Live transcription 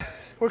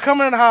We're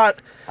coming in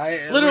hot.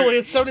 Literally, We're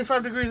it's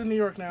 75 degrees in New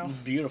York now.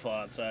 beautiful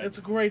outside. It's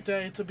a great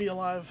day to be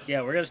alive.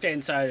 Yeah, we're gonna stay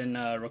inside and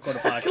record a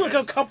podcast. Like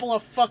a couple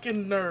of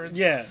fucking nerds.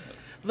 Yeah.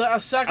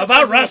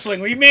 About wrestling,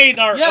 we made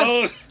our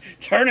own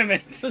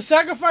tournament. The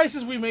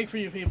sacrifices we make for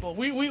you people.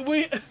 We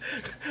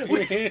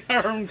made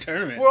our own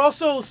tournament. We're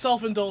also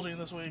self-indulging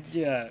this week.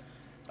 Yeah.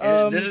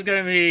 This is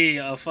gonna be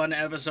a fun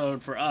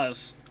episode for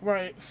us.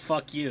 Right.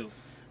 Fuck you.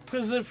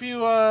 Because if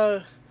you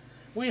what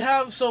we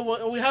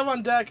have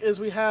on deck is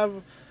we have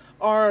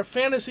our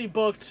fantasy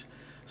booked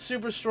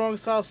Super Strong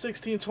Style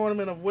 16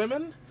 tournament of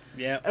women.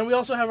 Yeah. And we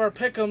also have our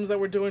pick'ems that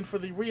we're doing for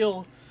the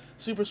real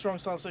Super Strong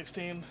Style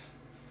 16.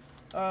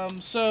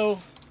 And we're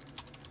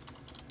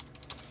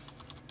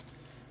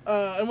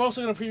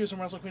also going to preview some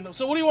Wrestle Kingdom.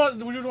 So what do you want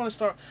to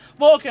start?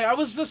 Well, okay, I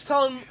was just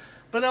telling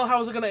Benel how I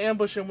was going to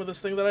ambush him with this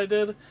thing that I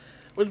did.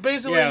 Which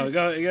basically... Yeah,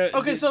 go.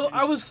 Okay, so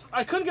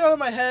I couldn't get out of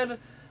my head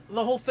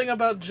the whole thing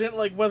about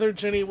whether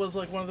Jinny was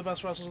like one of the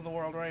best wrestlers in the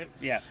world, right?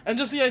 Yeah. And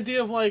just the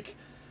idea of like,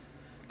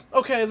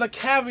 okay, the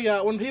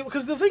caveat when people,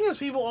 because the thing is,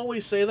 people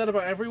always say that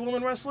about every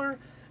woman wrestler,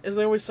 is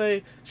they always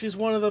say she's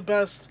one of the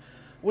best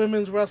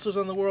women's wrestlers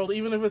in the world,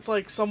 even if it's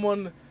like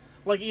someone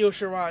like Io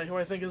Shirai, who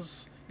I think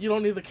is, you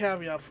don't need the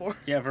caveat for.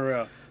 Yeah, for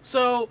real.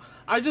 So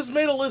I just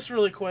made a list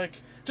really quick.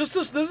 This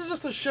is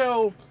just to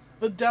show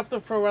the depth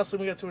of pro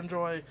wrestling we get to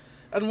enjoy.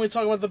 And when we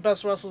talk about the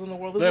best wrestlers in the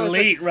world, this the is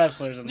elite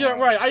wrestlers in the world.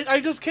 Yeah, right.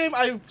 I stream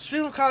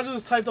of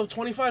consciousness typed up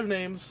 25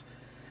 names,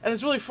 and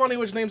it's really funny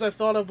which names I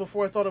thought of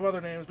before I thought of other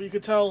names. But you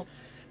could tell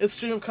it's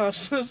stream of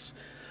consciousness.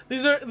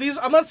 These.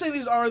 I'm not saying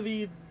these are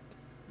the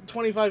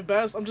 25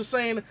 best. I'm just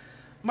saying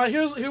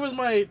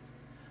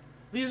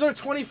these are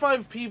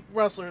 25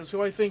 wrestlers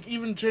who I think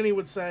even Jinny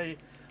would say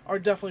are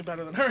definitely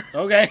better than her.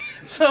 Okay.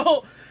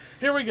 So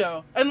here we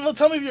go, and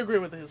tell me if you agree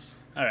with these.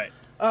 All right.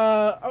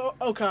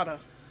 Okada.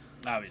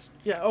 Obviously.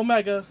 Yeah,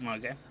 Omega.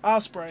 Okay.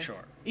 Ospreay.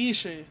 Sure.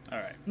 Ishii. All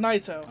right.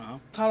 Naito. Uh-huh.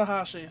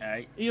 Tanahashi. All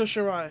right. Io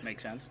Shirai.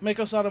 Makes sense.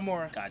 Meiko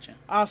Satomura. Gotcha.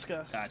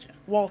 Asuka. Gotcha.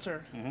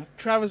 Walter. Mm-hmm.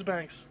 Travis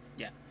Banks.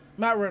 Yeah.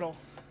 Matt Riddle.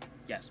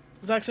 Yes.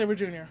 Zack Sabre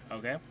Jr.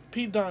 Okay.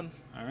 Pete Dunne.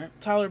 All right.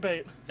 Tyler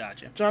Bate.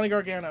 Gotcha. Johnny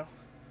Gargano.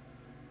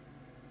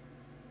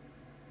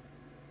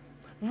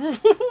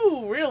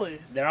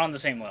 Really? They're on the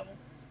same level.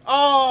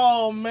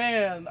 Oh,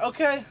 man.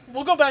 Okay.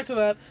 We'll go back to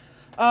that.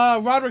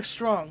 Roderick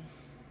Strong.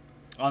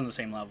 On the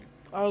same level.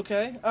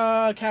 Okay.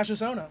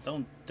 Cassius Ohno.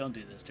 Don't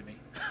do this to me.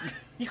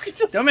 You could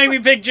just... Don't make me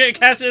pick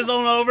Cassius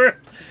Ohno over.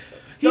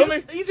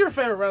 He's your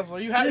favorite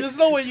wrestler. There's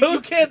no way you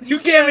can't. You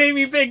can't make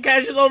me pick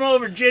Cassius Ohno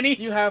over Jinny.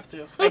 You have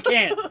to. I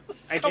can't.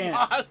 I Come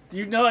can't. on.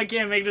 You know I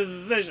can't make this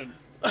decision.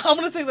 I'm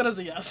gonna take that as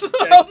a yes.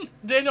 Okay.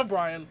 Daniel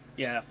Bryan.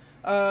 Yeah.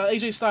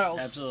 AJ Styles.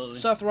 Absolutely.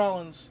 Seth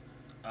Rollins.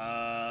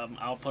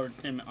 I'll put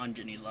him on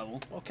Jinny's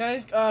level.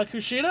 Okay.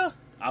 Kushida.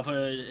 I'll put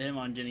him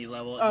on Jinny's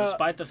level,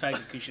 despite the fact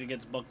that Kushida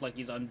gets booked like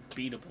he's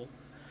unbeatable.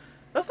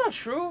 That's not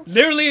true.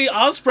 Literally,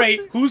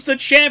 Ospreay, who's the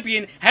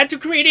champion, had to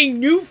create a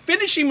new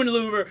finishing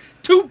maneuver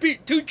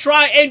to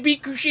try and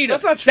beat Kushida.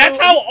 That's not true. That's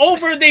how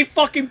over they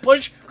fucking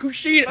push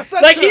Kushida. That's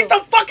not like true. He's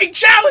the fucking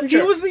challenger.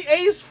 He was the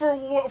ace for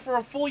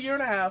a full year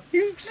and a half.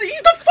 He's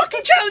the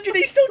fucking challenger.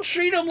 They still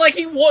treat him like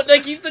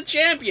he's the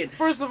champion.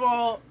 First of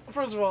all,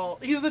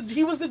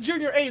 he was the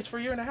junior ace for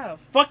a year and a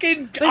half.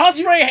 Fucking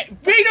Ospreay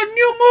made a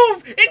new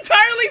move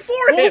entirely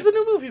for him. What was the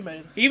new move he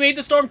made? He made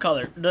the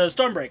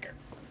Stormbreaker.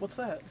 What's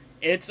that?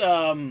 It's Wait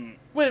a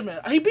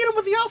minute. He beat him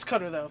with the Oz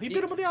Cutter though.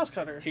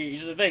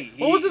 Here's the thing.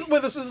 What was this?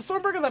 Wait, is the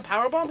Stormbreaker that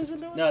powerbomb he's been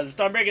doing? No, the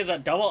Stormbreaker is a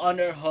double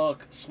underhook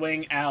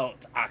swing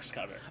out Ox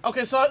Cutter.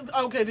 Okay, so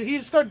did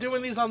he start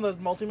doing these on the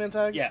multi-man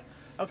tags? Yeah.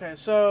 Okay,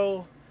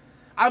 so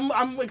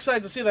I'm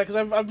excited to see that because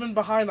I've been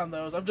behind on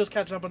those. I'm just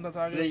catching up on the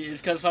tags.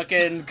 It's because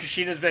fucking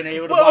Kushida's been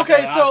able to block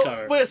that Ox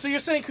Cutter. Wait, so you're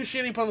saying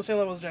Kushida put on the same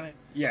level as Jenny?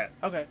 Yeah.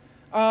 Okay.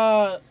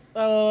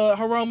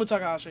 Hiromu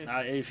Takahashi.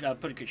 If I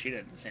put Kushida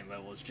at the same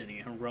level as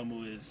Jinny,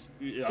 Hiromu is...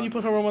 You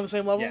put Hiromu on the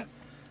same level? Yeah.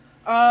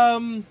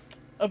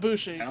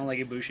 Ibushi. I don't like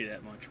Ibushi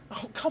that much.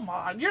 Oh, come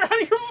on. You're out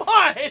of your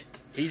mind.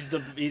 He's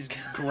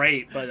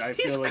great, but I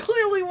feel like... He's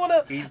clearly one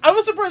of... I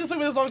was surprised it took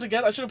me this long to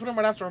get. I should have put him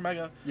right after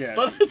Omega. Yeah.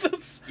 But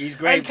that's... He's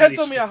great, and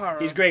Kento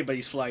Miyahara. He's great, but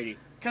he's flighty.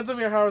 Kento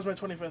Miyahara is my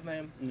 25th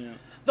name. Yeah.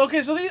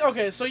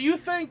 Okay, so you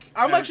think...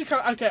 I'm actually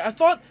kind of... Okay,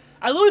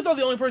 I literally thought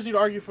the only person you'd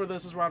argue for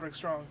this is Roderick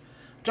Strong.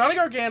 Johnny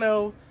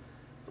Gargano...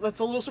 That's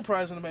a little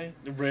surprising to me.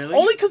 Really?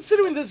 Only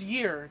considering this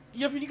year.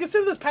 If you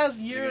consider this past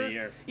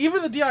year,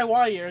 even the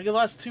DIY year, the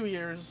last 2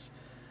 years,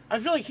 I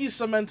feel like he's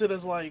cemented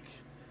as like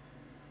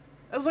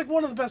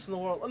one of the best in the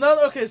world.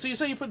 No, okay, so you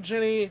say you put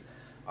Jinny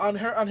on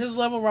his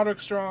level,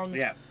 Roderick Strong.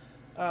 Yeah.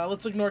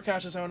 Let's ignore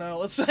Cassius Ohno.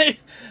 Let's say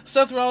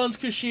Seth Rollins,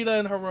 Kushida,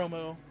 and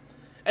Hiromu.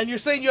 And you're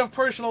saying you have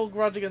personal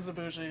grudge against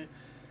Ibushi.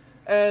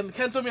 And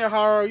Kento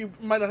Miyahara, you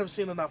might not have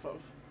seen enough of.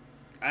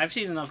 I've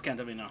seen enough Kento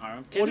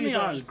Miyahara. What do you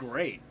Miyahara think? is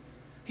great.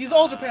 He's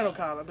all Japan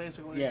Okada,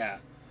 basically. Yeah.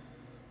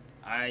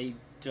 I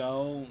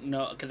don't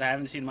know, because I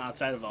haven't seen him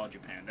outside of All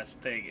Japan. That's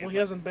the thing. Well, he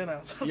hasn't been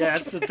outside. Yeah,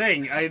 that's the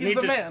thing. He's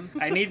the man.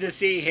 I need to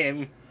see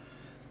him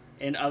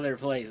in other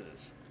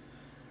places.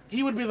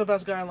 He would be the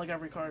best guy on like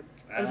every card.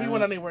 And if he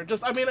went anywhere,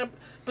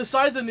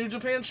 besides a New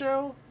Japan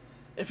show,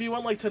 if he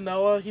went like to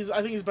Noah, I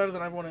think he's better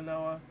than everyone in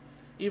Noah,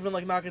 even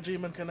like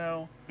Nakajima and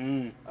Kano.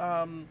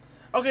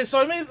 Okay,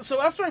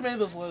 so after I made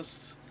this list,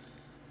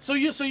 so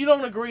you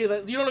don't agree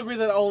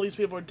that all these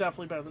people are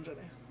definitely better than Jenny?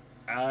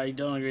 I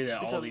don't agree that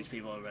all these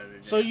people are better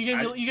than Jenny. So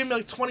you gave me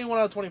like 21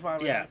 out of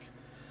 25. Yeah. I think.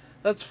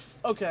 That's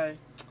okay.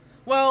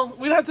 Well,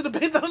 we'd have to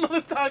debate that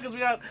another time because we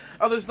got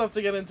other stuff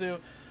to get into,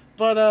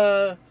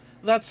 but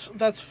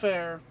that's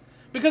fair,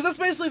 because that's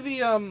basically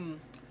the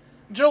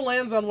Joe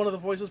Lanza on one of the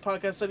Voices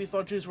podcasts said he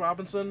thought Juice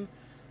Robinson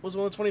was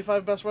one of the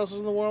 25 best wrestlers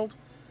in the world,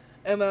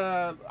 and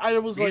I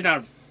was he's like,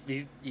 not,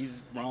 he's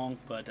wrong,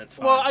 but that's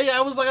fine. well,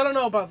 I was like, I don't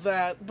know about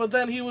that, but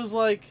then he was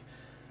like,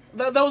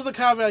 that was the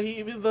caveat.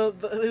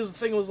 His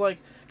thing was like,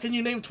 can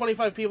you name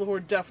 25 people who are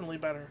definitely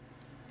better?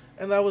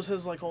 And that was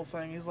his like whole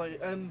thing. He's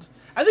like, and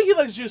I think he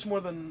likes Juice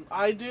more than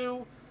I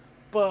do,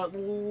 but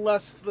I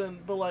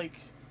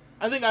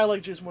think I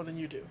like Juice more than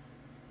you do.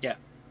 Yeah.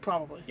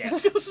 Probably. Yeah.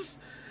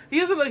 he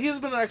has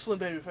been an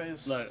excellent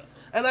babyface. Look,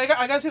 and I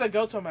gotta see that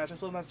Goto match. I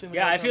still have not seen the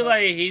Goto I feel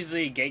match. like he's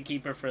the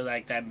gatekeeper for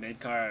like that mid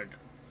card,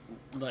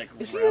 like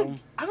Is realm.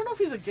 I don't know if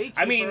he's a gatekeeper.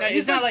 I mean, he's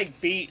it's not like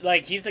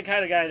he's the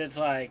kind of guy that's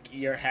like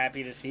you're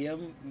happy to see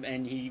him,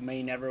 and he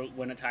may never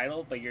win a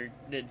title, but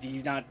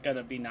he's not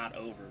gonna be not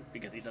over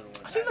because he doesn't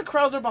win. I think the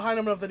crowds are behind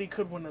him enough that he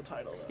could win the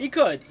title. Though. He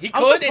could.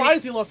 I'm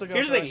surprised he lost to Goto.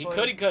 Here's the thing: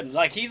 actually. he could.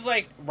 Like he's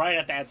like right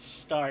at that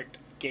start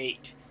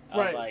gate of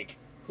right. like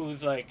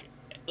who's like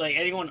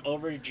anyone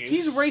over Juice.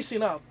 He's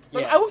racing up.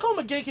 Yeah. I wouldn't call him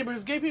a gatekeeper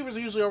because gatekeepers are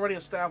usually already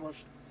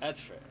established. That's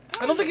fair.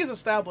 I don't think he's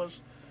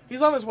established.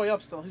 He's on his way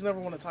up still. He's never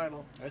won a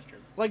title. That's true.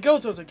 Like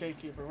Goto's a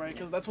gatekeeper, right?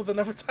 Because that's what the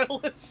never title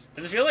is.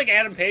 Does it feel like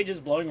Adam Page is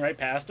blowing right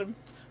past him?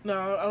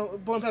 No, I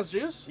don't. Blowing past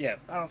Juice? Yeah.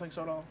 I don't think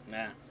so at all.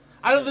 Nah.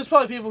 There's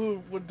probably people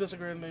who would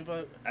disagree with me,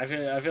 but I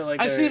feel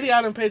like I see the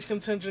Adam Page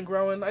contingent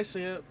growing. I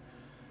see it.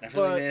 I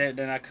feel like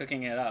they're not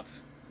cooking it up.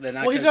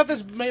 Well, he's got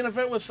this main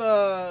event with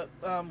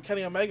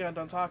Kenny Omega and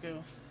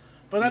Dontaku.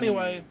 But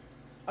anyway,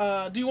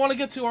 do you want to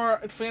get to our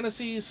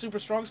fantasy super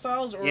strong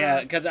styles? Or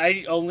yeah, because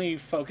I only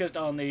focused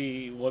on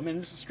the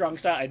women's strong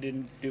style. I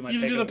didn't do my.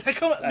 You didn't do the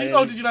pick 'em?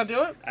 Did you not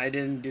do it? I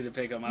didn't do the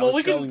pick 'em.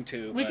 We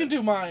can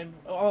do mine.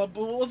 But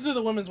let's do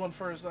the women's one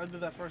first. I did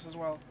that first as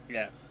well.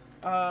 Yeah.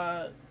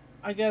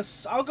 I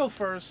guess I'll go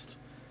first,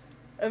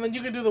 and then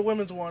you can do the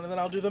women's one, and then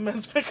I'll do the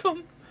men's pick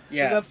 'em.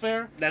 Yeah. Is that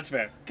fair? That's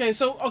fair. Okay,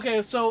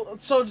 so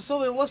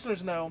the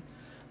listeners know,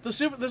 this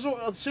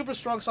was Super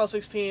Strong Style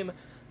 16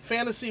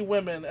 fantasy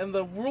women, and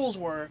the rules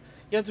were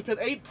you have to pit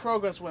 8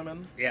 Progress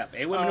women. Yeah,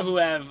 8 women who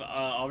have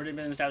already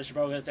been established in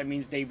Progress. That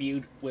means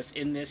debuted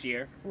within this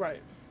year.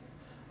 Right.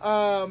 2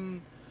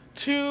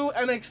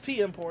 NXT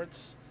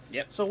imports.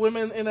 Yep. So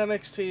women in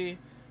NXT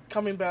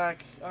coming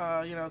back,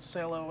 to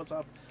say hello, what's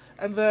up,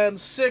 and then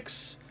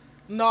 6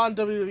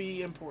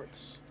 non-WWE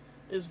imports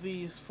is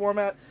the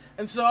format.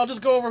 And so I'll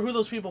just go over who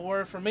those people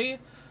were for me.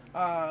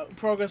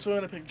 Progress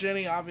women, I picked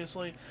Jenny,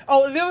 obviously.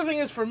 Oh, and the other thing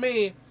is for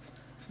me,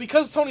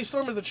 because Toni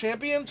Storm is the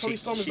champion, Toni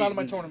Storm is not in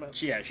my tournament.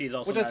 She's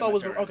also which not I thought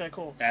was tournament. okay,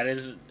 cool. That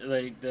is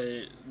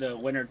the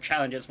winner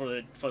challenges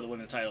for the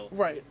women's title.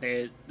 Right.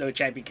 The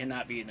champion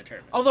cannot be in the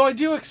tournament. Although I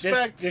do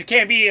expect this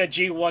can't be a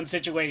G1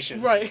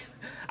 situation. Right.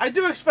 I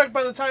do expect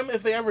by the time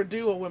if they ever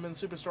do a women's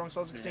Super Strong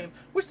Style 16,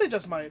 which they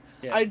just might,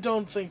 I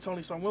don't think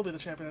Toni Storm will be the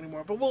champion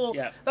anymore. But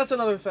that's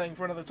another thing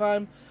for another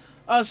time.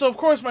 So of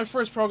course my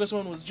first Progress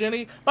woman was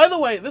Jenny. By the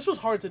way, this was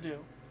hard to do.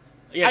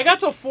 Yeah, I got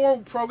to 4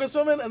 Progress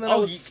women and then I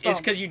was stumped.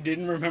 It's because you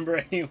didn't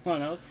remember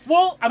anyone else.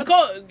 Well,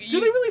 do they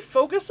really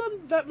focus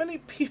on that many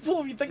people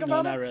if you think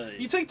about it? No, not really.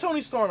 You take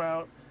Toni Storm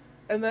out,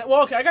 and then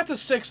I got to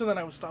 6 and then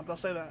I was stumped. I'll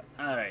say that.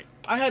 All right.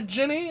 I had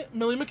Jenny,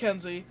 Millie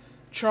McKenzie,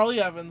 Charlie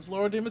Evans,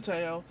 Laura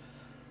DiMatteo.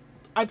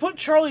 I put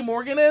Charlie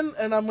Morgan in,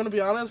 and I'm going to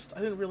be honest, I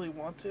didn't really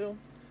want to.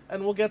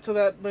 And we'll get to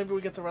that. Maybe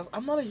we get to wrestling.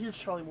 I'm not a huge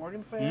Charlie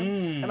Morgan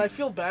fan, and I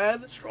feel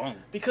bad. Strong.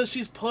 Because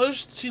she's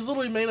pushed. She's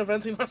literally main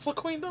eventing Wrestle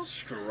Queendom.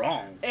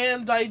 Strong.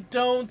 And I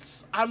don't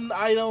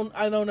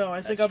know.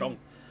 I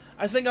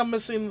think I'm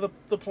missing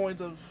the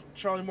point of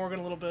Charlie Morgan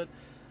a little bit.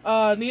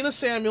 Nina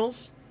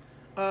Samuels,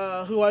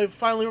 who I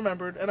finally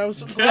remembered, and I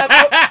was glad.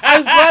 I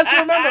was glad to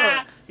remember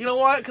her. You know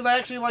what? Because I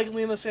actually like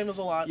Nina Samuels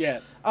a lot. Yeah.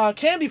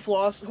 Candy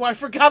Floss, who I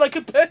forgot I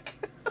could pick.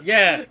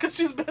 Yeah. Because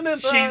she's been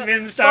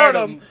in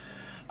Stardom.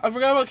 I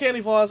forgot about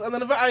Candy Floss, and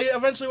then I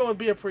eventually went with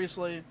Bea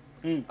Priestley.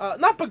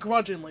 Not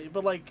begrudgingly,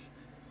 but not.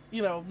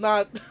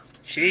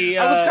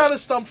 I was kind of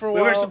stumped for a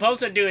while. We were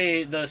supposed to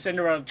do the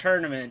Cinderella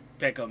tournament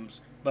pick'ems,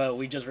 but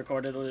we just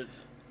recorded it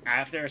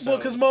after. So. Well,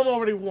 because Momo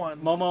already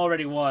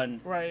won.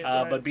 Right.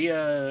 But Bea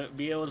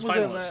was finalist.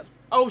 In that.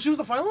 Oh, she was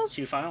the finalist?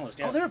 She was finalist,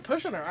 yeah. Oh, they were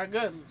pushing her.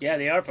 Good. Yeah,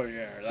 they are pushing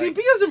her. See,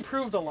 Bea's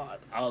improved a lot.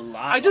 A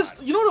lot.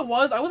 You know what it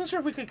was? I wasn't sure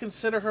if we could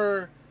consider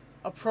her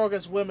a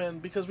Progress women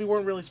because we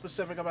weren't really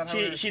specific about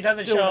how she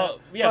doesn't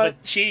show. But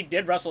she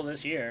did wrestle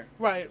this year.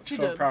 Right, she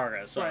did. For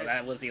Progress, so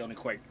that was the only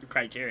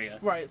criteria.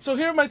 Right. So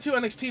here are my 2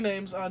 NXT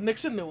names: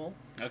 Nixon Newell.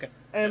 Okay.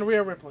 And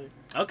Rhea Ripley.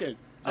 Okay.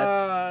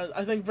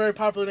 I think very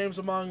popular names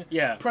among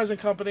present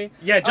company.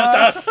 Yeah,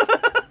 just us.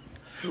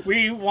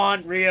 We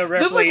want Rhea Ripley.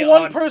 There's like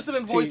one on person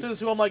in TV. Voices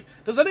who I'm like,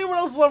 does anyone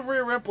else love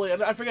Rhea Ripley?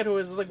 And I forget who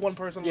it is. There's like one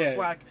person on the Yeah.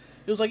 Slack.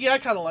 He was like, yeah, I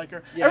kind of like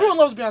her. Yeah. Everyone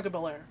loves Bianca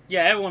Belair.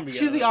 Yeah, everyone be.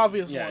 She's the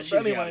obvious yeah, one. She's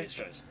But the anyway, obvious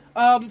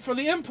choice. for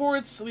the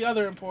imports, the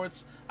other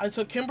imports, I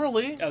took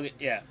Kimberly, Okay,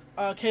 yeah,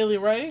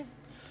 Kaylee Ray,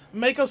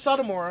 Mako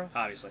Satomura,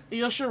 obviously.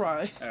 Io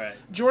Shirai, All right.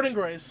 Jordan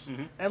Grace,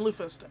 Mhm. and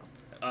Lufisto.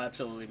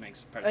 Absolutely makes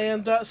perfect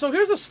And sense. so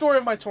here's the story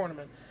of my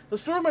tournament. The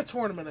story of my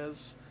tournament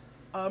is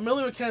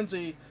Millie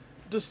McKenzie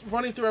just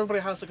running through everybody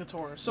House of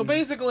Couture. So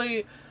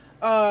basically,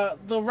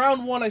 the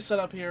round one I set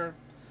up here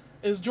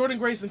is Jordan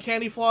Grace and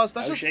Candy Floss.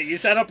 That's Oh just shit! You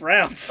set up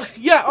rounds.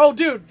 yeah. Oh,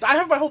 dude, I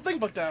have my whole thing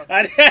booked out.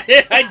 I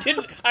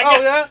didn't.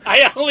 Yeah?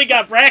 I only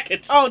got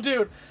brackets. Oh,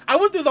 dude, I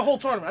went through the whole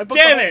tournament. I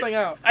booked Damn the whole it! thing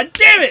out.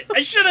 Damn it!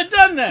 I should have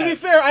done that. To be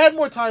fair, I had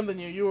more time than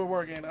you. You were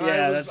working.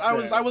 Yeah,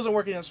 I wasn't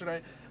working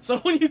yesterday. So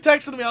when you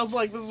texted me, I was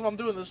like, "This is what I'm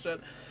doing this shit."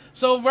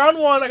 So round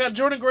one, I got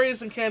Jordan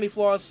Grace and Candy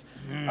Floss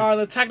on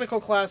a technical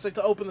classic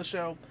to open the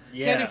show.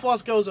 Yeah. Candy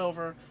Floss goes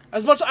over.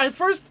 As much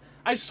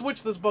I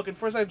switched this book, and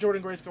first I had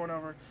Jordan Grace going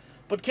over,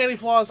 but Candy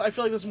Floss, I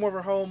feel like this is more of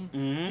her home.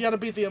 Mhm. You got to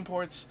beat the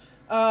imports.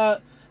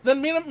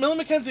 Then Millie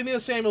McKenzie and Nia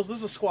Samuels. This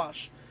is a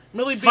squash.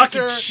 Millie beats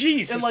Fucking her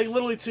Jesus. in like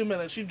literally 2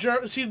 minutes. She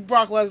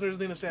Brock Lesnar's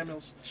Nina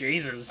Samuels.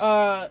 Jesus.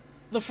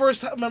 The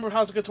first member of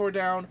House of Couture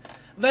down.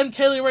 Then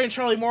Kaylee Ray and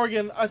Charlie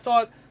Morgan. I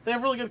thought they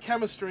have really good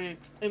chemistry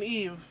in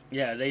Eve.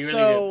 Yeah, they really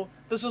So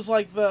this is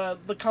like the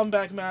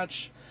comeback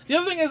match. The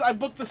other thing is I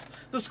booked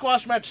the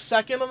squash match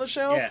second on the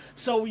show. Yeah.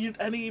 So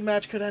any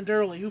match could end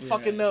early. Who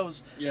fucking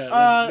knows?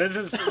 Yeah. This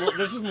is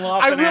some I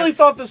Lawson. really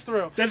thought this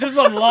through. This is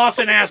some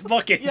Lawson ass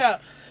booking. Yeah.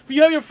 But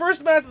you have your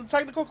first match in the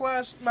technical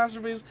class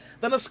masterpiece,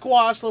 then a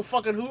squash. So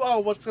fucking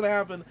what's gonna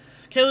happen?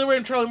 Kaylee Ray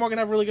and Charlie Morgan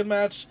have a really good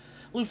match.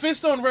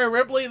 Lufisto and Rhea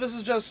Ripley. This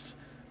is just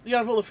you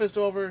gotta put Lufisto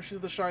over. She's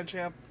the Shine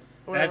champ.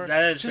 Or whatever.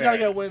 That is She's fair. gotta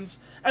get wins.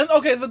 And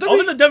okay, the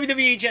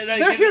WWE.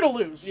 they're here to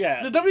lose.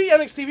 Yeah. The WWE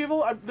NXT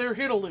people, they're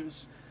here to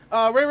lose.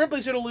 Rhea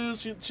Ripley's here to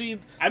lose. She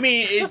I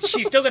mean,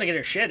 she's still gonna get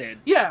her shit in.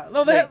 yeah,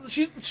 no,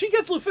 she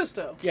gets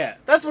Lufisto. Yeah.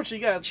 That's what she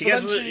gets.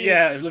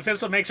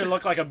 Lufisto makes her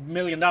look like $1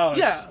 million.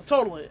 Yeah,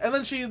 totally. And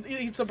then she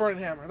eats a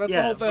burning hammer. That's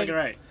the whole thing. Fucking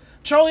right.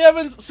 Charlie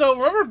Evans. So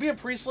remember, Bea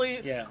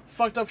Priestley Yeah.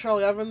 fucked up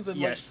Charlie Evans, and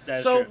Yes,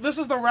 that's so true. this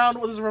is the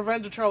round. This is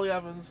revenge of Charlie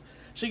Evans.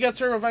 She gets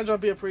her revenge on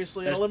Bea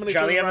Priestley and eliminates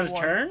Charlie her in round Evans'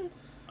 one. turn?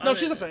 No,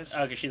 she's a face.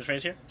 Okay, she's a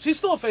face here? She's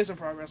still a face in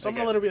progress, so I'm Okay.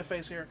 gonna let her be a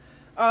face here.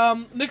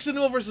 Nixon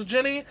Newell versus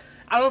Jenny.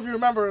 I don't know if you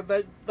remember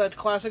that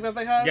classic that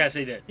they had. Yes,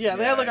 they did. Yeah,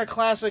 they had like a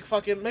classic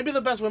fucking maybe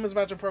the best women's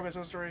match in Progress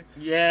history.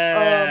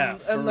 Yeah,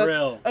 and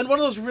real. And one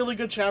of those really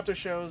good chapter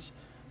shows.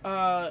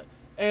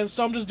 And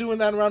so I'm just doing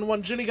that in round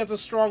one. Jenny gets a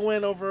strong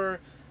win over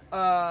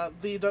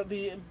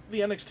the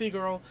NXT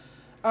girl.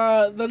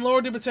 Then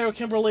Laura DiMatteo,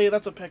 Kimberly,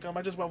 that's a pick 'em.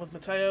 I just went with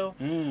Mateo.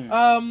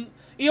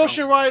 Io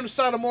Shirai and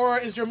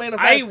Satomura is your main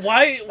event.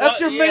 That's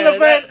your main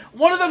event.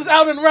 One of them's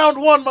out in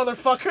round one,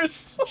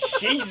 motherfuckers.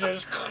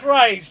 Jesus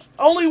Christ.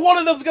 Only one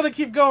of them's gonna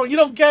keep going. You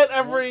don't get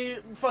every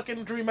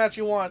fucking dream match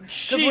you want.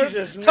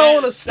 Jesus, we're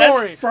telling a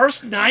story. That's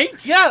first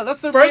night? Yeah, that's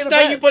their first main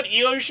night event.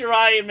 you put Io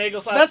Shirai and Mako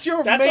Satomura. That's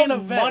your main a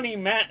event. Money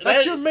match.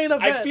 That's your main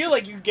event. I feel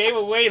like you gave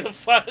away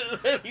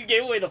the you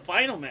gave away the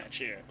final match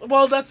here.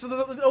 Well, here's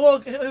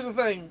the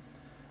thing.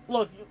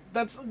 Look,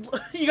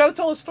 you gotta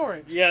tell a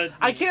story. Yeah.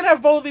 I can't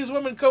have both of these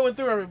women going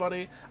through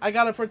everybody. I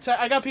gotta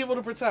protect. I got people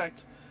to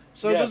protect.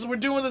 So we're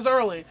doing this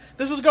early.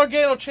 This is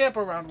Gargano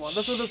Ciampa round one.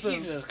 That's what this is.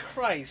 Jesus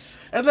Christ.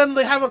 And then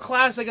they have a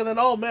classic, and then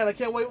oh man, I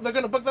can't wait. They're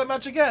gonna book that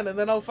match again, and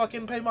then I'll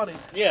fucking pay money.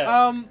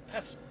 Yeah.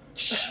 That's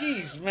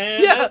jeez,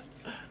 man. Yeah.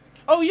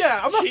 Oh yeah,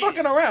 I'm not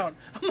fucking around.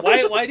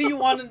 Why do you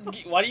want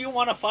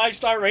a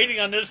 5-star rating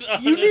on this?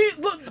 On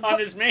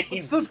this main.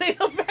 It's the main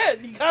event.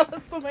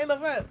 It's the main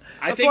event.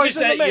 I think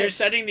you're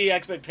setting the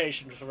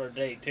expectations for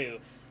day 2.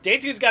 Day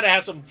 2's got to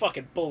have some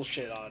fucking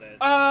bullshit on it.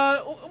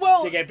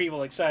 Well, to get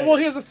people excited. Well,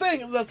 here's the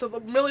thing. That's a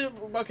million.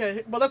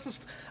 Okay, well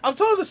I'm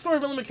telling the story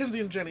of Millie McKenzie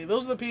and Jenny.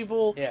 Those are the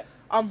people. Yeah.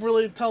 I'm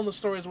really telling the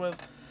stories with.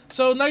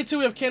 So night 2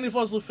 we have Candy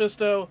Floss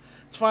Lufisto.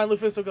 It's fine.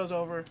 Lufisto goes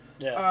over.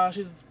 Yeah.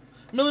 She's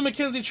Millie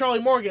McKenzie, Charlie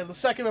Morgan, the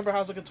second member of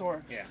House of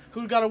Couture. Yeah.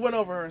 Who got a win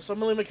over her. So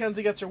Millie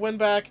McKenzie gets her win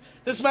back.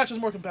 This match is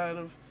more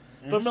competitive,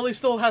 but Millie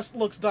still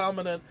looks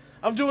dominant.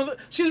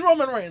 She's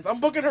Roman Reigns. I'm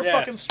booking her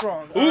fucking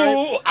strong. Ooh,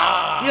 right?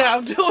 Yeah,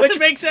 I'm doing. Which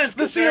makes sense.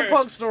 The CM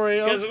Punk story.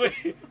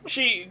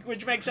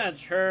 Which makes sense.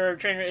 Her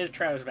trainer is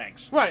Travis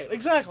Banks. Right.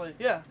 Exactly.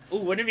 Yeah. Ooh,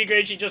 wouldn't it be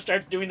great if she just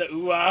starts doing the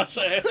ooh-ahs?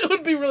 It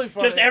would be really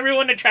funny. Just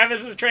everyone that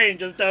Travis has trained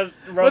just does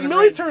Roman When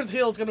Millie Reigns. turns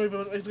heel, it's gonna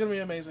be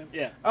amazing.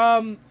 Yeah.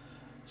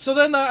 So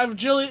then I have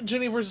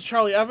Jenny versus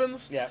Charlie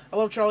Evans. Yeah. I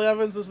love Charlie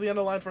Evans. This is the end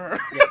of the line for her.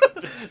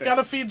 Yeah.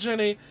 Gotta feed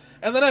Jenny.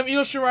 And then I have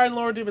Io Shirai and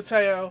Laura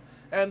DiMatteo,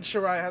 and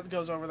Shirai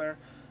goes over there.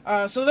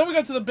 So then we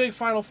got to the big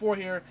final 4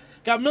 here.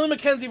 Got Millie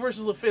McKenzie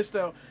versus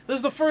Lufisto. This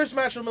is the first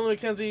match where Millie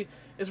McKenzie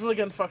is really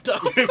getting fucked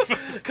up.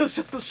 Because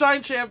she's the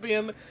Shine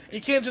champion. You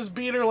can't just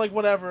beat her like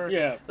whatever.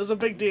 Yeah. It's a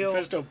big deal.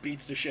 Lufisto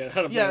beats the shit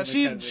out of Yeah,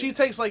 Millie McKenzie. she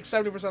takes like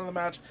 70% of the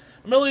match.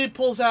 Millie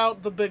pulls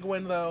out the big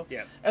win, though.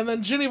 Yeah. And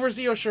then Jenny versus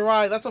Io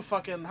Shirai. That's a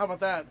fucking... How about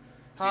that?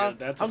 Huh?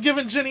 Yeah, I'm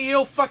giving Jenny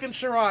Io fucking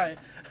Shirai.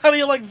 How do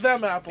you like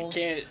them I apples?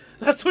 can't.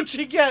 That's what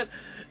you get.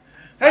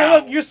 Hey, Wow.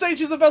 look, you're saying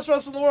she's the best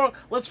wrestler in the world.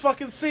 Let's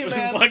fucking see,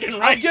 man. Fucking I'm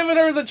right. giving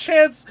her the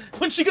chance.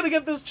 When's she gonna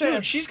get this chance?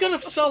 Dude, she's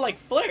gonna sell like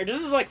Flair. This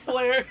is like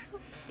Flair.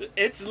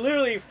 It's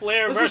literally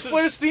Flair This versus. is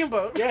Flair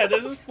Steamboat. Yeah,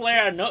 this is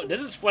Flair. No, this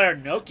is Flair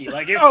Noki.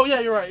 Like, if, Oh yeah,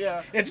 you're right.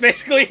 Yeah. it's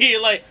basically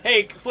like,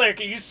 hey, Flair,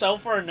 can you sell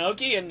for a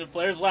Noki? And the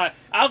Flair's like,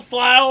 I'll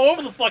fly all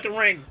over the fucking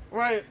ring.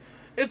 Right.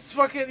 It's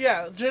fucking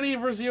yeah. Jenny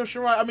versus Io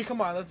Shirai. I mean,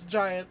 come on, that's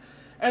giant.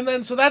 And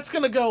then so that's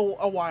gonna go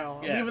a while.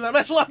 I'm Yeah. giving that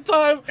match a lot of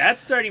time.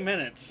 That's 30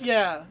 minutes.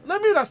 Yeah. No,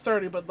 maybe not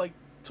 30, but like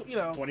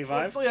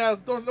 25? Yeah,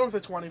 north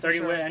of 20 for 30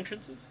 sure. way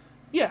entrances.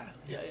 Yeah.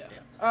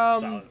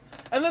 Solid.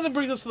 And then it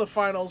brings us to the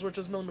finals, which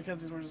is Millie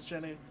McKenzie versus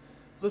Jenny.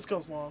 This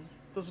goes long.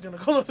 This is gonna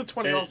go north of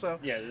 20 also.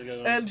 Yeah, this is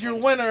gonna go And your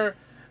 20. winner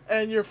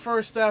and your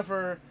first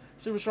ever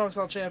Super Strong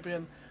Style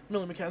champion,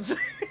 Millie McKenzie.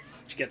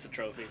 She gets a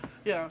trophy.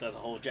 Yeah. Does a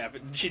whole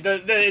Japan. She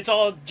does. It's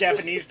all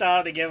Japanese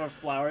style. They give her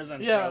flowers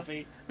and a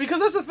trophy.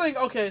 Because that's the thing.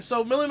 Okay,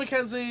 so Millie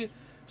McKenzie,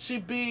 she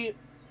beat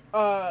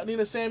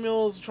Nina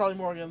Samuels, Charlie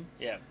Morgan.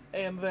 Yeah.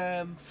 And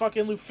then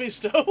fucking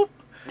Lufisto.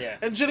 Yeah.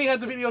 And Jenny had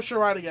to beat Io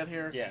Shirai to get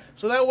here. Yeah.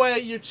 So that way,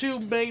 your two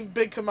main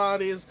big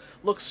commodities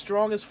look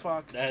strong as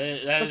fuck.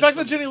 That The fact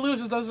that Jenny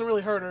loses doesn't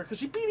really hurt her because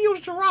she beat Io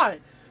Shirai.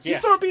 Yeah. You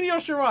saw her beat Io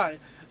Shirai,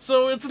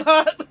 so it's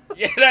not.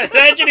 Yeah,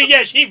 that Jenny.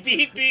 Yeah, she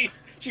beat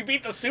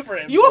the super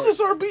import. You also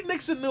saw her beat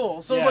Nixon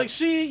Newell, so Yeah. like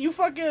you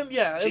fucking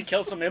She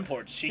killed some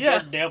imports. She Yeah.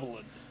 did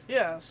Devlin.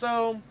 Yeah,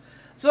 so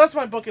that's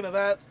my booking of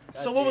that.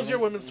 God So what was damn your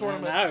it. women's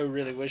tournament? Now I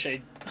really wish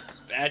I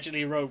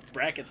actually wrote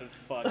brackets as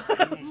fuck.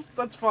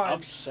 That's fine.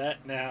 Upset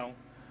now.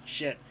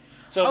 Shit.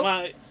 So Oh.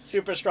 my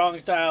super strong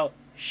style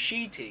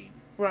she team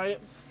Right.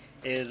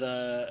 is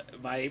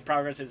my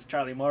progress is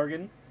Charlie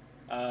Morgan,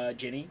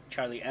 Ginny,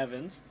 Charlie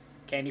Evans,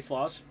 Candy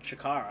Floss,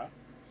 Shakara,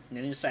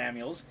 Nina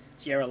Samuels,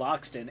 Sierra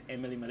Loxton,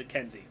 and Millie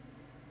McKenzie.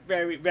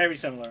 Very, very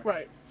similar.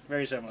 Right.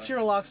 Very similar.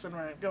 Sierra Loxton,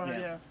 right. Go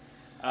ahead,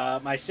 yeah.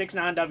 My 6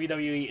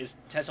 non-WWE is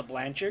Tessa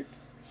Blanchard.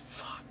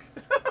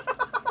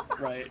 Fuck.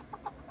 Right.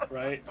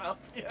 Right. Well,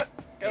 yeah.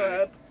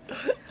 Go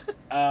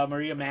ahead.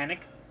 Maria Manic.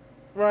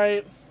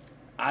 Right.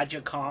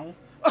 Aja Kong.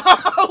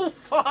 Oh,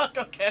 fuck,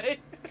 okay.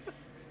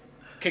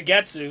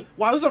 Kagetsu.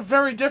 Wow, this is a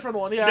very different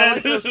one. Yeah, I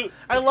like this.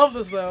 I love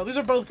this, though. These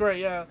are both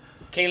great, yeah.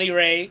 Kaylee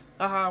Ray.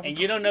 Uh-huh. And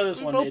you don't know this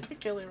we one. Both pick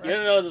Kaylee Ray. You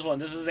don't know this one.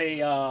 This is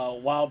a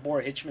Wild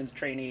Boar Hitchman's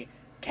trainee,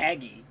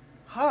 Kagi.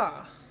 Huh.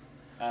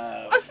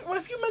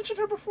 Have you mentioned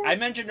her before? I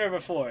mentioned her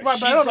before. Right,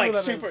 She's but I don't know like who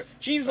that super. is.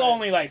 She's Right.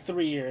 only like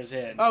 3 years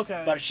in.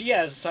 Okay. But she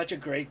has such a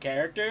great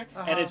character,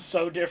 and it's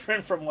so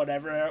different from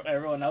whatever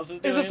everyone else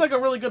is doing. Is this like a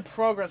really good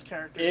Progress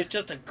character? It's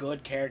just a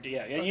good character,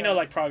 yeah. Okay. You know,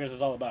 like Progress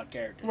is all about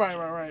characters. Right,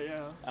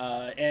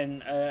 yeah.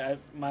 And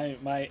my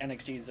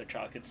NXTs are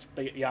chalk. It's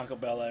Bianca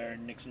Belair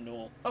and Nixon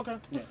Newell. Okay.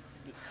 Yeah.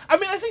 I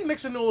mean, I think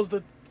Nixon Newell is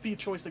the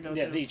choice to go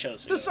to. Yeah, the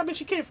choice. I mean,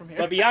 she came from here.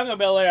 But Bianca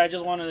Belair, I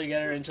just wanted to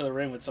get her into the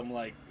ring with some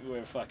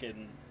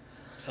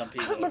some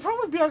people. My problem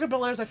with Bianca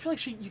Belair is I feel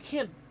like you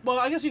can't. Well,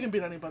 I guess you can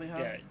beat anybody, huh?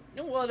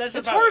 Yeah. Well,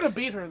 it's harder to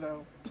beat her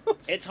though.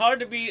 It's hard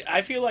to beat.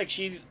 I feel like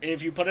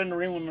if you put her in the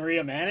ring with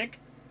Maria Manic,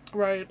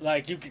 right?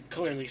 Like you can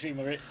clearly see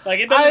Maria.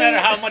 Like it doesn't matter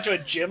how much of a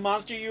gym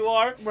monster you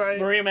are. Right.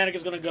 Maria Manic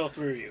is gonna go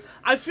through you.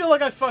 I feel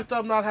like I fucked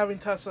up not having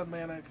Tessa and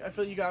Manic. I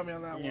feel you got me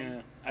on that one.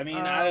 Yeah. I mean,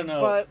 I don't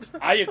know.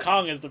 But Aya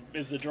Kong is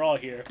the draw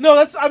here. No,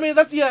 that's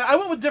yeah. I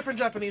went with different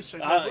Japanese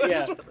chicks.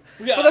 Yeah.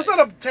 But that's not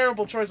a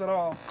terrible choice at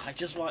all. I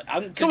just want.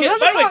 So by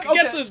the way,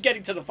 Kagetsu's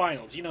getting to the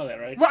finals. You know that,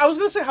 right? Well, I was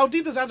gonna say, how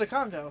deep does Aja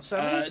Kong go?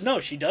 70s? No,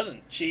 she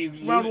doesn't.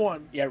 Round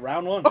one. Yeah,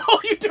 round one.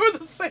 Oh, you're doing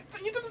the same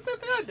thing. You did the same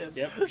thing I did.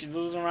 Yep, she's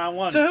losing round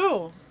one. To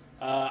who?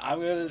 I'm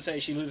gonna say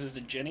she loses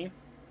to Ginny.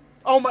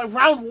 Oh my,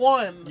 round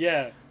one.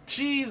 Yeah.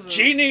 Jesus.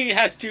 Ginny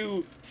has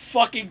to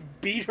fucking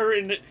beat her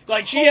in the,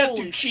 like she has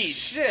to cheat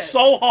shit.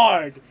 so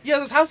hard. Yeah,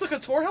 does House of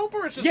Couture help her?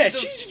 Or it's just,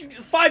 yeah,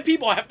 5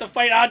 people have to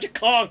fight Aja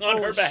Kong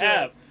on her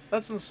behalf. Shit.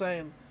 That's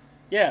insane.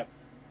 Yeah.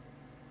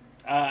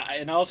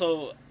 And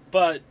also,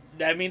 but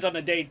that means on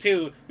the day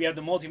 2, we have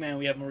the multi-man,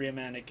 we have Maria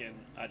Manic and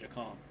Aja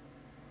Kong.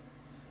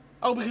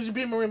 Oh, because you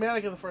beat Maria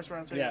Manic in the first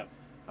round too. Yeah.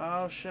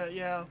 Oh shit,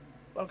 yeah.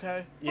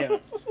 Okay. Yeah.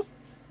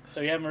 So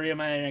you have Maria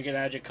Manic and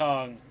Aja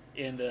Kong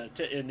in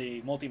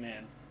the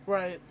multi-man.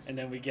 Right. And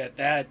then we get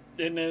that,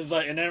 and then it's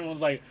like, and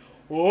everyone's like,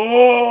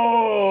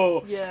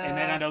 "Whoa!" Yeah. And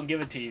then I don't give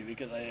it to you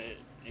because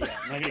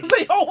because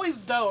they always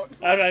don't.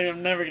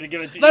 I'm never gonna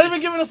give it to you. Not even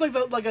giving us like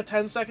a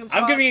 10-second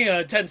spot. I'm giving you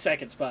a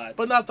 10-second spot,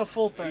 but not the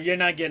full thing. You're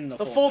not getting the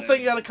full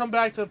thing. You got to come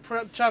back to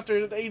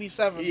chapter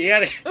 87. You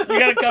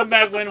gotta come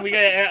back when we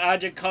get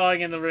Aja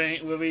Kong in the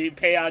ring. When we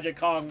pay Aja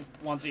Kong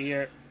once a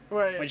year.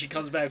 Right. When she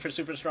comes back for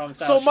Super Strong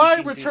Style. So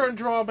my return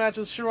draw match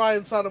is Shirai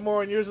and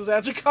Satomura, and yours is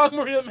Aja Kong,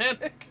 Maria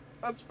Manic.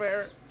 That's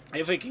fair.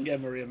 If we can get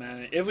Maria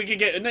Manic, if we can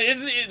get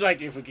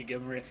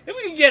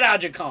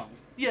Aja Kong.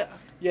 Yeah.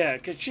 Yeah,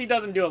 because she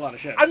doesn't do a lot of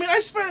shows. I mean,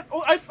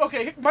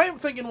 okay, my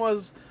thinking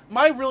was,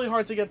 my really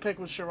hard to get pick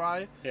was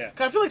Shirai. Yeah.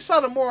 Because I feel like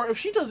Satomura, if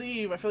she does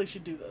Eve, I feel like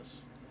she'd do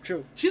this.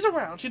 True. She's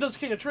around. She does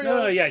King of Trios.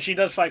 No, yeah, she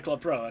does Fight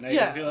Club Pro, and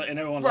and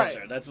everyone loves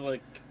her. That's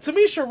like... To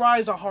me,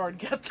 Shirai's a hard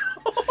get,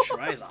 though.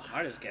 Shirai's the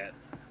hardest get.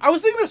 I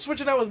was thinking of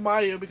switching out with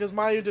Mayu because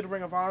Mayu did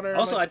Ring of Honor.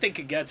 Also, like, I think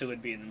Kagetsu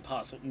would be an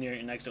impossible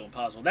near next to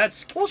impossible.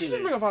 That's well, she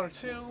did Ring of Honor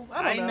too.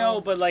 I don't know. I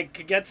know, but like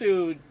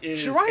Kagetsu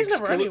is Shirai's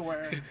never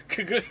anywhere.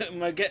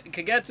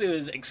 Kagetsu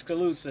is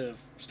exclusive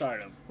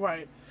Stardom.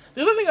 Right.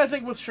 The other thing I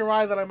think with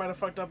Shirai that I might have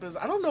fucked up is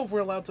I don't know if we're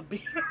allowed to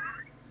beat her.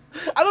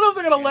 I don't know if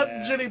they're gonna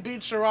let Jinny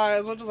beat Shirai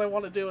as much as I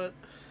want to do it,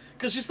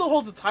 because she still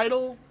holds the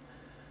title.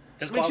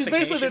 I mean, she's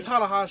basically their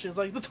Tanahashi. It's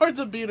like it's hard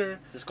to beat her.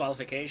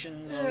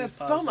 Disqualification. Yeah, it's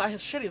dumb.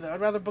 It's shitty though. I'd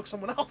rather book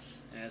someone else.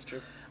 Yeah, that's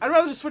true. I'd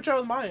rather just switch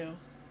out with Mayu.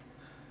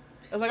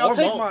 I was like, I'll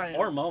take Mayu.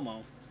 Or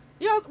Momo.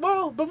 Yeah,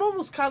 well, but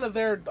Momo's kind of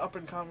their up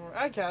and comer,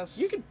 I guess.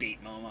 You can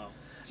beat Momo.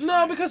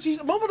 No, because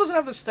Momo doesn't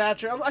have the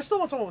stature. I still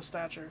want someone with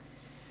stature.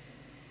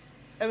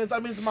 And it's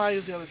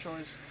Mayu's the other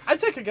choice.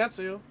 I'd take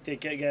Kagetsu.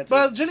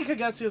 But Jinny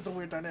Kagetsu is a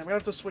weird dynamic. I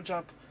have to switch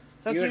up.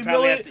 That's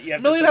Millie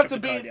would have to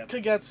beat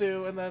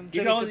Kagetsu, and then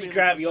you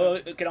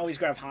can always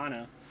grab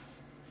Hana.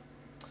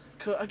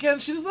 Again,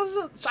 she just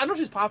doesn't. I know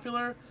she's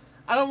popular.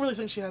 I don't really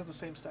think she has the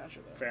same stature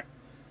though. Fair.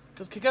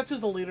 Because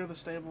Kagetsu's the leader of the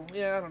stable.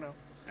 Yeah, I don't know.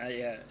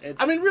 Yeah.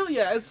 I mean, really,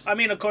 yeah. It's. I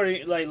mean,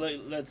 according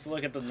let's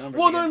look at the numbers.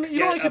 Well, no, you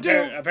know what I could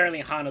do.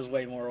 Apparently, Hana's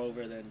way more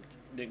over than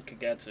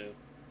Kagetsu.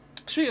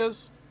 She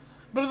is.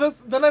 But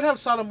then I'd have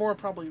Satomura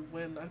probably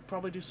win. I'd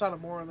probably do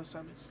Satomura in the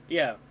semis.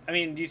 Yeah, I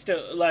mean, you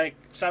still like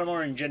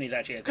Satomura and Jinny's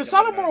actually. Because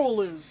Satomura will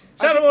lose.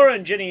 Satomura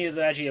and Jinny is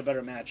actually a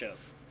better matchup.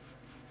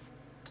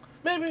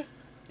 Maybe.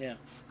 Yeah.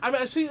 I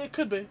mean, I see it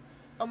could be.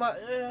 I'm not.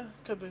 Yeah,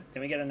 could be.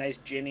 Can we get a nice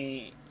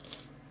Jinny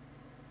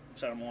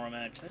Satomura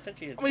match? I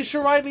mean,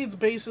 Shirai needs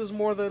bases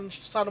more than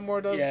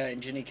Satomura does. Yeah,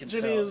 and Jinny can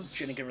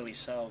really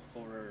sell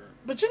over.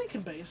 But Jinny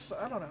can base.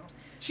 I don't know.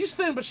 She's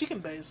thin, but she can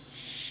base.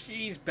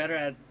 She's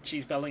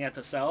belling at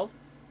the sell.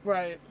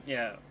 Right.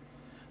 Yeah.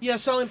 Yeah,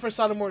 selling for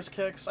Satomura's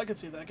kicks. I could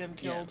see that getting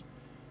killed.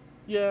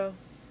 Yeah.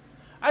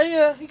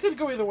 Yeah, you could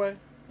go either way.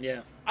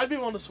 Yeah. I'd be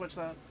willing to switch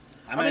that.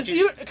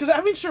 Because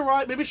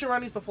Shirai, maybe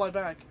Shirai needs to fly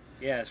back.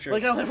 Yeah, it's true.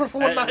 Like I for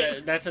one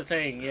night. That's the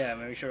thing. Yeah,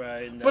 maybe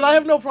Shirai. But I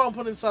have no problem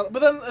putting Satomura. But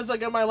then it's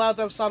like, am I allowed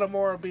to have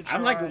Satomura beat Shirai?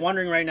 I'm like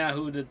wondering right now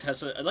who the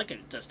Tessa.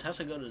 Does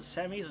Tessa go to the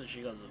semis or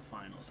she goes to the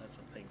finals? That's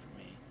the thing for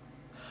me.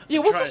 Yeah,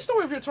 what's the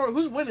story of your tour?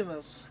 Who's winning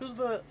this?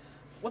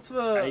 What's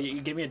the?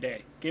 You give me a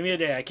day. Give me a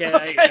day. I can't.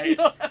 Okay,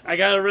 I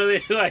gotta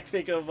really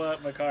think of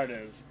what my card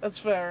is. That's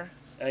fair.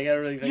 I gotta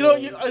really.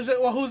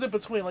 Who's it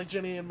between like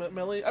Jinny and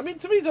Millie? I mean,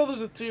 to me,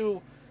 those are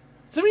two.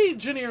 To me,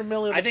 Jinny or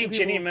Millie. I think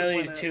Jinny and Millie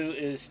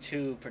is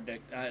too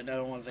predict. I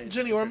don't want to say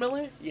Jinny or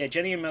Millie. Yeah,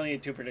 Jinny and Millie are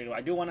too predictable.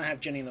 I do want to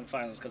have Jinny in the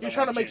finals because you're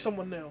trying to make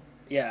someone new.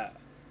 Yeah,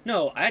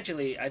 no,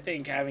 actually, I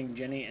think having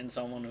Jinny and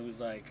someone who's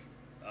like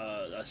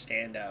a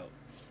standout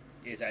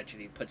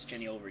puts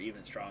Jinny over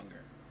even stronger.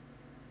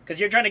 Because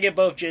you're trying to get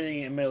both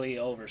Jinny and Millie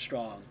over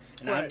strong,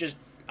 and right.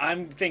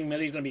 I'm thinking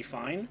Millie's gonna be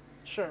fine.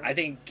 Sure. I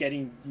think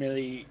getting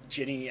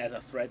Jinny as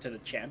a threat to the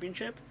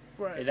championship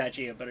is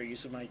actually a better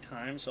use of my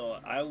time. So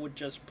I would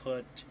just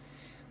put,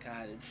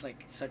 God, it's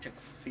like such a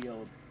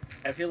field.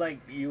 I feel like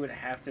you would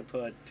have to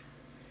put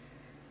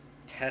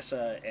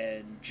Tessa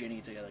and Jinny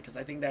together because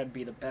I think that would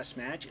be the best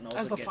match. And also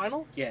as the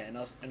final. Yeah,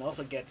 and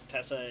also gets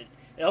Tessa.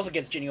 It also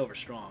gets Jinny over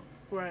strong.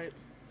 Right.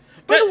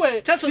 By the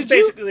way, Tessa's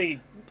basically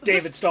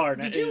David Starr.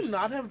 Did you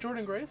not have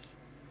Jordynne Grace?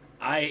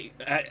 I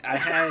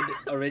had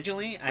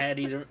originally I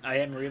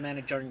had Maria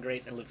Manic, Jordynne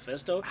Grace, and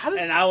Lufisto,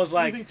 and I was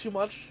like, you think too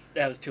much?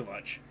 That was too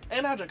much.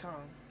 And Aja Khan.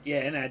 Yeah,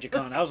 and Aja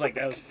Khan. I was like,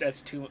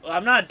 that's too.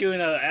 I'm not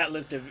doing an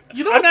Atlas.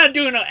 I'm not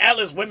doing an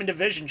Atlas Women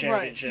Division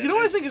Championship. Right. You know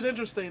what I think is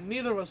interesting?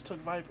 Neither of us took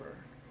Viper.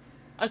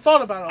 I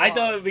thought about it. I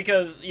thought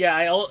because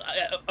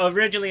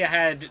originally I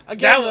had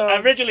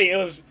originally it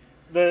was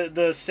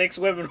the 6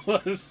 women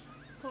was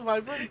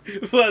Viper.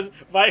 Was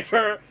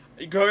Viper,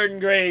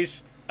 Jordynne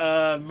Grace,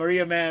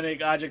 Maria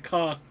Manic, Aja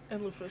Khan,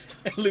 and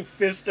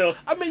Lufisto.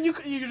 I mean,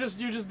 you're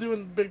just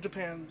doing Big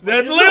Japan.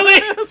 That's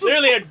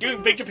literally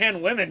doing Big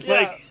Japan women.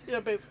 Yeah,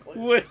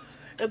 basically.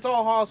 It's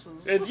all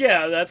horses.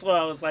 That's what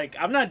I was like.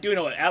 I'm not doing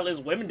an Atlas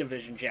Women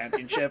Division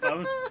Championship.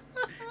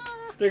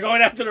 They're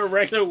going after the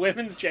regular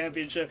women's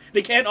championship.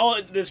 They can't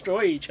all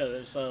destroy each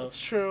other. So that's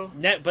true.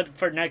 But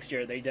for next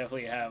year, they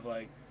definitely have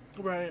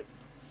right.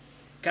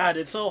 God,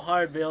 it's so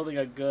hard building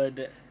a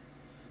good.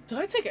 Did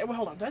I take?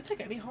 Hold on. Did I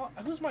take any horse?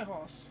 Who's my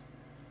horse?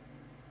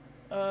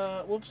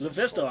 Whoops.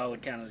 Lufisto, I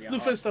would count as your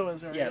Lufisto horse.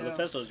 is there. Yeah,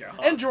 Lufisto's your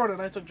horse. And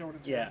Jordan, I took Jordan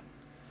too. Yeah.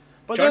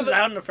 But Jordan's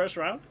out in the first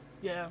round.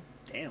 Yeah.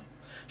 Damn.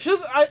 She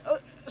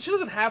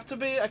doesn't have to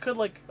be. I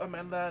could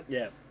amend that.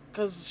 Yeah.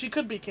 Because she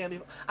could be Candy.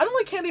 I don't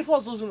like Candy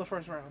Floss losing the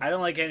first round. I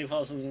don't like Candy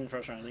Floss losing the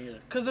first round either.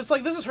 Because it's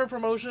like this is her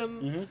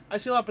promotion. Mm-hmm. I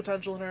see a lot of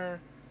potential in her.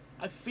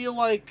 I feel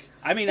like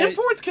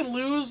imports can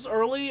lose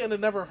early and it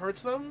never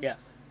hurts them. Yeah.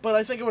 But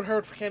I think it would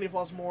hurt for Candy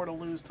Floss more to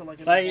lose to an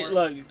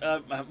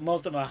import.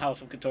 Most of my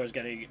House of Couture is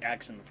getting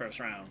axed in the first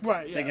round.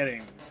 Right. Yeah. They're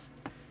getting.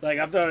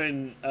 I'm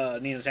throwing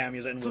Nina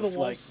Samuels in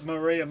with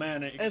Maria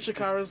Manic. And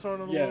Shikara's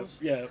throwing in the wolves.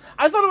 Yeah.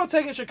 I thought about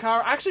taking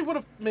Shikara. I actually would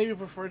have maybe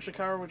preferred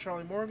Shikara with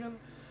Charlie Morgan,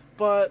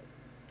 but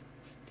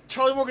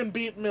Charlie Morgan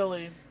beat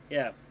Millie.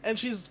 Yeah. And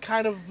she's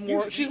kind of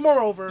more. She's more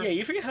over. Yeah,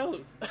 you forget how.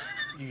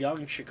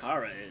 young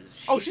Chikara is.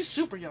 Oh, she's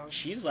super young.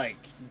 She's like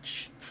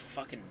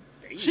fucking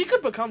baby. She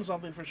could become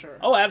something for sure.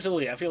 Oh,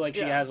 absolutely. I feel like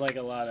she Yeah. has like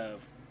a lot of.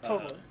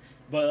 Totally.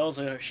 But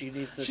also she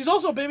needs to. She's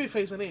also a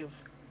babyface in Eve.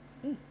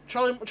 Hmm.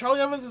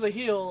 Charlie Evans is a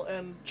heel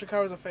and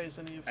Chikara's a face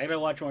in Eve. I gotta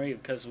watch more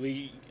Eve because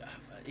we.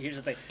 Here's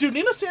the thing. Dude,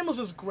 Nina Samuels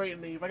is great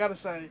in Eve. I gotta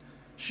say,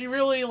 she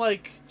really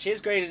like.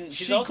 She's great in.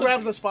 She's She also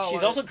grabs the spotlight.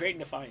 She's also great in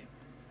Defiant.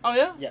 Oh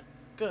yeah. Yeah.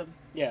 Good.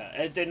 Yeah,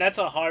 and that's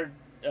a hard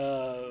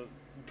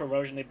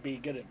promotion to be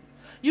good in.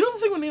 You know the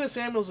thing with Nina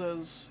Samuels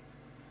is,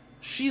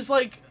 she's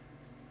like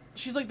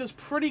this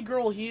pretty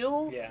girl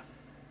heel. Yeah.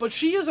 But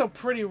she is a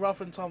pretty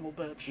rough and tumble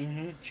bitch.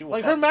 Mm-hmm. She will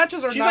Like fuck. her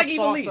matches are She's not like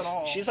soft Ivelisse. at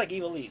all. She's like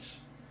Ivelisse.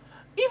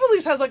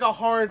 Ivelisse has like a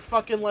hard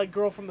fucking like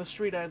girl from the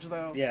street edge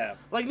though. Yeah.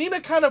 Like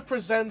Nina kind of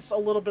presents a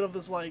little bit of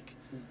this like,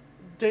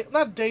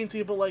 not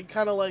dainty but like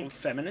kind of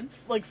Feminine.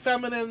 like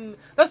feminine.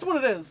 That's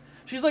what it is.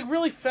 She's like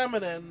really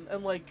feminine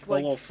and like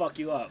But will fuck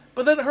you up.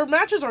 But then her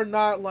matches are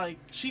not like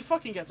she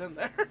fucking gets in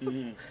there.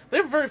 Mm-hmm.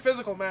 They're very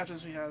physical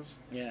matches she has.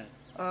 Yeah.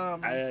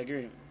 I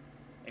agree.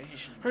 Maybe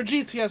her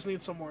GTS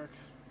needs some work,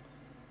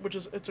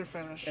 it's her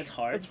finish. It's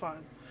hard. It's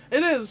fine.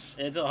 It is.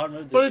 It's a hard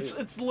move to do.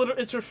 But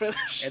it's her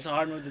finish. It's a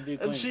hard move to do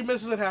clean. And she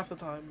misses it half the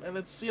time. And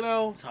it's It's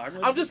a hard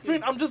move I'm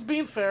just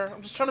being fair.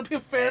 I'm just trying to be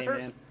fair. Hey,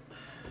 man.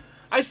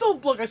 I still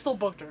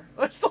booked her.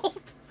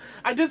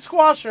 I did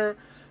squash her,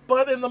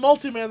 but in the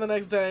multi-man the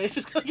next day,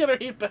 she's gonna get her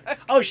heat back.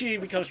 Oh, she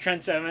becomes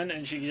Trent Seven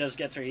and she just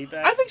gets her heat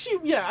back. I think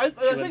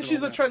I think she's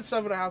the Trent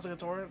Seven of House of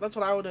Couture. That's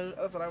what I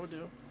would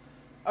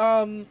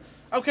do.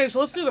 Okay, so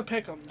let's do the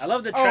pick'ems. I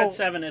love that Trent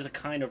Seven is a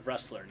kind of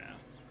wrestler now.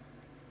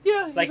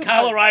 Yeah, like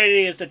Kyle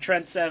O'Reilly is the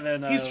Trent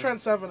Seven. He's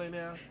Trent Sevening,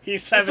 yeah.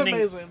 He's sevening.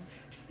 That's amazing.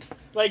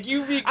 Like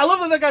I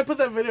love that guy put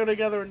that video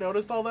together and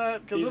noticed all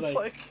that because it's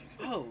like.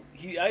 Oh,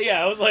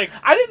 I was like.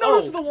 I didn't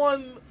notice the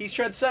one. He's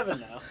Trent Seven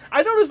now.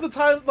 I noticed the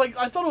time, like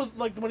I thought it was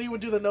like when he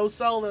would do the no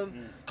sell and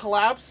then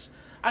collapse.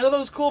 I thought that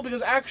was cool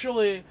because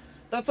actually.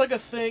 That's like a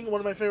thing one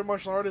of my favorite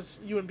martial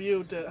artists, Yuen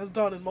Biu, has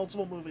done in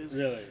multiple movies.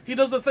 Really? He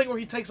does the thing where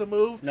he takes a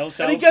move. No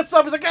sells? And he gets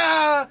up, he's like,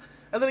 ah!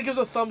 And then he gives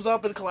a thumbs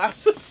up and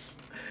collapses.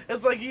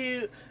 It's like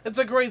it's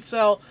a great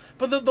sell.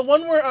 But the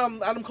one where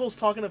Adam Cole's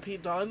talking to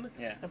Pete Dunne.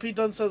 Yeah. And Pete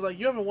Dunne says, like,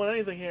 you haven't won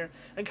anything here.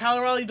 And Kyle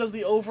O'Reilly does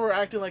the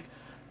overacting, like,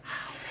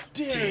 how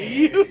dare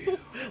you?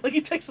 Like, he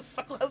takes the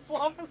sunglasses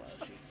off.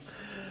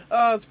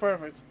 It's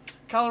perfect.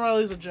 Kyle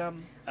O'Reilly's a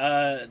gem.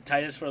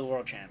 Titus for the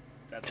world champ.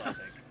 That's what I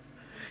think.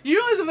 You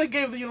realize if they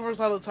gave the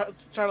Universal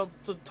title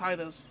to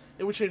Titus,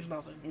 it would change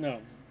nothing. No.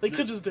 They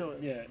could just do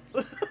it.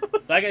 Yeah.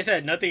 Like I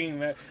said, nothing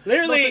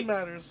literally nothing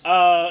matters.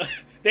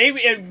 They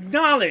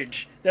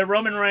acknowledge that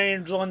Roman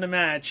Reigns won the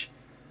match,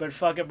 but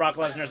fuck it, Brock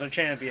Lesnar's a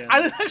champion.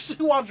 I didn't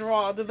actually watch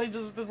Raw. Did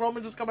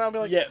Roman just come out and be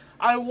like, yeah.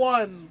 I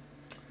won.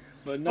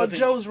 But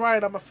Joe's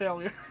right, I'm a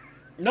failure.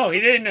 No, he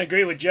didn't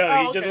agree with Joe.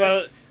 Oh,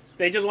 okay.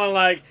 They just want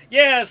like,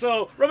 yeah,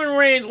 so Roman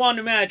Reigns won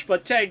the match,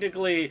 but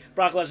technically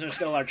Brock Lesnar's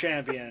still our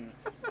champion.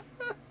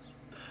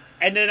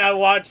 And then I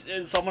watched,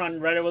 someone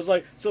on Reddit was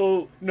like,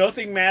 so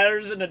nothing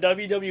matters in the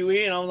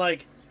WWE? And I'm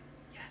like,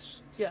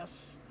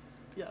 yes.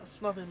 Yes,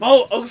 nothing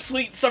matters. Oh,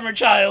 sweet summer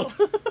child.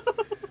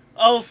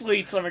 Oh,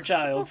 sweet summer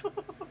child.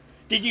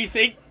 Did you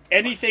think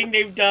anything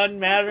they've done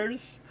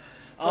matters?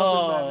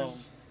 Nothing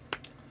matters.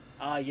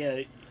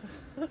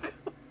 Yeah.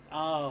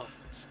 Oh,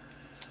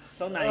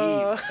 so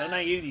naive. So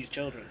naive, these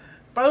children.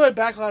 By the way,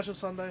 Backlash is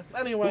Sunday.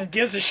 Anyway. Who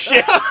gives a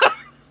shit?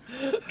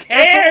 Who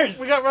cares?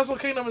 We got Wrestle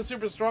Kingdom and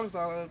Super Strong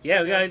Style.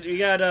 Yeah, we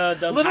got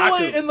Dontaku.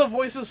 Literally in the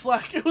Voices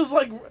Slack, it was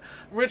like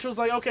Rich was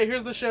like, okay,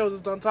 here's the shows.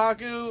 It's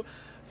Dontaku,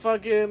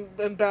 fucking,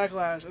 and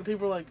Backlash, and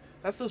people were like,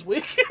 that's this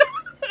week.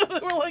 They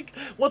were like,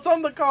 what's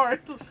on the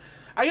card?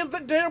 I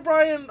get Daniel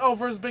Bryan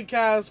versus Big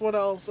Cass. What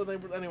else? And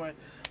anyway,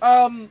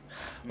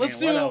 let's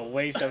do. What a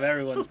waste of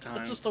everyone's time.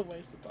 It's just a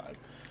waste of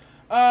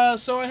time.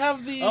 So I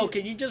have the. Oh,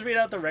 can you just read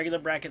out the regular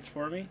brackets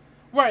for me?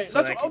 Right.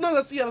 So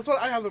that's what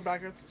I have the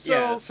brackets. So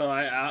yeah. So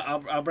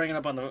I'll bring it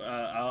up on the.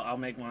 I'll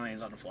make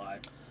mine on the fly.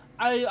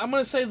 I'm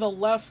gonna say the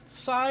left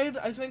side.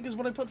 I think is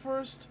what I put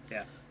first.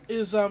 Yeah.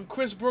 Is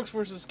Chris Brooks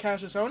versus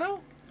Cassius Ohno.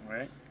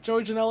 Right.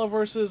 Joey Janela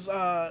versus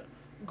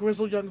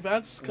Grizzled Young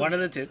Vets. One of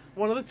the two.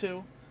 One of the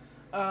two.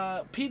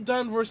 Pete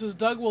Dunne versus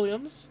Doug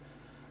Williams,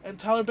 and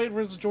Tyler Bate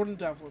versus Jordan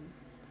Devlin.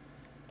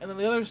 And then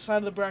the other side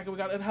of the bracket, we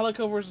got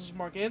Angelico versus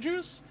Mark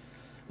Andrews,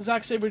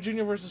 Zack Sabre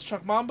Jr. versus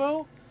Chuck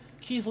Mambo,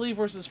 Keith Lee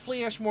versus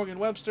Flash Morgan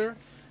Webster,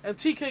 and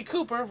TK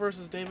Cooper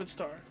versus David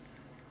Starr.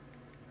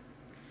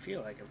 I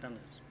feel like I've done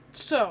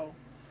this. So,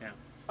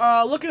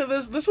 looking at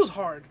this was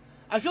hard.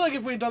 I feel like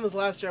if we had done this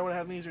last year, I would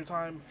have had an easier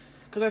time.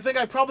 Because I think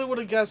I probably would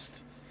have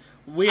guessed...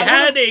 We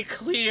had a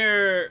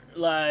clear,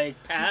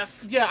 path.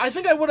 Yeah, I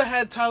think I would have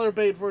had Tyler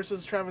Bate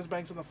versus Travis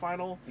Banks in the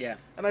final. Yeah.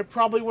 And I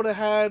probably would have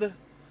had...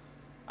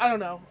 I don't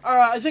know.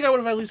 I think I would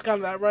have at least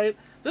gotten that right.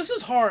 This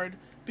is hard,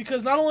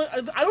 because not only...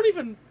 I don't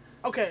even...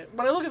 Okay,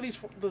 when I look at this,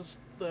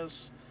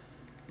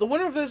 the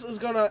winner of this is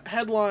going to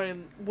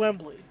headline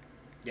Wembley.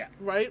 Yeah.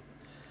 Right?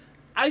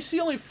 I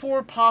see only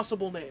 4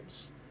 possible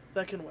names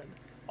that can win.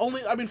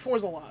 4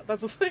 is a lot.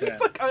 That's the thing. Yeah.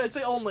 It's like, I'd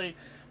say only,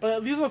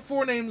 but these are the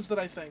 4 names that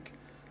I think.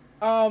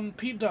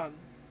 Pete Dunne,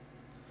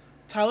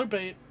 Tyler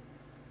Bate,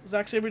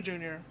 Zack Sabre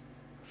Jr.,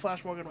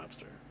 Flash Morgan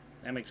Webster.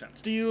 That makes sense.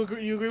 Do you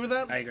agree? You agree with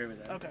that? I agree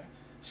with that. Okay.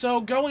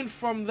 So going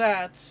from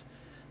that,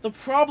 the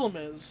problem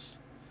is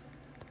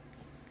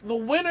the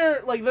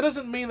winner. Like that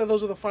doesn't mean that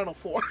those are the final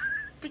four,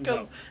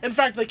 because in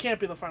fact they can't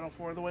be the final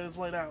four the way it's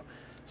laid out.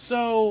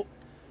 So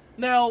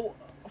now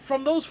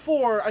from those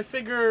four, I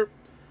figure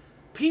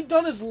Pete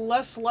Dunne is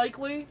less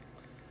likely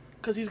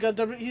because he's got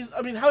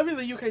having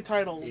the UK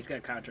title. He's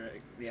got contract.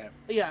 Yeah.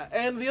 Yeah,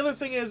 and the other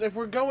thing is if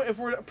we're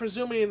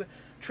presuming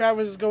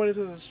Travis is going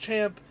into this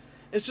champ,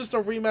 it's just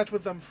a rematch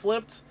with them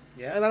flipped.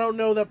 Yeah. And I don't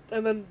know that,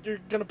 and then you're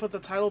gonna put the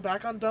title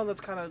back on Dunne.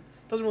 That's kind of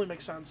doesn't really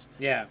make sense.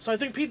 Yeah. So I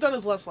think Pete Dunne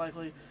is less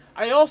likely.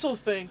 I also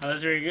think.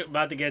 Unless we're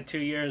about to get 2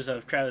 years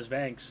of Travis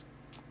Banks.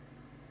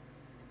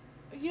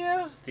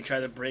 Yeah. They try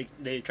to break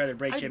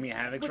Jimmy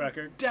Havoc's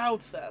record.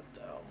 Doubt that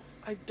though.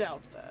 I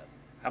doubt that.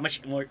 How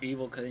much more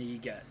evil could he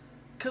get?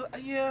 Cause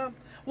yeah.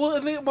 Well,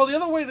 the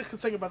other way to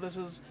think about this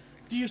is,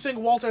 do you think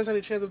Walter has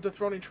any chance of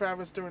dethroning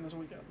Travis during this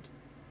weekend?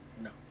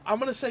 No. I'm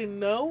gonna say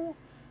no,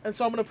 and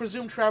so I'm gonna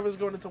presume Travis is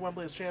going into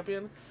Wembley as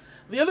champion.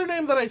 The other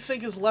name that I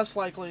think is less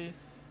likely,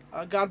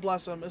 God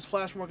bless him, is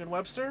Flash Morgan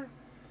Webster.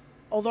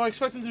 Although I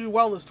expect him to do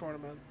well in this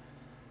tournament,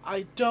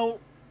 I don't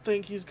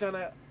think he's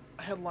gonna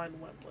headline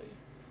Wembley.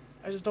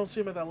 I just don't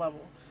see him at that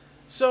level.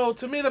 So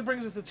to me, that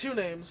brings it to two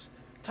names: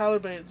 Tyler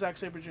Bate, Zack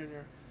Sabre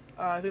Jr.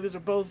 I think these are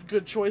both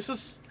good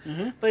choices.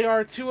 Mm-hmm. They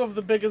are two of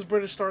the biggest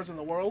British stars in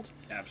the world.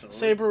 Absolutely.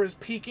 Sabre is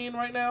peaking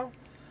right now.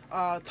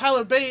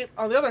 Tyler Bate,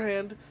 on the other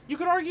hand, you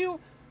could argue,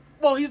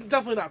 well, he's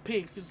definitely not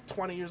peaked. He's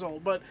 20 years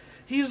old, but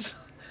he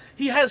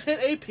has hit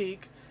a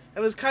peak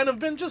and has kind of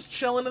been just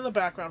chilling in the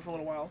background for a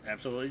little while.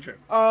 Absolutely true.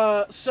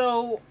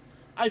 So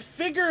I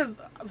figured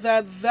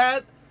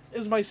that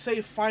is my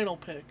safe final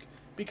pick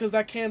because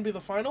that can be the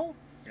final.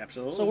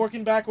 Absolutely. So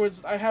working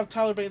backwards, I have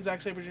Tyler Bate and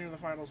Zack Sabre Jr. in the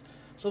finals.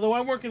 So the way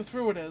I'm working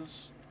through it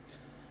is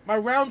my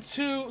round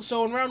two.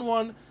 So in round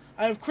one,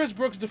 I have Chris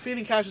Brooks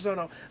defeating Cassius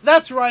Ohno.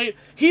 That's right.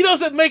 He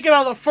doesn't make it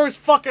out of the first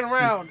fucking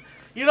round.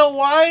 You know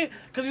why?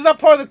 Because he's not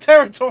part of the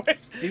territory.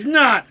 He's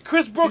not.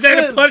 Chris Brooks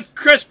He's is. put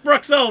Chris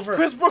Brooks over.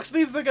 Chris Brooks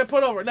needs to get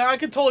put over. Now I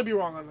could totally be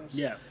wrong on this.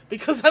 Yeah.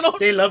 Because I don't.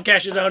 They love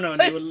Cassius Ohno.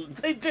 And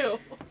they do.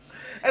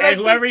 And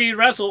whoever he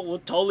wrestle will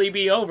totally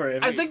be over.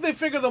 I think they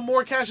figure the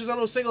more Cassius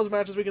Ohno singles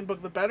matches we can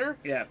book, the better.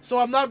 Yeah. So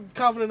I'm not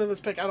confident in this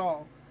pick at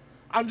all.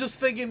 I'm just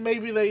thinking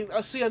maybe they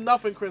see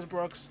enough in Chris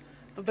Brooks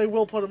that they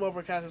will put him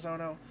over Cassius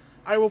Ohno.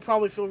 I will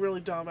probably feel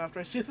really dumb after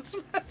I see this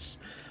match.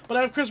 But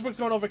I have Chris Brooks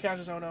going over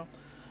Cassius Ohno.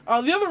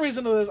 The other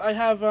reason of this, I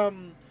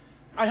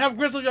have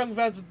Grizzled Young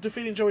Vets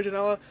defeating Joey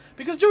Janela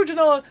because Joey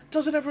Janela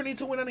doesn't ever need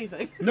to win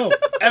anything. No,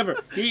 ever.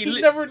 He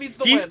never needs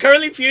to win. He's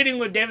currently feuding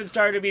with David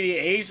Starr to be the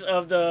ace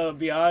of the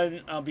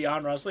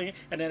Beyond Wrestling,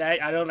 and then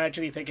I don't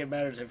actually think it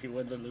matters if he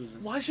wins or loses.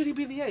 Why should he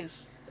be the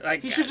ace?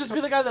 Like, he should just be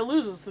the guy that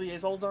loses to the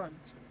ace all the time.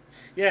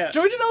 Yeah.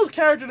 Joey Janela's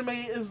character to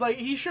me is like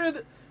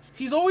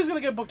he's always gonna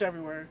get booked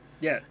everywhere.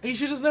 Yeah. He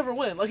should just never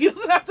win. Like he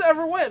doesn't have to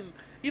ever win.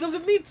 He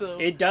doesn't need to.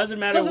 It doesn't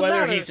matter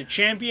whether he's a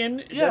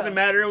champion. It doesn't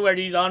matter whether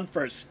he's on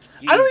first.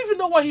 I don't even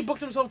know why he booked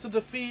himself to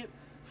defeat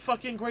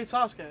fucking Great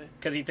Sasuke.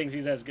 Because he thinks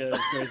he's as good as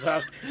Great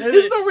Sasuke.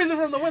 There's no reason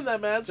for him to win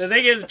that match. The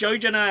thing is, Joey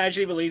Janela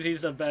actually believes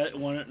he's the best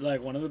one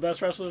of the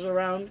best wrestlers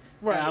around.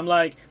 Right. And I'm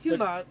like, he's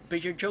not.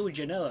 But you're Joey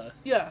Janela.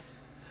 Yeah.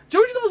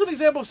 Joey Janela is an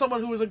example of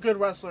someone who is a good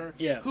wrestler.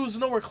 Yeah. Who's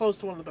nowhere close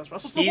to one of the best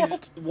wrestlers in the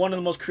world. He's one of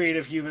the most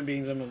creative human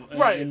beings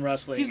in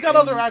wrestling. He's got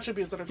other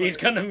attributes that are great. He's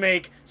gonna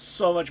make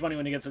so much money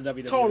when he gets to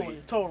WWE.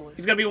 Totally.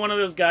 He's gonna be one of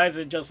those guys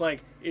that just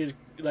is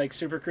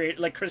super creative,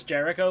 like Chris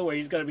Jericho, where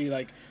he's gonna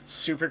be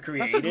super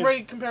creative. That's a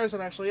great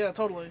comparison, actually. Yeah,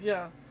 totally.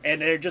 Yeah.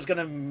 And he's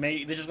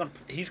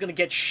gonna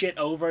get shit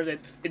over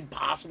that's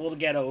impossible to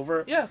get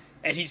over. Yeah.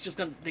 And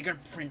they're gonna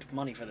print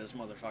money for this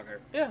motherfucker.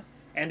 Yeah.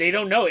 And they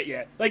don't know it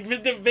yet.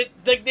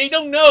 They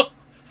don't know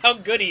how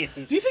good he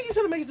is. Do you think he's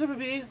gonna make it to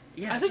WWE?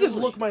 Yeah, I think his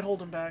look might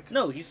hold him back.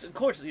 No, of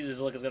course his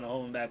look is gonna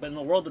hold him back. But in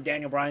the world of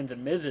Daniel Bryan's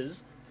and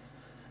Miz's,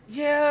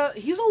 yeah,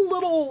 he's a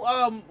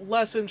little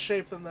less in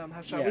shape than them.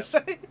 Shall we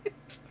say?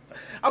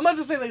 I'm not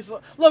just saying they.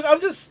 Look, I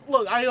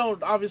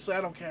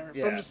don't care.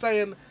 Yeah. But I'm just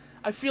saying,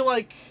 I feel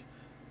like,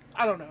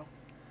 I don't know.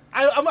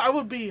 I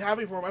would be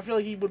happy for him. I feel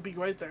like he would be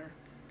great there.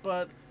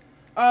 But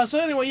so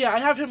anyway, yeah, I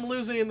have him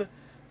losing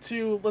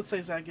to, let's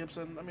say, Zach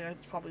Gibson. I mean,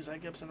 it's probably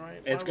Zach Gibson,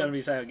 right? It's going to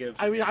be Zach Gibson.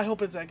 I mean, I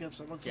hope it's Zach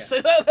Gibson. Let's just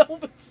say that. I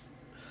hope it's...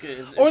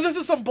 Or this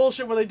is some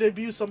bullshit where they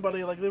debut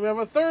somebody, like they have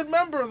a third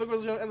member of the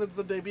Grizzly Young, and it's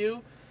a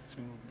debut. It's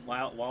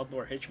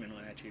Wildboar Hitchman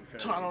would actually.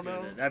 I don't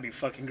know. That'd be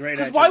fucking great.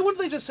 Because why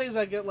wouldn't they just say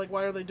Zach? Like,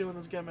 why are they doing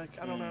this gimmick?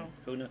 I don't know.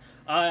 Who knows?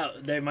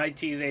 They might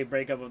tease a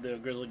breakup of the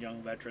Grizzled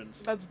Young Veterans.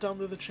 That's dumb.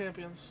 They're the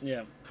champions.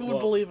 Yeah. Who would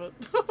believe it?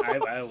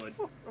 I would.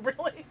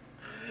 Really?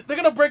 They're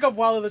gonna break up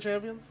while they're the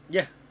champions?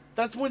 Yeah.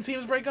 That's when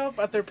teams break up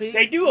at their peak.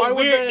 They do a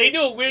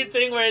weird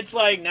thing where it's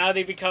like now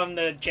they become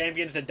the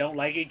champions that don't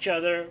like each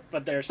other,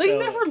 but they're still. They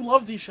never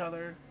loved each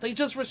other. They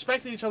just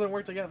respected each other and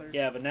worked together.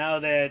 Yeah, but now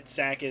that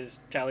Zach is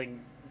telling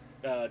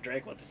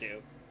Drake what to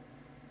do.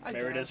 I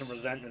Maybe there's guess. some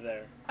resentment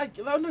there.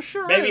 There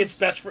sure Maybe is.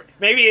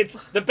 Maybe it's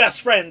the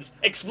best friends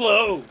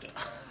explode.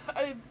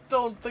 I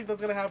don't think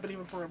that's gonna happen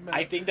even for a minute.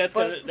 I think that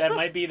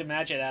might be the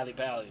match at Ali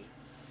Pally.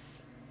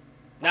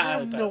 I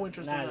have no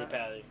interest in Not Ali that.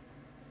 Pally.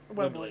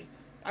 Wembley.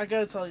 I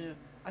gotta tell you,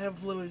 I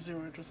have literally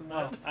zero interest in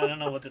Well, that. I don't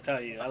know what to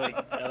tell you. I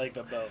like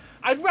them both.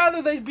 I'd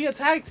rather they be a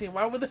tag team.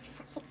 Why would they?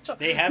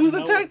 They have Who's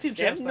the tag team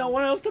They have champs? no then?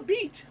 one else to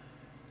beat.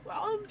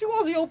 Well, do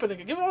Aussie Open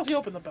again. Give Aussie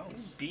Open the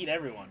belts. Beat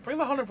everyone. Bring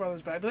the Hunter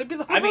Brothers back. Do they beat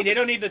the I Hunter mean, they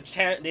don't Brothers?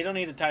 need they don't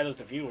need the titles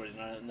to viewers.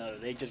 No,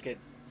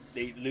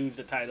 they lose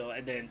the title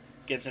and then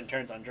Gibson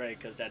turns on Drake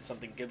because that's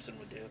something Gibson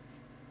would do.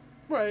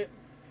 Right.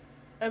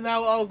 And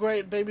now, oh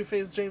great,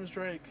 babyface James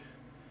Drake.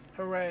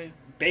 Hooray.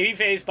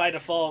 Babyface by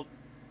default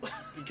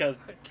because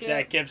I can't.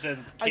 Zach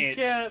Gibson I can't.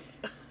 can't.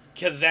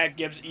 Because Zach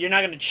Gibson, you're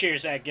not gonna cheer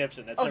Zach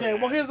Gibson. That's Okay, never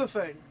well here's happened.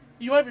 the thing.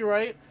 You might be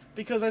right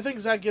because I think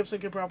Zach Gibson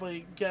could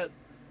probably get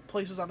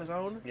places on his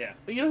own. Yeah.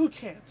 But you know who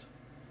can't?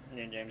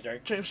 And James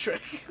Drake. James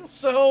Drake.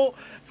 So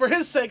for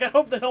his sake, I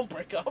hope they don't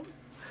break up.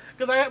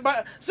 Because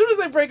as soon as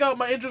they break up,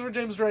 my interest for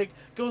James Drake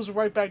goes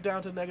right back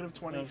down to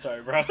 -20. I'm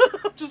sorry, bro.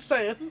 I'm just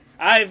saying.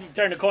 I've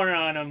turned a corner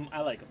on him.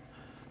 I like him.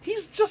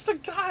 He's just a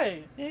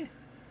guy. Yeah.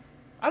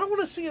 I don't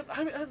want to see it.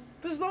 I mean,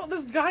 there's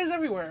guys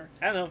everywhere.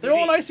 I don't know. They're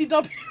all on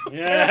ICW.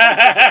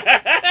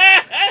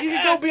 Yeah. You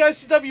can go be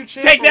ICW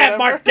champ. Take or that, whatever.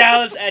 Mark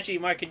Dallas. Actually,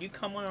 Mark, can you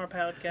come on our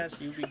podcast?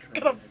 You'd be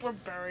great. We're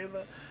burying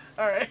the.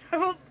 All right,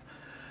 I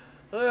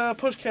don't.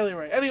 Push Kelly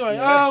Ray. Anyway,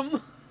 Yeah.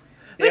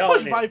 they all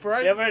push do.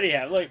 Viper. They already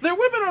have. Look, Their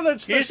women are their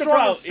here's the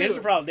problem. strongest Here's the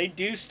suit. problem. They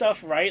do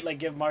stuff right, like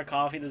give Mark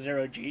Coffey the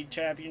Zero G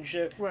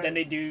championship. Right. Then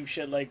they do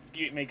shit like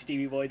make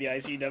Stevie Boy the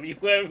ICW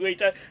heavyweight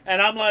title.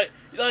 And I'm like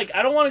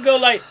I don't want to go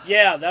like,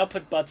 yeah, that'll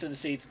put butts in the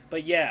seats,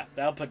 but yeah,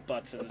 that'll put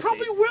butts in the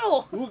Probably seats.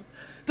 will. Who?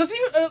 Does he?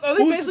 Are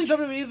they Who's basically the-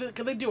 WWE?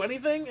 Can they do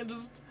anything and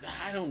just?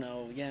 I don't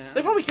know. Yeah.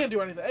 They probably can't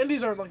do anything.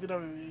 Indies aren't like the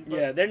WWE. But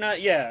Yeah, they're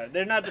not. Yeah,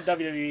 they're not the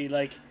WWE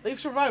like they've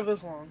survived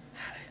this long.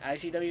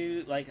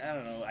 ICW. Like I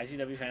don't know.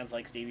 ICW fans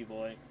like Stevie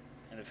Boy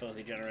and the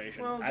Filthy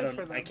Generation. Well, I good don't.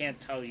 for them. I can't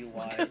tell you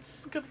why.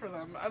 It's good for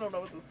them. I don't know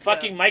what to.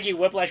 Fucking Mikey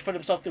Whiplash put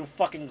himself through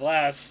fucking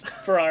glass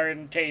for our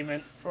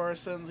entertainment. For our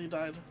sins, he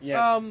died.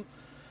 Yeah.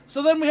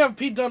 So then we have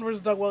Pete Dunne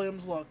versus Doug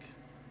Williams. Look.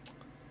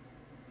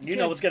 You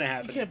know what's gonna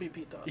happen. You can't beat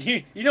Pete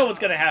Dunne. You know what's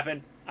gonna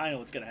happen. I know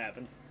what's gonna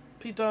happen.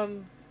 Pete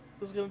Dunne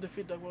is going to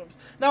defeat Doug Williams.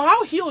 Now,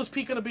 how heel is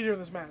Pete going to be during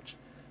this match?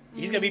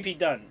 He's gonna be Pete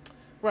Dunne.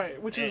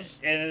 Right, which is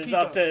and it's Pete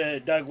up Dunne. to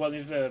Doug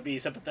Williams to be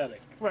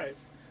sympathetic. Right.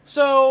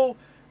 So,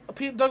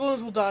 Doug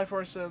Williams will die for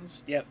our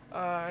sins. Yep.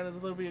 And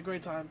it'll be a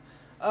great time.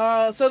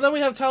 So then we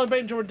have Tyler Bate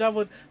and Jordan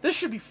Devlin. This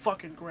should be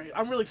fucking great.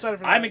 I'm really excited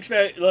for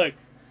that. Look,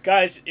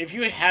 guys, if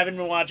you haven't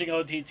been watching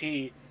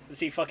OTT to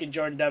see fucking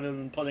Jordan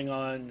Devlin putting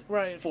on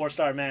Right.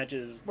 4-star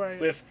matches Right.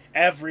 with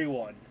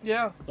everyone,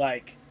 Yeah.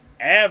 like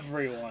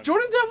everyone,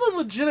 Jordan Devlin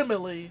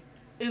legitimately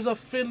is a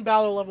Finn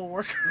Balor level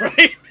worker.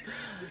 right?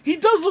 He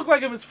does look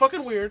like him. It's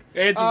fucking weird.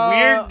 It's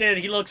weird that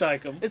he looks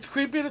like him. It's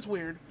creepy and it's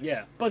weird.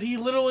 Yeah. But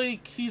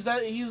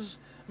he's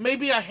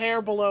maybe a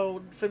hair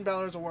below Finn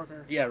Balor as a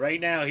worker. Yeah, right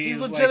now He's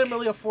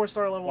legitimately a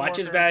 4-star level watch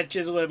worker. his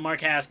matches with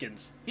Mark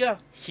Haskins. Yeah.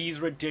 He's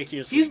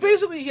ridiculous. He's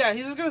basically,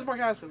 he's as good as Mark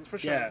Haskins, for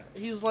sure. Yeah.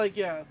 He's like,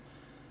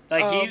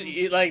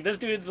 Like like this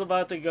dude's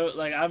about to go.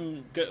 Like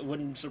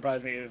wouldn't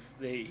surprise me if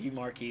he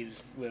marquees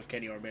with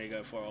Kenny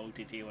Omega for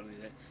OTT one of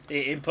these days.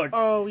 They import.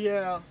 Oh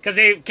yeah. Because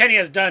Kenny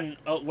has done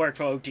work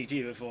for OTT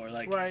before.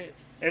 Like Right.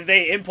 if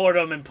they import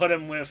him and put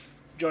him with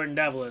Jordan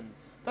Devlin.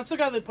 That's the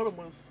guy they put him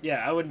with.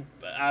 Yeah, I wouldn't.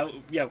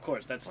 Yeah, of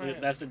course. That's Right.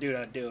 that's the dude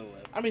I'd do it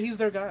with. I mean, he's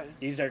their guy.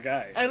 He's their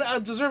guy.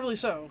 And deservedly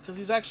so, because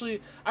he's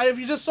actually. If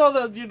you just saw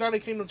the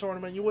United Kingdom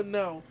tournament, you wouldn't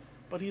know,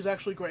 but he's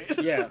actually great.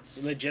 Yeah,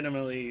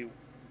 legitimately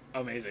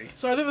amazing.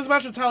 So I think this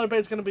match with Tyler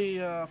Bate's gonna be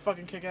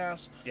fucking kick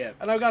ass. Yeah.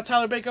 And I've got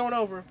Tyler Bate going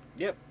over.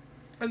 Yep.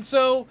 And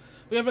so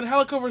we have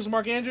Angelico versus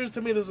Mark Andrews.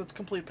 To me, this is a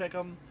complete pick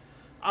 'em.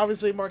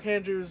 Obviously, Mark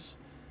Andrews.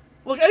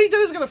 Look, Eddie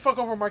Dennis is gonna fuck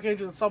over Mark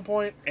Andrews at some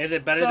point. Is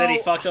it better that he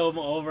fucks him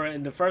over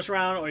in the first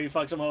round or he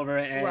fucks him over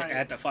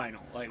at the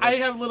final? Like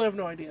I literally have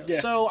no idea.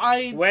 Yeah. So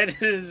when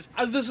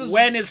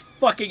is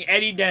fucking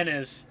Eddie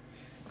Dennis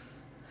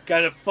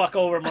gonna fuck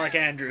over Mark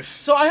Andrews?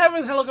 So I have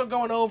Angelico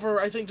going over.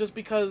 I think just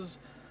because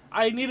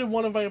I needed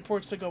one of my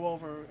imports to go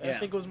over. Yeah. I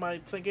think was my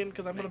thinking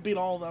because I'm gonna beat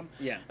all of them.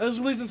 Yeah. And this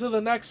leads into the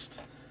next.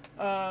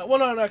 So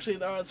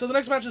the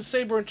next match is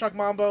Sabre and Chuck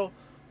Mambo.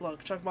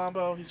 Look, Chuck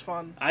Mambo, he's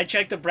fun. I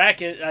checked the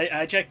bracket.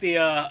 I checked the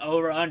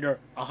over under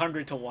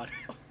 100-1.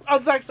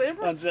 On Zack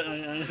Sabre? on Zack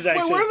Wait,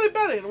 Sabre. where are they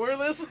betting? Where are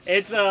this?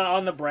 It's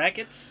on the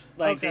brackets.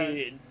 Like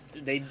Okay.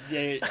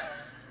 they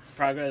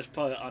Progress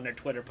put on their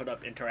Twitter put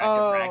up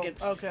interactive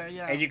brackets. Okay,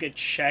 yeah. And you could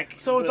check.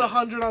 So it's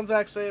 100 on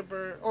Zack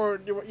Sabre,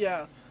 or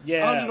yeah,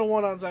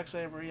 101 on Zack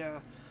Sabre, yeah.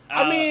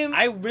 I mean,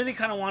 I really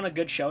kind of want a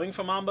good showing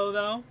from Mambo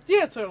though.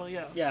 Yeah, totally,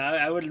 yeah. Yeah,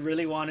 I would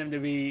really want him to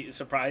be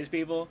surprise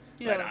people.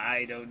 Yeah. But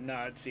I do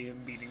not see him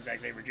beating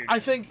Zack Sabre Jr. I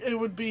think it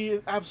would be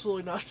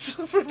absolutely nuts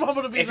for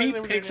Mambo to beat If Zack he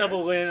Sabre picks Jr. up a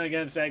win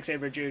against Zack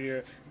Sabre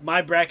Jr.,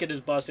 my bracket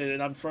is busted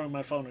and I'm throwing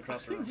my phone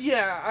across the room.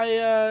 Yeah,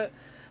 I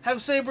have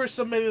Sabre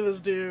submitting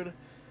this dude.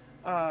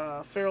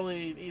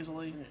 fairly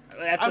easily.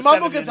 At the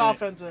Mambo 7 gets minute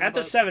offense in, at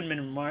the but 7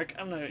 minute mark,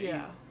 I'm not.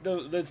 yeah,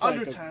 Let's not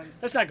under go. 10.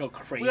 Let's not go We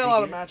crazy got a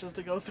lot of here. matches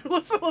to go through.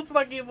 Let's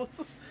not keep.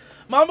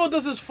 Mambo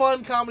does his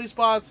fun comedy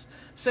spots.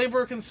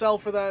 Saber can sell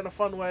for that in a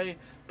fun way,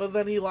 but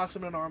then he locks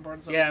him in an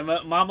armbar. So. Yeah,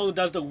 Mamo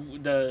does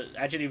the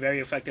actually very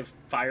effective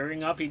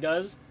firing up. He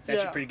does. He's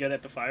actually Yeah. pretty good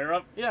at the fire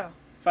up. Yeah,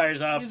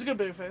 Fires up, he's a good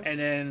babyface. and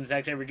then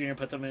Zack Sabre Jr.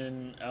 puts him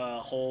in a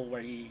hole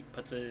where he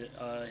puts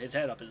his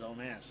head up his own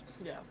ass.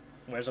 Yeah.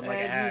 Wears him and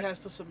like a hat. he has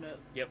to submit.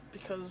 Yep.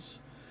 Because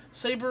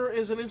Saber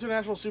is an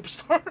international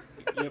superstar.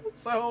 Yep.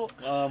 So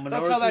that's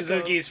Minoru how that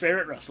Suzuki's goes.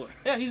 favorite wrestler.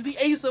 Yeah, he's the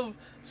ace of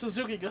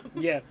Suzuki Gun.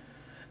 Yeah.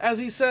 As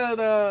he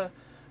said,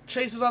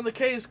 Chase is on the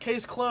case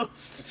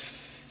closed.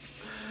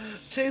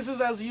 Chase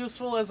is as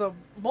useful as a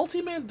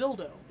multi-man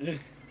dildo.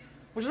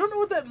 Which I don't know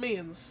what that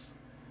means.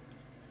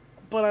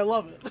 But I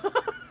love it.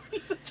 He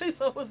said Chase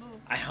Owens is...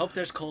 I hope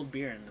there's cold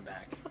beer in the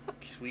back.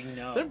 Because we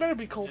know. There better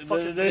be cold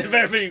fucking There beer.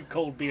 better be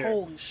cold beer.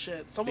 Holy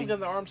shit. Someone's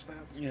getting their arm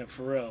snapped. Yeah,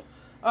 for real.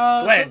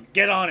 Glenn,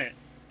 Get on it.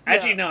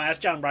 Actually, yeah. no,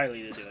 ask John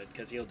Briley to do it,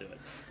 because he'll do it.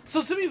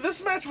 So to me,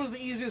 this match was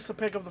the easiest to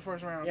pick of the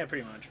first round. Yeah,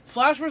 pretty much.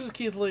 Flash versus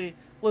Keith Lee.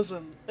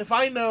 Listen, if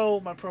I know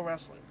my pro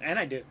wrestling, And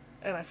I do.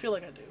 and I feel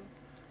like I do,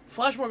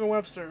 Flash Morgan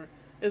Webster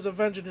is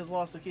avenging his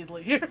loss to Keith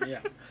Lee here. Yeah.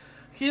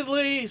 Keith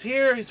Lee, he's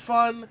here, he's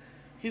fun,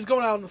 he's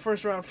going out in the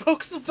first round,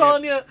 folks. I'm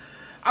telling you,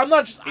 I'm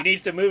not. He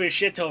needs to move his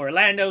shit to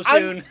Orlando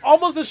soon. I'm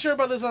almost as sure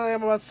about this as I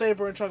am about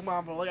Saber and Chuck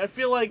Mambo. Like I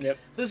feel like Yep.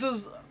 this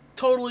is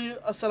totally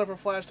a setup for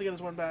Flash to get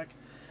his win back,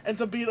 and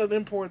to beat an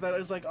import that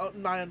is like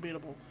nigh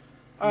unbeatable.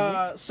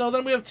 So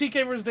then we have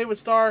TK versus David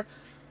Starr.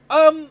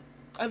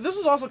 And this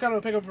is also kind of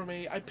a pickup for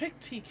me. I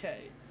picked TK.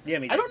 Yeah,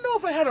 me too. I don't know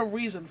if I had a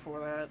reason for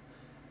that.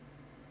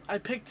 I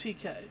picked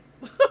TK.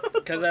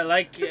 Because I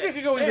like it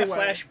could go either way.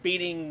 Flash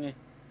beating.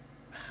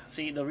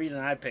 See, the reason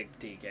I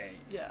picked TK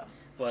Yeah.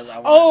 was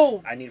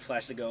I need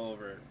Flash to go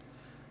over.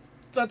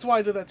 That's why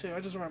I did that too. I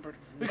just remembered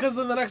because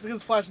then the next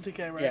is Flash and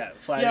TK, right? Yeah,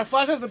 Flash. Yeah,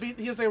 Flash has to beat.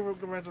 He has to get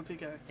revenge on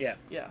TK. Yeah.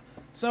 Yeah.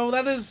 So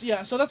that is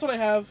So that's what I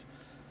have.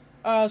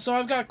 So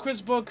I've got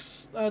Chris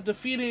Brooks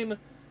defeating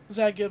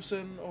Zach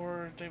Gibson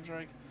or James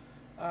Drake,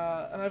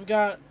 and I've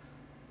got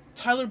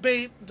Tyler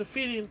Bate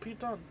defeating Pete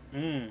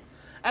Dunne.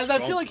 As I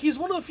feel like he's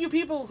one of the few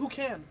people who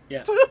can.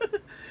 Yeah.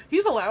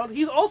 He's allowed.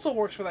 He also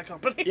works for that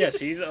company. Yes,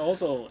 he's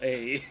also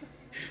he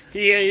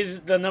is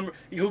the number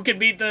who can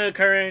beat the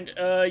current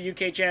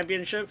UK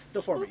championship,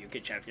 the former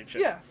UK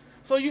championship. Yeah.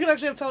 So you can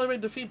actually have Tyler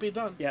Bate defeat Pete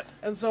Dunne. Yep.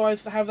 And so I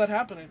have that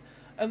happening.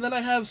 And then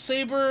I have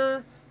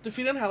Saber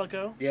defeating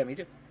Angelico. Yeah, me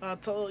too.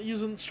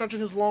 Stretching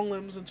his long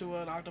limbs into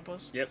an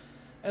octopus. Yep.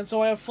 And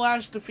so I have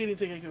Flash defeating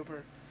TK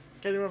Cooper,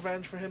 getting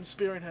revenge for him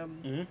spearing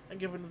him and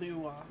giving him the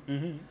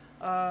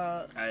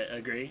ooh-ah. I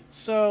agree.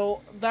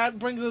 So that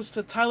brings us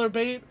to Tyler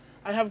Bate.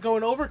 I have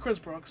going over Chris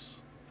Brooks.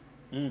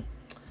 And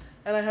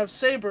I have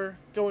Saber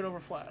going over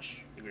Flash.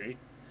 Agreed.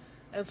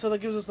 And so that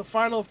gives us the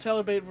final of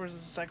Tyler Bate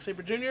versus Zack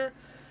Sabre Jr.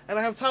 And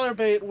I have Tyler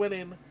Bate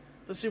winning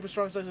the Super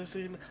Strong Style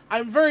 16.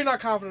 I'm very not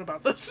confident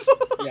about this.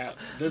 Yeah.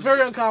 Very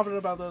unconfident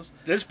about this.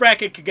 This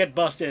bracket could get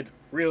busted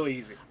real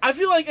easy. I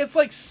feel like it's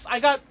like I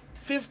got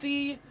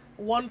 51%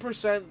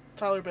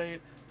 Tyler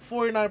Bate,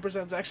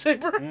 49% Zack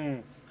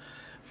Sabre.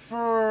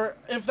 For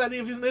if that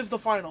even is the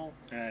final.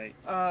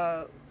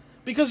 Right.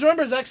 Because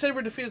remember, Zack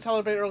Sabre defeated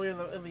Tyler Bate earlier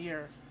in the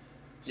year.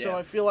 So Yeah.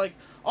 I feel like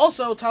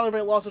also Tyler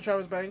Bate lost to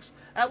Travis Banks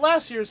at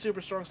last year's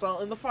Super Strong Style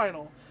in the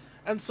final.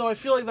 And so I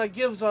feel like that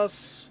gives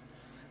us...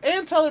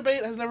 And Tyler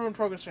Bate has never been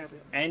Progress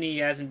Champion. And he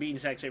hasn't beaten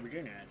Zack Sabre Jr.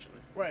 actually.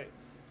 Right.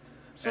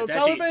 So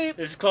Tyler Bate...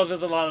 This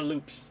closes a lot of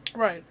loops.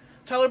 Right.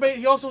 Tyler Bate,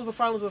 he also was the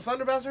finalist of the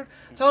Thunder Bastard.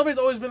 Tyler Bate's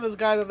always been this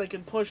guy that they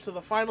can push to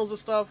the finals of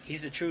stuff.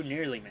 He's a true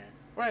nearly man.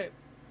 Right.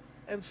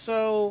 And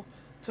so,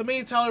 to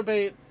me, Tyler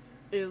Bate...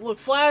 Look,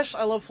 Flash,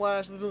 I love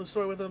Flash. They're doing the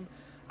story with him.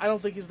 I don't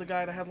think he's the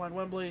guy to headline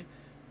Wembley.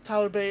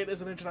 Tyler Bate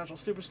is an international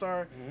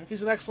superstar.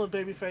 He's an excellent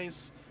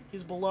babyface.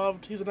 He's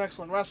beloved. He's an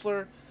excellent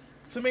wrestler.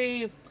 To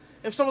me,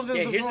 if someone's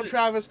going to defeat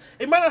Travis,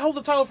 it might not hold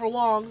the title for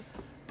long,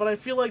 but I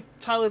feel like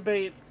Tyler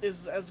Bate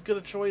is as good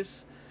a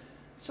choice.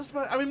 It's just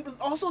about... I mean,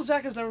 also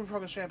Zack has never been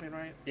Progress Champion,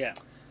 right? Yeah.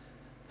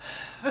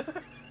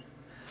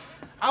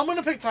 I'm going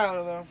to pick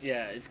Tyler, though.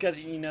 Yeah, it's because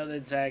you know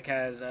that Zack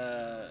has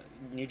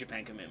New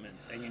Japan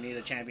commitments, and you need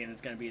a champion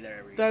that's going to be there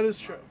every year. That is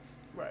true.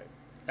 Right.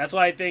 That's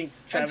why I think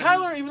Travis... And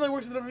Tyler, even though he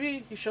works at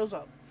WWE, he shows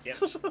up. Yep.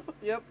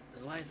 Yep.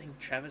 That's why I think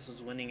Travis was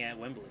winning at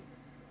Wembley.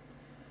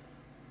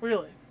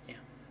 Really? Yeah.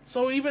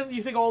 So even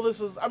you think all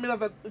this is... I mean, not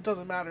that it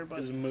doesn't matter, but...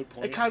 It's a moot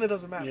point. It kind of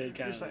doesn't matter. Yeah, it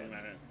kind of doesn't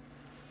matter.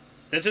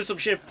 This is some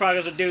shit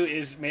Progress would do,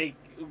 is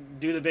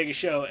do the biggest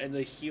show, and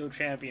the heel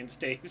champion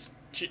stays.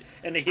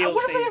 And the heel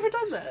What stays. have they ever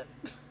done that?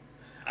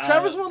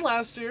 Travis won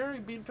last year. He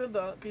beat Pete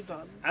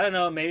Dunne. I don't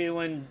know. Maybe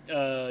when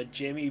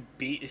Jimmy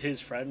beat his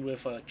friend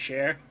with a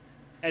chair,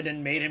 and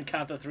then made him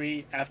count to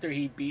 3 after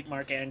he beat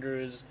Mark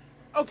Andrews.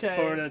 Okay.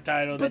 For the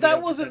title. But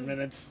that wasn't... 10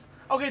 minutes.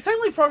 Okay,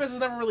 technically Progress has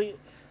never really...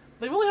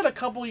 They've only had a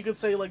couple, you could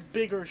say, like,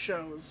 bigger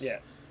shows. Yeah.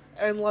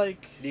 And,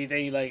 like... Do you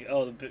think, like,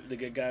 oh, the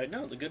good guy...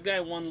 No, the good guy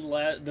won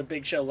the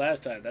big show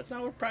last time. That's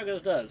not what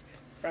Progress does.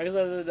 Progress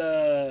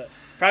doesn't.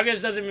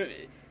 Progress doesn't.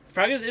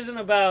 Progress isn't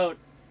about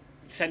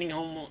sending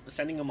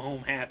them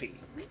home happy.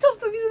 He does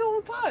the video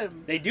all the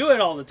time. They do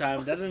it all the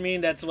time. Doesn't mean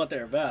that's what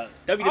they're about.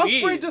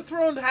 Osprey WWE.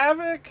 dethroned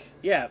Havoc.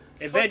 Yeah,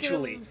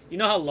 eventually. Fucking You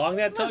know how long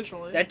that took?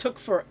 eventually. That took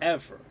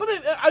forever. But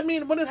I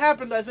mean, when it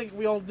happened, I think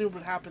we all knew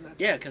what happened that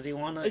Yeah, day. because they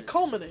want It to.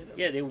 culminated.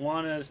 Yeah, they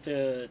want us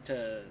to.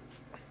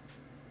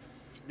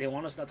 They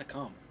want us not to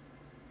come.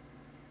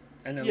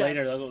 And then Yes.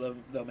 later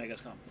they'll make us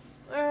come.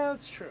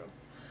 That's true.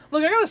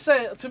 Look, I gotta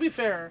say, to be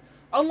fair,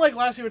 unlike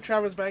last year with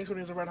Travis Banks when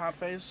he was a red hot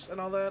face and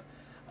all that,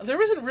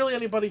 there isn't really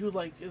anybody who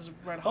like is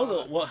red hot.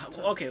 Hold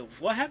on. Okay,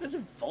 what happens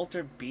if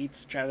Walter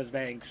beats Travis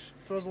Banks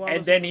Throws a lot and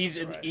of then this he's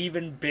into an disarray.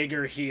 even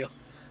bigger heel?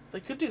 They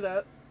could do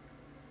that.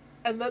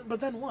 But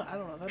then what? I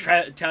don't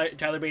know.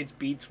 Tyler Bates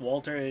beats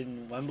Walter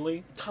in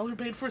Wembley. Tyler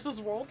Bate versus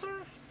Walter?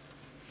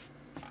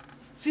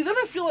 See, then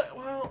I feel like,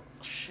 well,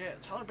 shit,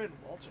 Tyler Bate and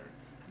Walter.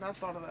 I've not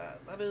thought of that.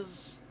 That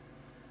is...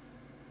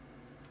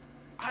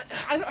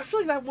 I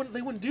feel like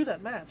they wouldn't do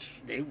that match.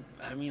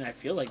 I mean, I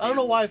feel like I don't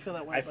know why I feel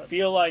that way, I but...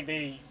 feel like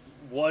they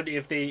would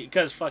if they,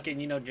 because fucking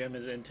Jim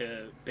is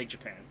into Big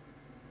Japan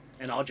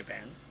and All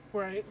Japan.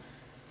 Right.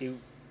 He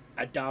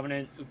a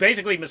dominant,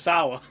 basically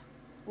Misawa,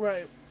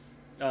 Right.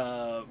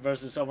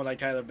 versus someone like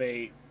Tyler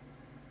Bate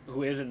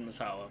who isn't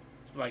Misawa.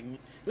 Like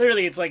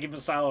literally, it's like if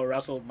Misawa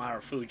wrestled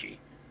Marufuji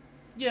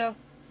Yeah.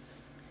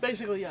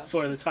 Basically, yes.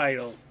 for the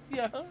title.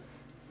 Yeah.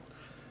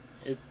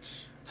 It's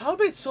Tyler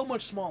Bate's so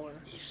much smaller.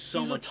 he's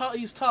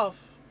He's tough.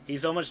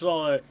 he's so much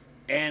smaller,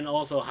 and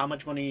also how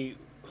much money.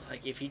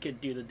 Like if he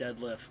could do the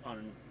deadlift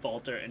on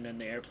Walter and then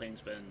the airplane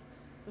spin.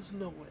 There's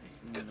no way.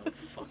 No fucking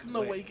There's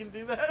no way. way he can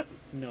do that.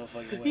 No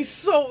fucking way.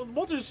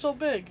 Walter's so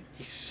big.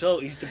 He's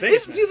the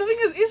biggest. See, the thing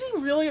is he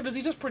really, or does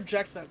he just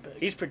project that big?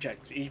 He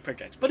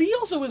projects. But he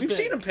also is We've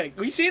big.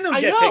 We've seen him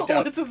I get know, picked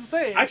up. it's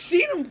insane. I've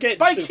seen him get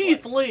by suplexed.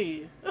 Keith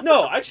Lee.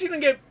 No, I've seen him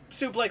get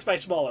suplexed by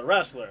smaller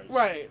wrestlers.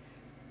 Right.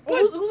 But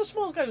Well, who's the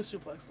smallest guy who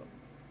suplexed him?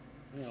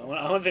 You know, So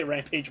I want to say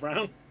Rampage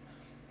Brown.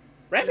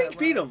 Rampage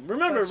beat him.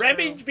 Remember, That's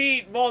Rampage true.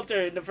 beat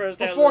Walter in the first.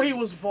 Before he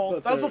was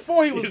Walter. That was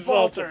before he was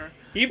Walter.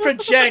 He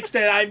projects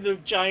that I'm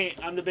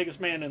the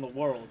biggest man in the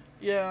world.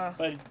 Yeah.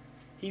 But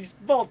he's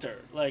Walter.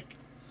 Like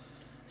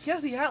He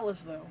has the Atlas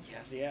though. he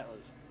has the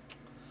Atlas.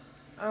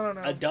 I don't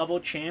know. A double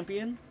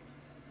champion.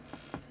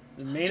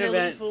 The main Jay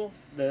event. Lethal.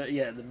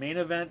 The main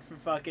event for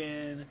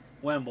fucking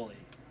Wembley.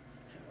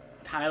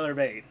 Tyler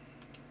Bate.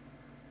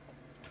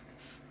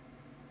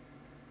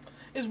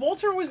 Is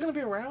Walter always going to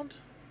be around?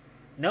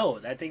 No,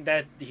 I think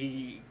that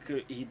he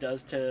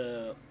does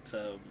to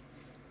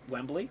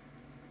Wembley.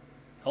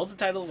 Holds the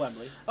title of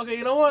Wembley. Okay,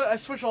 you know what? I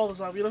switch all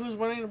this up. You know who's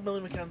winning? Millie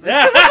McKenzie.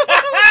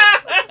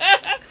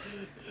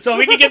 So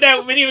we can get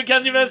that Winnie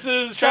McKenzie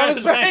versus Travis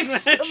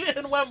Banks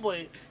in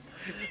Wembley.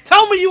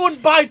 Tell me you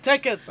wouldn't buy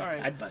tickets. All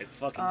right. I'd buy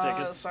fucking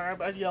tickets. Sorry,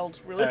 I yelled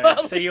really All right,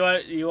 loud. so you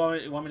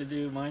want me to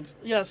do mine?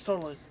 Yes,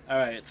 totally. All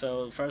right.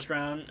 So first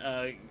round,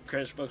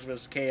 Chris Brooks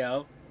versus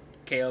KO.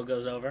 KO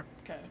goes over.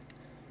 Okay.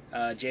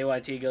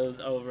 JYT goes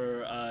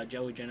over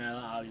Joey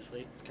Janela,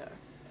 obviously.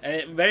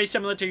 Okay. Very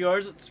similar to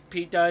yours. It's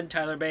Pete Dunne,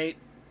 Tyler Bate.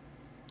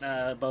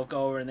 Both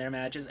go over in their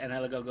matches, and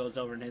Helico goes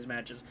over in his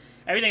matches.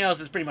 Everything else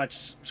is pretty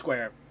much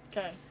square.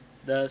 Okay.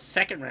 The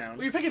second round.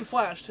 Well, you're picking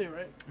Flash too,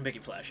 right? I'm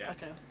picking Flash, yeah.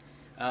 Okay.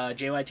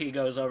 JYT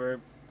goes over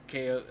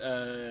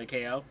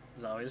KO,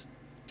 as always.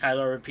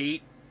 Tyler over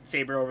Pete.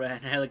 Sabre over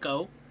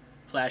Helico.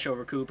 Flash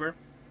over Cooper.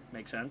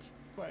 Makes sense.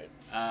 Right.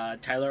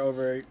 Tyler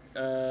over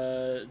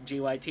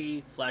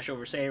JYT. Flash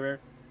over Sabre.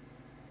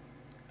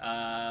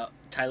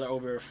 Tyler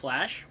over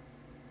Flash.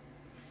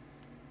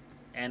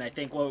 And I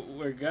think what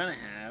we're gonna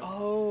have.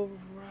 Oh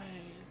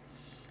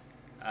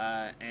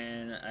right.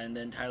 And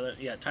then Tyler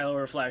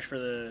over Flash for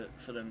the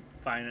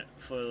final.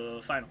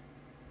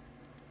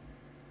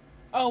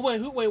 Oh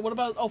wait, what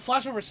about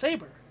Flash over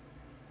Saber?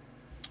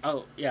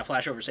 Oh yeah,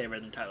 Flash over Saber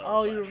and then Tyler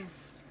Oh, over Flash.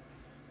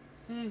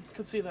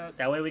 Could see that.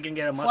 That way we can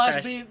get a mustache.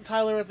 Flash beat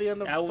Tyler at the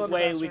end of That Thunder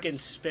way Bastard. we can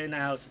spin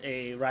out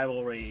a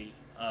rivalry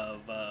of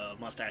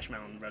Mustache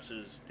Mountain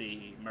versus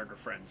the Murder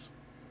Friends.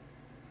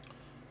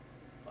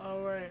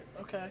 Oh right,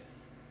 okay.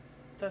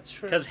 That's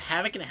true. Because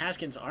Havoc and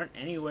Haskins aren't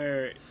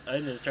anywhere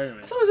in this I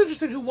tournament. thought it was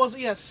interesting who was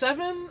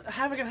 7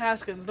 Havoc and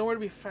Haskins nowhere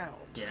to be found.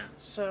 Yeah.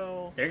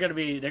 So they're gonna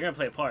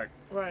play a part.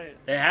 Right.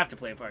 They have to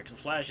play a part because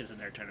Flash is in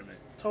their tournament.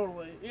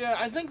 Totally. Yeah,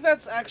 I think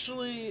that's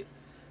actually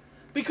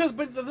because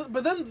but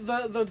then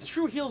the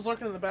true heels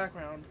lurking in the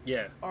background.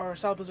 Yeah. Are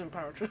South Pacific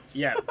Power Trip.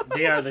 Yeah,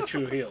 they are the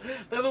true heels.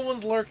 They're the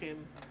ones lurking.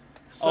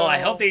 So, I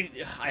hope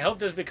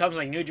this becomes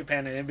like New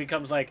Japan and it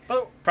becomes like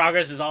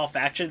Progress is all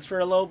factions for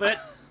a little bit.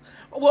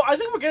 Well, I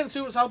think we're getting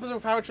South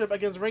Pacific Power Trip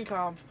against Ring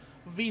Comp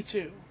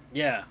V2.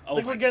 Yeah. I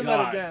think we're getting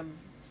that again.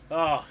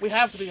 Oh. We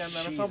have to be getting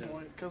that at some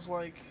point because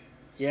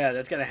Yeah,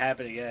 that's gonna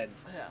happen again.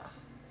 Yeah.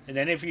 And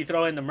then if you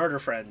throw in the Murder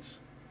Friends.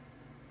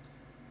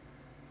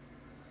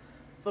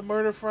 The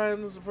Murder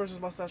Friends versus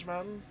Mustache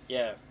Mountain.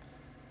 Yeah.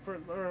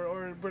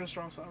 or British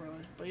Strong Style,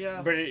 really. But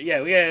yeah.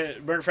 Yeah, we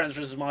got Burn Friends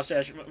versus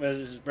Mustache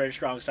versus British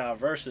Strong Style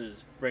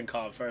versus Ring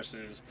Cobb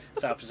versus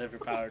South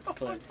Pacific Power What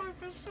the Play. fuck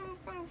kind of show is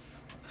this?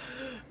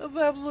 That's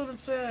absolute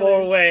insanity.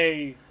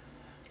 4-way.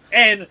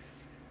 And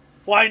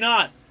why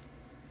not?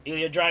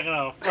 Ilya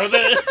Dragunov.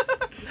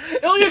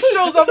 Ilya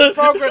shows up in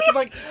Progress. He's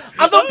like,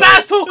 "I'm the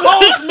best who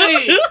calls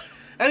me."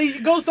 And he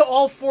goes to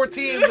all 4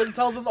 teams and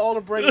tells them all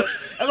to bring it.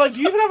 And like, do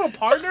you even have a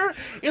partner?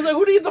 He's like,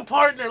 who needs a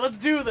partner? Let's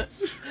do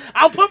this.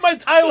 I'll put my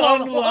title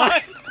on the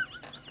line.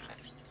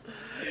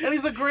 And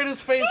he's the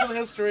greatest face in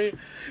history.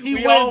 He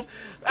wins.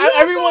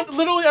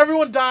 Literally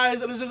everyone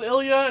dies, and it's just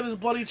Ilya and his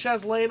bloody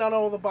chest laying on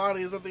all the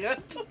bodies at the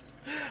end,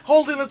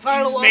 holding the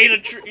title up.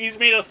 He's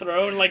made a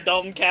throne like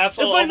Dalton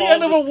Castle. It's like the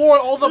end of a war.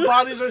 All the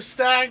bodies are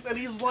stacked, and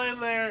he's laying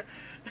there.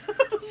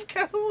 This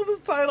castle with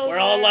his title. We're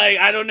all like,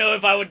 I don't know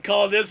if I would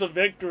call this a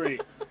victory.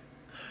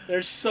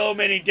 There's so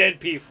many dead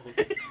people.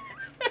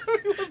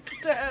 Everyone's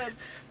dead.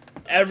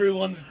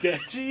 Everyone's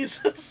dead.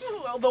 Jesus.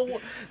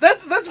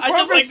 That's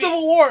Progress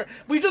Civil War.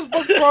 We just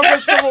booked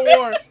Progress Civil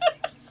War.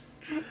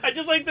 I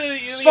just like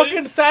the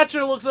fucking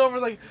Thatcher looks over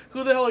like,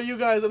 who the hell are you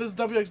guys? And it's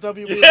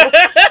WXW people.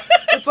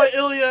 It's like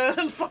Ilya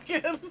and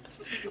fucking.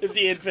 It's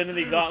the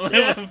Infinity Gauntlet.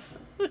 Yeah.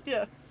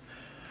 Yeah.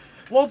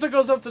 Walter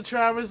goes up to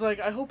Travis like,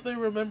 I hope they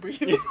remember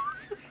you.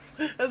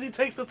 As he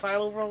takes the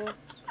title from him.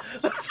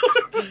 That's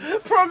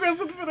what Progress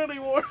Infinity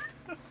War.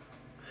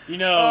 You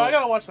know, I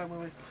gotta watch that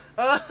movie.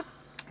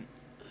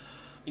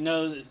 You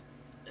know,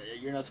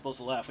 you're not supposed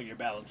to laugh when you're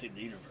balancing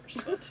the universe,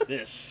 but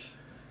this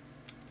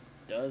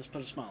does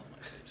put a smile on my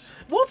face.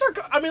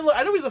 Walter, I mean, look,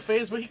 I know he's a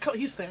face, but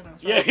he's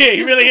Thanos, right? Yeah,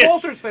 he really is.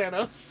 Walter's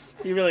Thanos.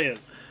 He really is.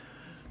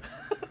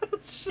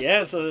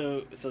 Yeah,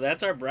 so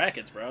that's our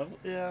brackets, bro.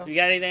 Yeah. You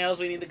got anything else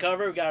we need to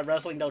cover? We got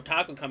Wrestling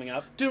Dotaku coming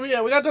up. Dude,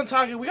 yeah, we got done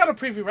talking. We got to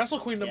preview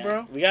Wrestle Queendom,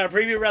 bro. We got to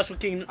preview Wrestle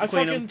Queendom. I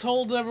fucking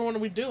told everyone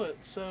we'd do it,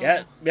 so...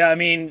 Yeah, I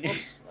mean...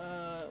 Oops,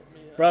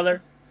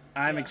 brother,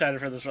 I'm excited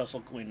for this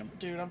Wrestle Queendom.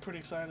 Dude, I'm pretty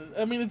excited.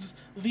 I mean, it's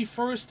the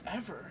first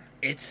ever.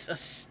 It's a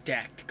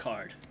stacked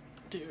card.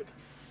 Dude.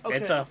 Okay.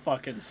 It's a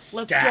fucking stacked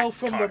Let's go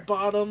from the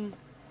bottom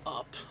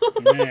up.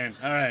 Man,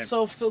 alright.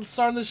 So,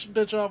 starting this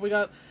bitch off, we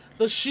got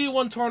the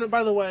She-One tournament.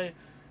 By the way,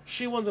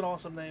 She-One's an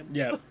awesome name.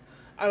 Yeah.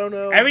 I don't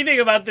know. Everything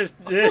about this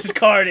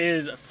card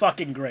is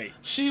fucking great.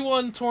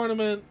 She-One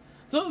tournament.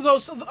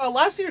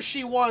 Last year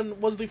She-One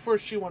was the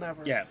first She-One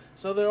ever. Yeah.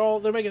 So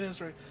they're making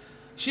history.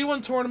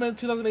 She-One tournament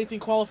 2018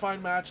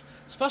 qualifying match.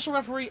 Special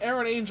referee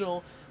Aaron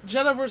Angel.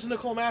 Jenna versus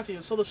Nicole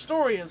Matthews. So the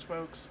story is,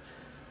 folks.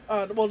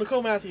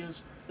 Nicole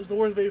Matthews is the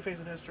worst babyface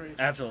in history.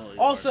 Absolutely.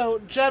 Also,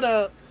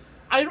 Jenna.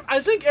 I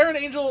think Aaron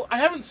Angel. I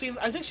haven't seen.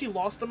 I think she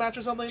lost a match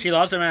or something. She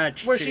lost a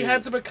match where she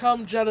had to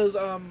become Jenna's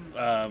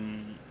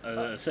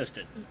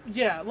assistant.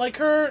 Yeah, like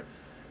her,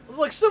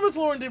 like similar to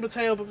Lauren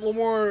DiMatteo, but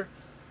more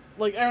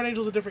like Aaron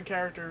Angel's a different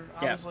character,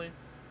 obviously.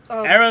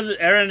 Yeah.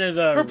 Aaron is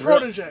a her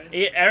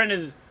protege. Aaron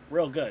is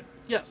real good.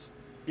 Yes.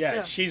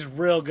 Yeah, she's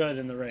real good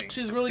in the ring.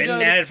 She's really good.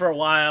 Been at it for a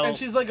while. And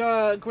she's like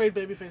a great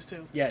babyface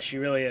too. Yeah, she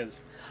really is.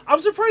 I'm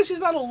surprised she's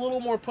not a little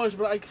more pushed,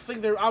 but I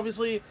think they're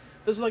obviously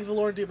this is like the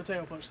Lauren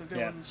DiMatteo push. They're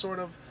doing sort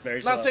of.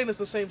 Very not slow. saying it's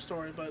the same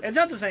story, but it's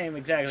not the same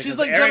exactly. She's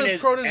like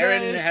Jenna's protege.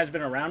 Aaron has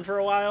been around for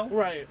a while,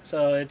 right?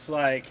 So it's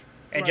like,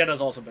 and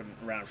Jenna's also been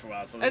around for a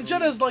while. So and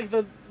Jenna's like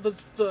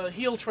the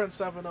heel Trent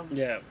Seven of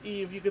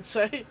Eve, you could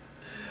say.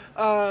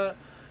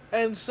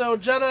 And so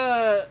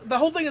Jenna, the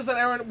whole thing is that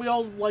Aaron, we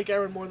all like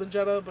Aaron more than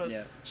Jenna, but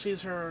she's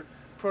her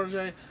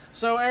protege.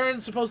 So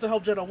Aaron's supposed to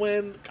help Jenna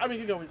win. I mean, it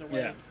could go either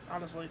way,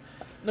 honestly.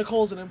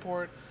 Nicole's an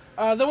import.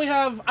 Then we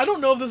have, I don't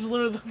know if this is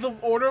literally the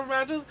order of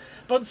matches,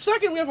 but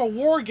second we have a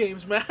War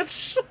Games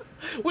match,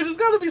 which has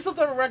got to be some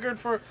type of record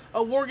for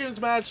a War Games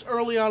match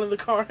early on in the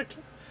card.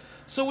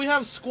 So we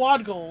have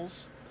Squad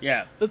Goals.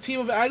 Yeah. The team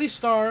of Addie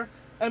Starr,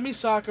 Emi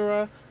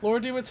Sakura, Laura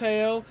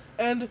DiMatteo,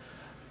 and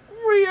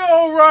Rhea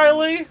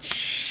O'Reilly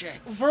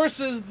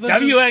versus the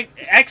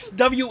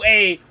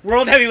XWA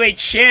World Heavyweight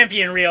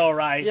Champion Rhea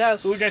O'Reilly.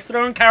 Yes. Who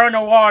dethroned Cara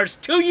Noir's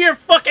 2-year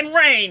fucking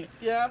reign.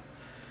 Yeah.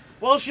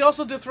 Well, she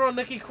also dethroned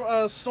Nikki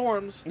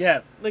Storms.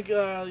 Yeah. The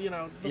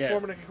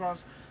former Nikki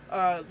Cross,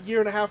 year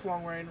and a half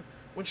long reign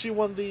when she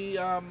won the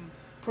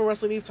Pro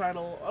Wrestling Eve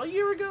title a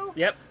year ago.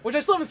 Yep. Which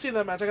I still haven't seen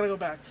that match. I gotta go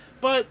back.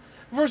 But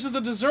versus the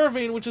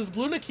Deserving, which is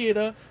Blue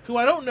Nikita, who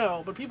I don't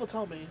know, but people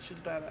tell me she's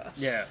badass.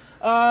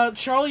 Yeah.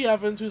 Charlie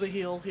Evans, who's a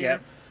heel here.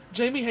 Yep.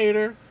 Jamie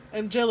Hayter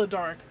and Jayla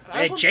Dark.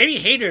 Jamie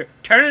Hayter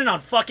turning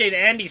on fucking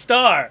Andy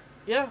Starr.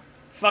 Yeah.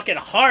 Fucking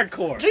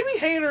hardcore. Jamie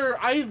Hayter,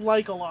 I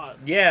like a lot.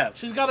 Yeah.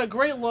 She's got a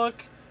great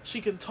look.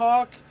 She can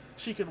talk.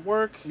 She can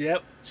work.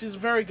 Yep. She's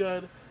very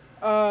good.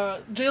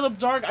 Jayla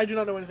Dark, I do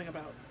not know anything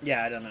about.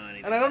 Yeah, I don't know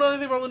anything. And I don't know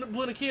anything about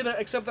Blue Nikita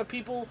except that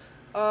people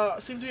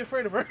seem to be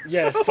afraid of her.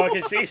 Yeah, so.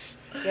 fucking she's.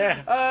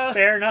 Yeah,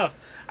 fair enough.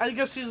 I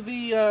guess she's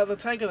the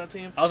tank of that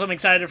team. Also, I'm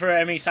excited for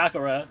Emi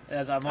Sakura,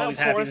 as I'm always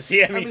happy to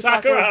see Emi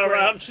Sakura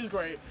around. She's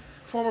great.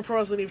 Former Pro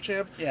Wrestling Eve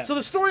champ. Yeah. So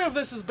the story of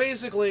this is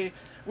basically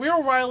Rhea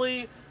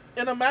O'Reilly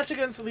in a match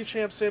against the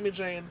champ Sami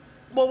Zayn.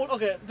 Well,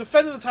 okay,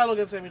 defending the title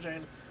against Sami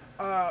Zayn.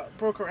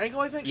 Broke her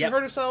ankle, I think. She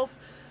hurt herself.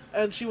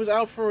 and she was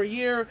out for a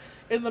year.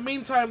 In the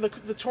meantime,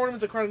 the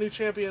tournament to crown a new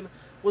champion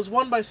was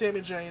won by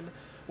Sami Zayn,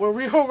 where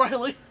Rhea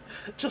O'Reilly,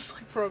 just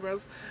like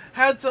Progress,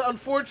 had to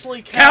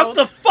unfortunately Count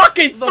the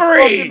fucking the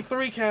three! fucking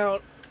 3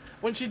 count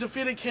when she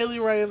defeated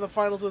Kaylee Ray in the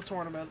finals of the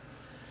tournament.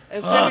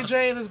 And Sami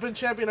Zayn has been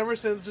champion ever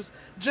since, just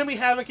Jimmy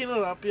Havocing it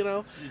up, you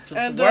know. Just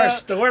And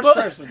the worst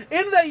person.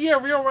 In that year,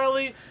 Rhea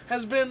O'Reilly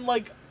has been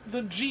like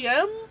the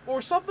GM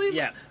or something.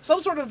 Yeah.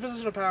 Some sort of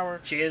position of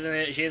power. She is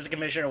a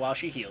commissioner while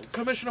she heals.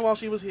 Commissioner while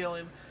she was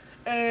healing.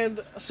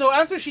 And so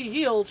after she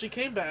healed, she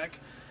came back.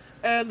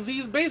 And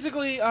these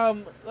basically,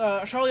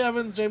 Charlie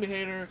Evans, Jamie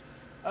Hayter,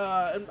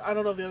 and I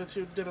don't know if the other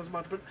two did as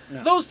much, but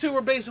No. those two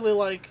were basically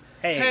like,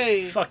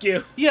 Hey, fuck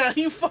you. Yeah,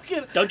 you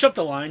fucking... Don't jump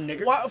the line,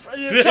 nigger.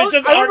 Charlie,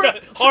 just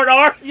hard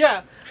R?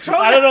 Yeah.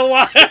 Charlie, I don't know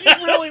why.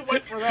 You really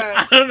went for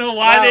that. I don't know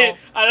why Wow.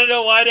 I don't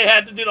know why they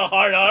had to do the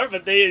hard R,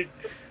 but they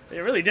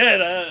really did.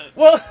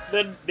 Well,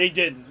 then they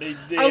didn't. They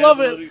I love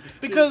it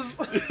because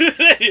look,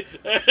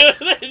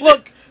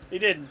 they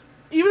didn't.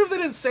 Even if they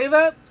didn't say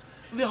that,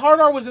 the hard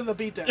R was in the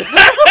beatdown.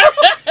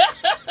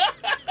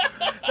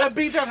 That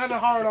beatdown had a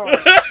hard R.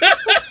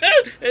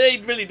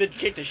 They really did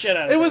kick the shit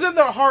out of her. It was in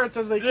their hearts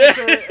as they kicked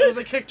her. As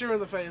they kicked her in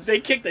the face.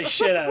 They kicked the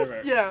shit out of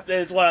her. Yeah,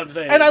 that's what I'm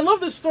saying. And I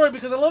love this story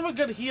because I love a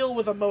good heel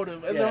with a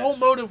motive, and their whole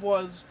motive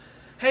was,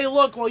 hey,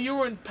 look, while you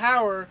were in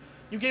power,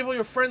 you gave all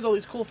your friends all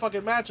these cool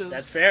fucking matches.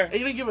 That's fair. And you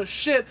didn't give a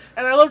shit.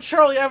 And I love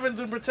Charlie Evans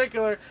in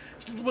particular.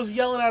 Was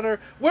yelling at her,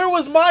 where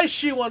was my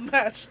She-Won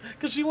match?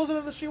 Because she wasn't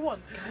in the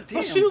She-Won.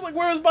 So she was like,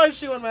 where was my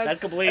She-Won match? That's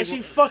completely. And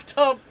she fucked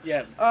up.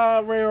 Yeah.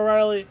 Rhea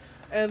O'Reilly,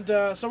 and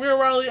so Rhea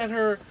O'Reilly and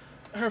her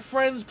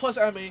friends plus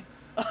Emmy.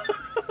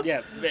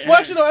 Yeah. Well,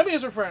 actually, no. Emmy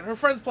is her friend. Her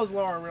friends plus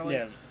Laura, really.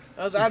 Yeah.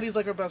 As Addie's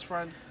like her best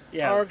friend.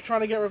 Yeah. Are trying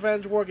to get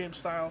revenge, war game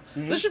style.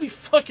 Mm-hmm. This should be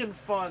fucking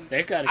fun.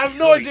 They got. I have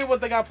no idea what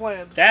they got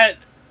planned.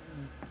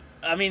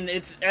 I mean,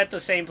 it's at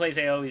the same place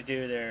they always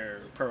do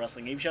their pro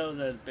wrestling game shows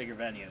at a bigger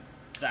venue.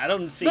 I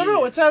don't see.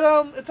 No, it's at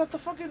the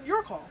fucking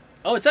York Hall.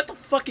 Oh, it's at the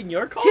fucking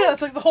York Hall? Yeah,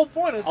 that's like the whole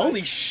point.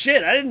 Holy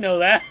shit, I didn't know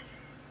that.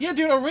 Yeah,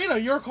 dude, arena,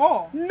 York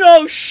Hall.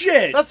 No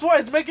shit. That's why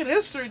it's making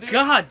history, dude.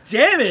 God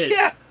damn it.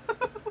 Yeah.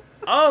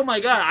 Oh my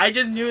god, I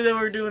just knew they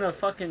were doing a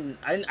fucking.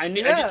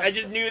 I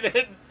just knew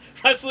that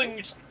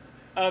wrestling.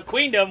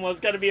 Queendom was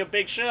gonna be a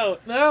big show.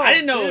 No, I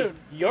didn't know it was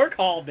York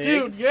Hall big.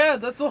 Dude, yeah,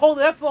 that's the whole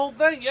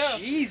thing. Yeah,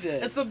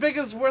 Jesus, it's the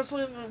biggest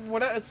wrestling.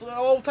 Whatever, it's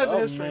all types of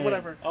history. Man.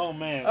 Whatever. Oh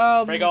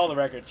man, break all the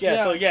records.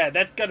 Yeah, so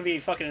that's gonna be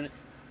fucking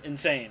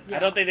insane. Yeah. I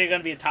don't think they're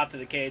gonna be a top to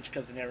the cage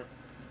because they never.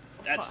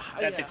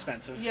 That's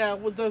expensive. Yeah,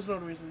 well, there's no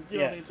reason. You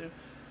don't need to.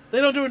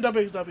 They don't do it in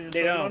WXW, so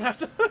you don't have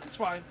to. It's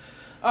fine.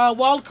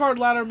 Wild card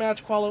ladder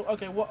match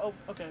Okay.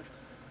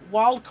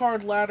 Wild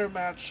card ladder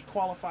match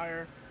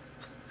qualifier.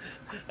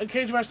 A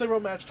cage match, they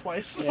wrote match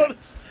twice. Yeah. But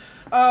it's,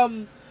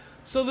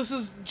 so this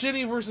is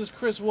Jinny versus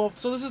Chris Wolf.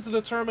 So this is to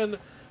determine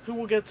who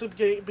will get to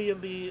be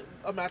in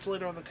a match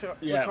later on the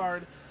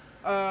card.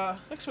 I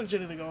expect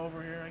Jinny to go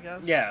over here, I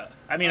guess. Yeah,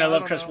 I mean, I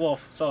love Chris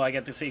Wolf, so I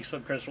get to see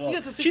some Chris Wolf.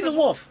 She's a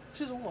wolf.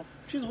 She's a wolf.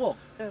 She's a wolf.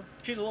 Yeah.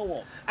 She's a little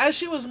wolf. As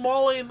she was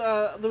mauling,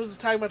 there was a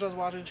tag match I was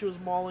watching. She was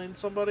mauling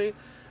somebody,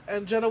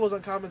 and Jenna was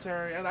on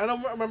commentary, and I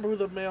don't remember who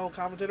the male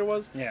commentator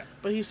was. Yeah.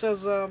 But he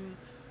says,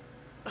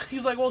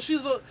 he's like, well,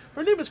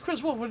 her name is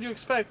Chris Wolf. What do you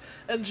expect?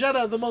 And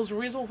Jenna, the most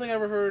reasonable thing I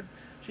ever heard,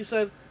 she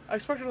said, I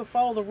expect her to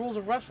follow the rules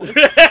of wrestling.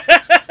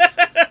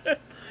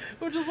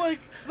 Which is like,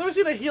 I've never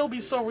seen a heel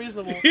be so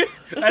reasonable.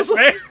 That's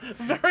fair.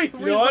 Very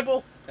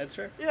reasonable. That's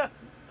fair. Yeah.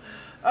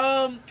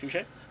 Touche.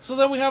 So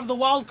then we have the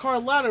wild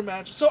card ladder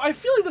match. So I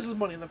feel like this is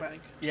Money in the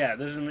Bank. Yeah,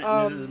 this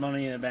is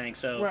Money in the Bank.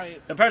 So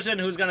the person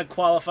who's going to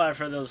qualify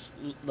for the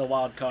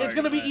wild card. It's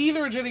going to be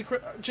either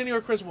Jinny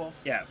or Chris Wolf.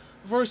 Yeah.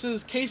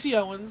 Versus Casey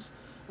Owens,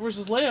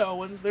 versus Leia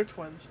Owens, they're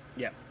twins.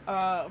 Yeah.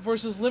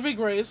 Versus Livy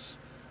Grace,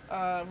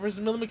 versus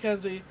Millie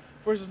McKenzie,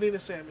 versus Nina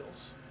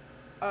Samuels.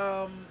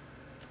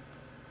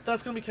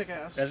 That's gonna be kick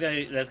ass. That's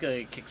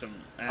gonna kick some.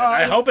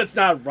 I hope it's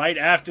not right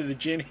after the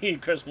Jinny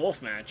and Chris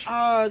Wolf match.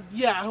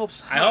 Yeah, I hope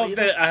so.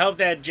 I hope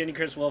that Jinny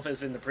Chris Wolf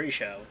is in the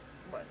pre-show.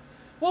 Right.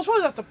 Well, it's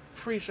probably not the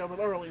pre-show, but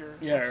earlier.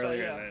 Yeah,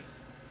 earlier. Yeah.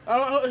 I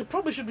don't know. It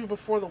probably should be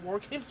before the War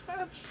Games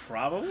match.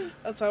 Probably.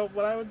 That's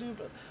what I would do,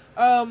 but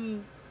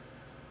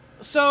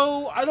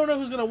so I don't know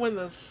who's gonna win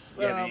this.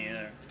 Yeah, me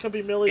either. It could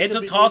be Millie. It's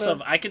a toss-up.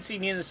 I could see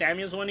Nina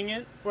Samuels winning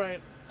it.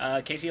 Right.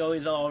 Casey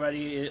Owens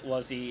already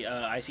was the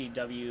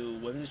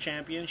ICW Women's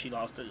Champion. She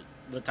lost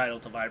the title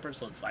to Viper,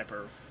 so it's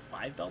Viper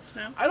 5 belts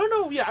now. I don't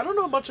know. Yeah, I don't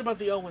know much about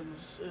the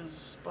Owens,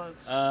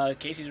 but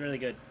Casey's really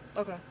good.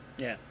 Okay.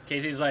 Yeah,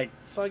 Casey's like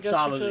so I guess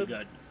solidly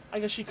good. I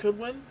guess she could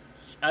win.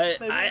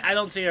 I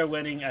don't see her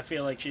winning. I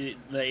feel like if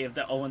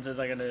the Owenses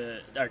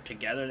are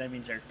together, that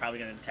means they're probably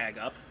gonna tag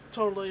up.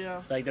 Totally,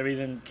 yeah. Like the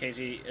reason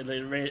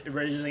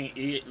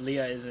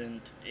Leah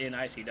isn't in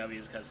ICW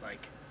is because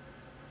like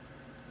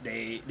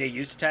they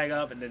used to tag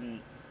up and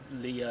then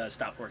Leah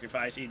stopped working for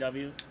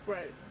ICW.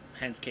 Right.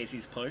 Hence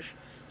Casey's push.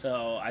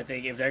 So I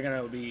think if they're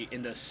gonna be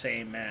in the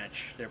same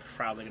match, they're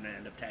probably gonna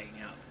end up tagging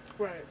out.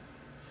 Right.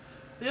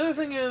 The other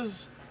thing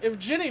is, if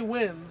Jinny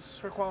wins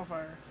her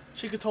qualifier,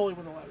 She could totally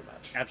win the ladder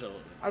match.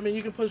 Absolutely. I mean,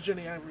 you can push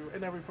Ginny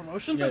in every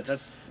promotion. Yeah,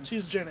 that's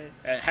she's Ginny.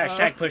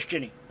 hashtag push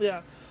Ginny.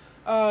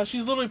 Yeah,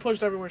 she's literally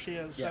pushed everywhere she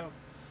is. Yeah.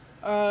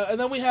 So, and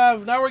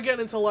then now we're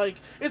getting into like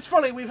it's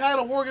funny. We've had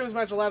a War Games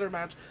match, a ladder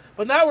match,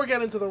 but now we're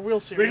getting into the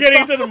real serious. We're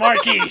getting stuff. into the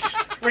marquees.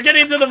 We're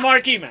getting into the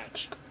marquee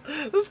match.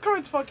 This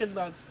card's fucking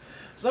nuts.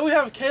 So we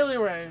have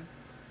Kaylee Ray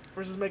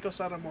versus Meiko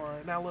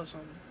Satomura. Now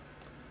listen,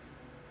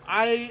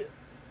 I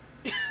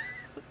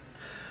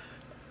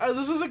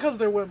this isn't because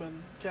they're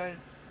women, okay?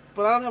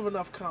 But I don't have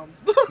enough cum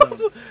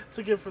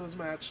to give for this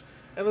match.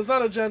 And it's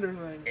not a gender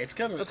thing. It's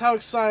gonna. That's how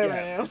excited yeah. I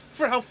am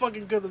for how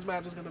fucking good this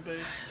match is gonna be.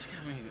 It's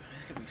gonna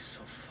be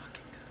so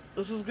fucking good.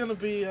 This is gonna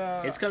be.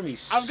 It's gonna be.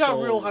 I've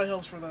got real high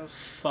hopes for this.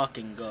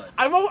 Fucking good.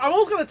 I'm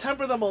almost gonna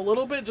temper them a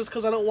little bit just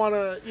because I don't want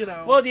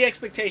to, Well, the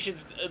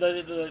expectations,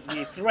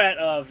 the threat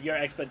of your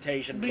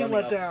expectation being running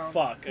let down.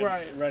 Fuck, and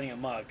right? running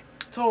amok.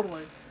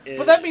 Totally.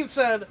 But that being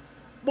said,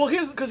 well,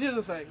 here's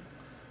the thing.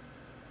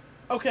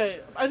 Okay,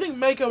 I think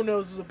Meiko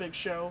knows this is a big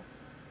show.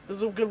 This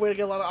is a good way to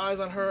get a lot of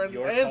eyes on her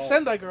and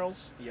Sendai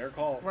girls. Your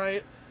call.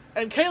 Right?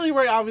 And Kaylee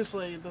Ray,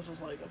 obviously, this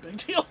is like a big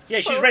deal.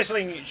 Yeah, she's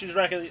wrestling. She's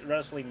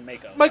wrestling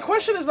Meiko. My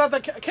question is not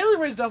that Kaylee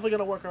Ray's definitely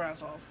gonna work her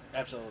ass off.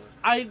 Absolutely.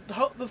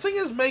 The thing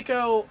is,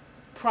 Meiko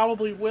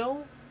probably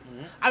will.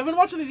 Mm-hmm. I've been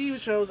watching these Eva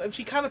shows, and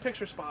she kind of picks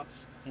her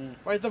spots. Mm.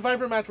 Right? The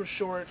Viper match was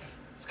short.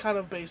 It's kind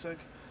of basic.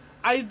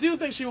 I do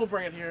think she will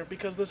bring it here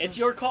because it's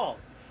your call.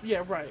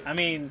 Yeah, right. I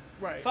mean,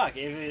 right. Fuck,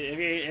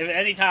 if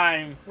any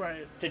time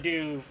right. to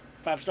do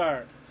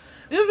 5-star.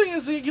 The other thing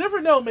is, you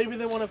never know. Maybe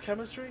they won't have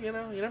chemistry. You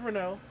know, you never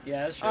know.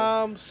 Yeah, that's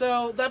true.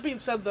 So that being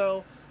said,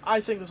 though, I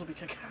think this will be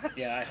kick-ass.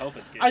 Yeah, I hope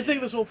it's good. I think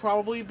this will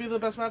probably be the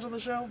best match on the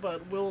show,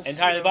 but we'll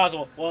entirely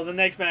possible. Well, the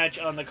next match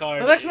on the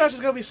card. The next match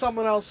is gonna be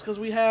something else because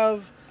we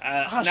have.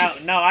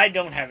 Now I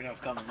don't have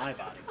enough cum in my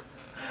body.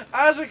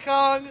 Aja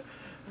Kong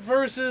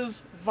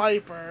versus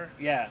Viper.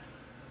 Yeah.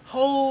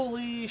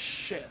 Holy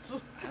shit.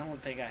 I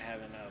don't think I have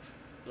enough.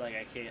 Like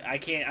I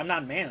can't. I'm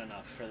not man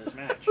enough for this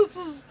match. This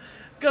is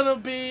gonna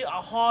be a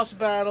hoss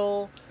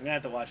battle. I'm gonna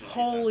have to watch it.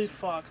 Holy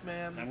fuck,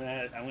 man. I'm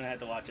gonna have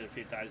to watch it a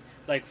few times.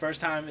 Like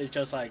first time is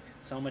just like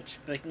so much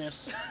thickness.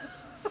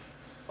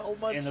 So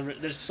much. And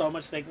there's so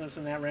much thickness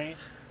in that ring.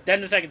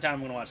 Then the second time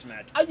I'm gonna watch the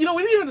match. We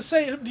didn't even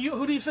say who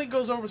do you think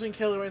goes over between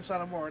Kaylee Ray and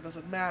Satomura? Does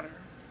it matter?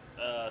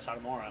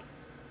 Satomura.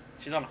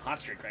 She's on a hot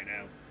streak right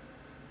now.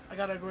 I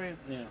gotta agree.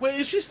 Yeah.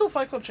 Wait, is she still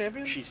Fight Club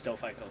champion? She's still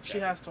Fight Club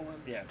champion. She has to win.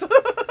 Yeah.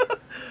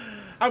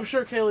 I'm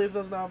sure Kaylee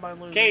does not mind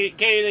losing.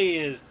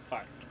 Kaylee is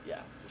fine.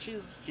 Yeah,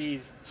 she's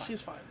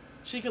fine.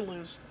 She can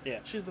lose. Yeah.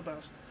 She's the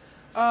best.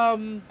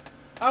 Aja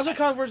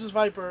Kong versus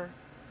Viper.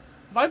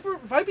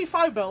 Vipey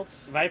 5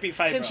 belts. Vipey 5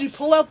 belts. Can she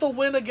pull out the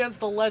win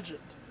against the legend?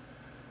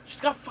 She's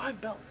got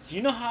 5 belts. Do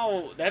you know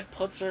how that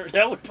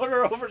would put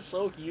her over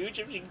so huge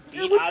if she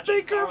beat Aja Kong? It would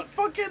make her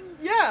fucking,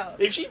 yeah.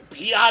 If she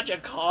beat Aja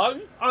Kong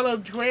on a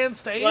grand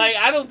stage? Like,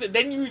 I don't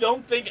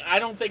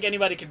think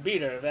anybody can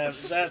beat her.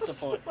 That's the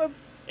point.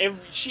 If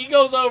she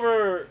goes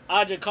over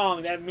Aja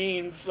Kong, that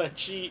means that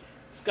she's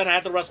gonna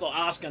have to wrestle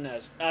Asuka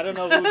next. I don't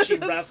know who she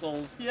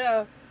wrestles.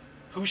 Yeah.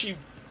 Who she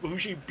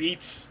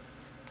beats.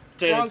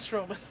 Braun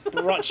Strowman.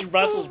 She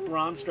wrestles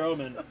Braun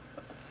Strowman.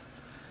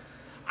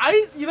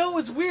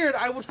 It's weird.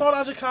 I would thought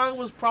Aja Kong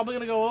was probably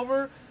going to go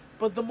over,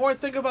 but the more I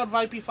think about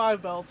Vipey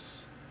 5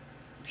 belts,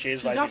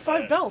 she's got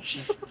 5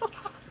 belts.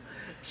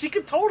 She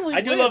could totally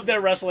I do win. love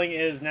that wrestling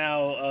is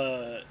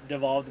now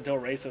devolved into a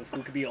race of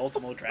who could be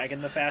Ultimo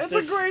Dragon the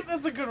fastest.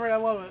 That's a good race. I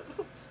love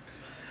it.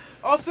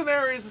 Austin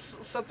Aries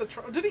set the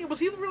trend. Was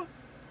he the real?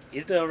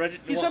 He's the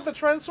original. He set the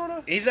trend, sort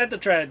of? He set the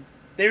trend.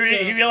 He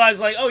realized,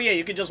 like, oh yeah,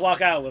 you could just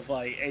walk out with,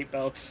 like, 8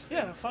 belts.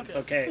 Yeah, fuck it. It's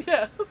okay.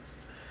 Yeah.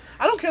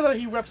 I don't care that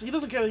he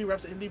doesn't care that he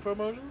reps indie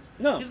promotions.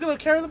 No. He's going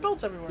to carry the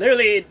belts everywhere.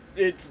 Literally,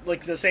 it's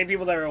like the same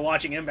people that are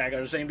watching Impact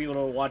are the same people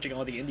that are watching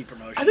all the indie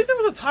promotions. I think there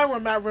was a time where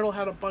Matt Riddle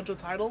had a bunch of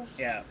titles.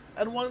 Yeah.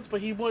 At once,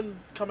 but he wouldn't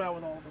come out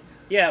with all of them.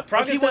 Yeah,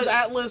 Progress. He was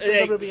Atlas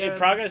and WWN.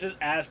 Progress has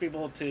asked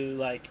people to,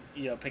 like,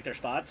 pick their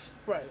spots.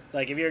 Right.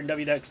 Like, if you're in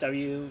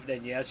WXW,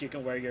 then yes, you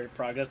can wear your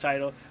Progress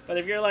title. But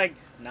if you're, like,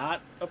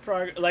 not a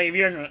Progress... Like, if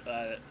you're in,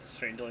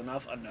 strangely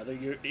enough, another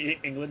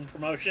England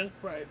promotion...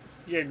 Right.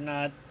 You're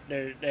not...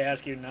 They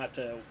ask you not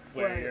to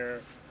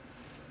wear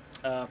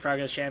your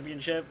Progress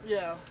Championship.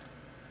 Yeah.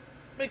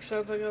 Makes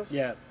sense, I guess.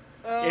 Yeah.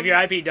 If you're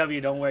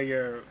IPW, don't wear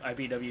your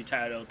IPW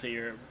title to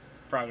your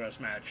Progress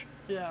match.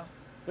 Yeah.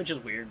 Which is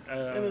weird.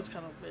 It is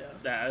kind of,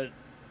 yeah.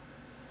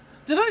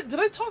 Did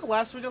I talk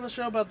last week on the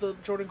show about the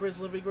Jordan Grace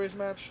Livy Grace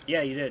match?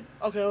 Yeah, you did.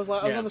 Okay, I was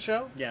on the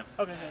show? Yeah.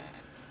 Okay,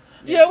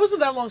 good. Yeah, it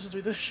wasn't that long since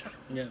we did the show.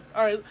 Yeah.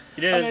 Alright.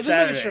 You did it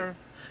Saturday. Just sure.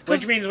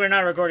 Which means we're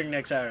not recording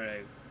next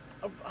Saturday.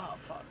 Oh,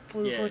 fuck.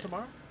 Can we record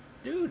tomorrow?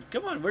 Dude,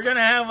 come on. We're gonna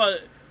have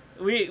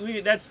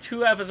that's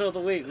 2 episodes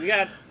a week. We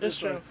got... It's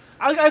true.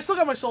 I still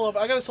got my solo...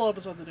 I got a solo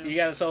episode to do. You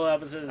got a solo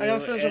episode to do. I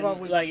gotta finish it off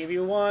week. Like, if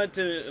you want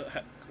to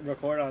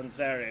record on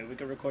Saturday, we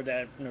could record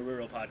that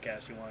Naruto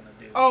podcast you want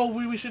to do. Oh,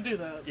 we should do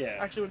that. Yeah.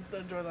 I actually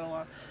would enjoy that a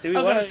lot. Do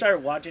we want to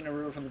start watching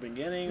Naruto from the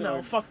beginning?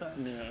 No, fuck that.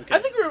 No, okay. I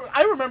think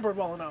I remember it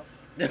well enough.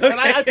 and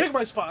I pick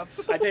my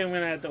spots. I think I'm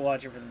gonna have to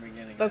watch it from the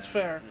beginning. That's then.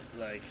 fair.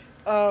 Like,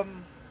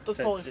 That's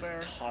to totally just fair.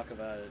 talk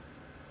about it.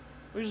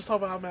 We just talk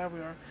about how mad we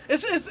are.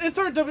 It's our it's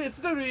the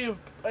WWE of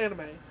anime.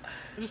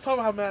 We just talk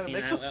about how mad it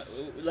makes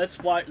us. Let's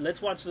watch.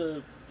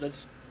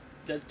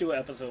 Let's do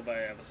episode by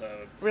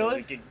episode, so Really?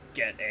 we can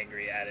get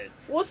angry at it.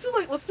 Well,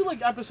 let's do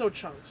like episode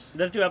chunks.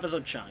 Let's do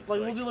episode chunks. Like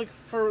we'll do like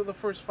for the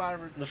first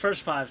 5 or the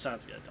first 5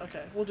 sounds good.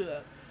 okay, we'll do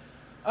that.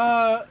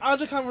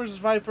 Aja Khan versus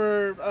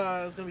Viper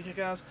is gonna be kick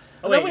ass.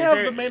 Oh, And wait, then we is have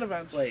there, the main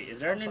event. Wait, is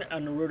there Oh, sorry. a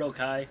Naruto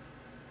Kai?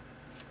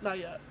 Not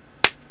yet.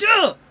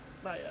 Duh!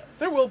 Not yet.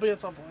 There will be at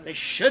some point. They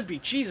should be.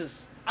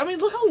 Jesus. I mean,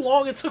 look how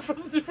long it took for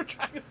them to do for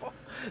Dragon Ball.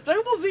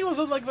 Dragon Ball Z was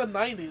in like the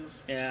 90s.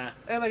 Yeah.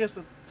 And I guess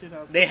the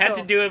 2000s. They had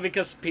to do it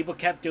because people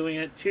kept doing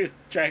it to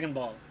Dragon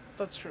Ball.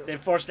 That's true. They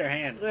forced their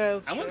hand. Yeah,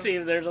 that's I want true. to see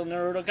if there's a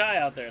Naruto Kai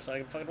out there so I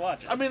can fucking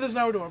watch it. I mean, there's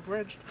Naruto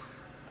Abridged.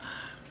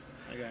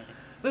 Okay.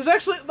 There's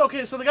actually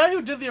okay. So the guy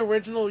who did the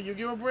original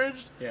Yu-Gi-Oh!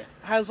 Abridged Yeah.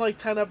 has like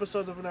 10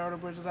 episodes of Naruto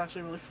Abridged. It's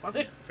actually really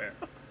funny. Yeah, fair.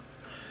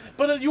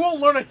 But you won't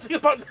learn anything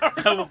about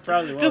Naruto. I will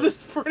probably because won't.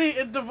 it's pretty.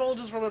 It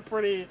divulges from it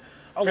pretty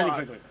lot.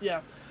 Quickly.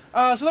 Yeah.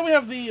 So then we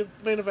have the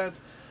main event.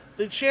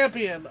 The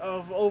champion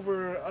of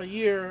over a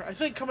year, I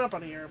think, coming up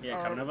on a year.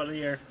 Yeah, coming up on a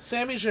year.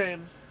 Sami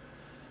Zayn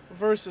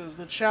versus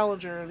the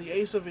challenger, the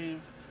Ace of Eve,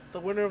 the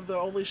winner of the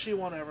Only She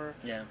Won Ever,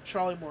 Yeah.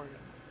 Charlie Morgan.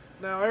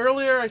 Now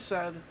earlier I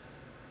said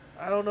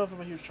I don't know if I'm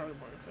a huge Charlie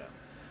Morgan fan.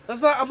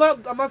 That's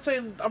not. I'm not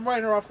saying I'm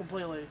writing her off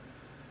completely,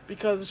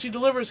 because if she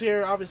delivers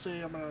here,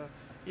 obviously I'm gonna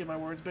eat my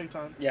words big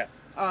time. Yeah.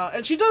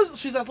 And she does.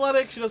 She's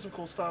athletic. She does some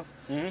cool stuff.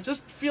 Mm-hmm.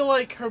 Just feel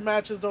like her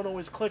matches don't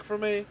always click for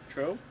me.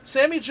 True.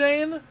 Sami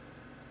Zayn,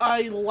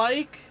 I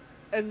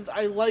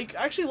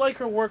actually like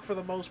her work for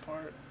the most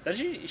part. Does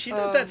she? She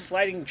does that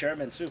sliding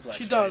German suplex.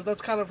 She does. Right?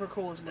 That's kind of her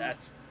coolest move.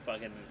 That's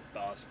fucking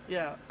awesome.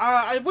 Yeah.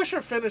 I wish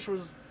her finish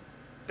was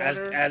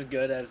better. As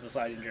good as the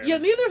sliding German. Yeah,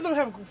 neither of them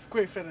have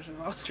great finishes,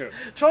 honestly. True.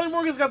 Charlie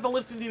Morgan's got the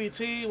lifting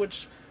DDT,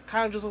 which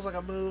kind of just looks like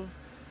a move,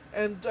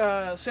 and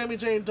Sami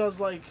Zayn does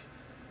like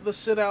the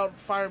sit out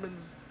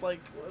fireman's like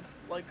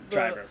the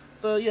driver.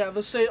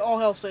 The all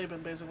hell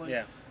Sabin basically.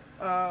 Yeah.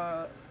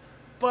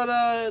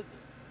 But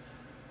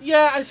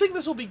yeah, I think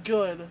this will be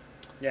good.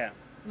 Yeah.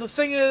 The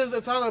thing is,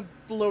 it's on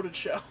a loaded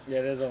show. Yeah,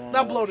 it is on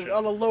Not bloated,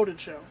 on a loaded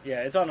show.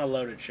 Yeah, it's on a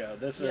loaded show.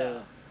 This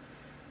Yeah.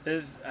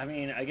 I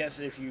mean, I guess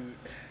if you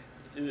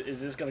is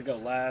this gonna go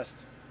last?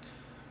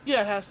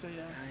 Yeah, it has to.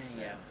 Yeah.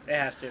 Yeah, it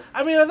has to.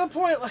 I mean, at that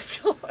point, I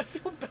feel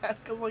bad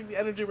because like the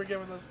energy we're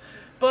giving this,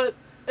 but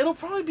it'll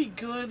probably be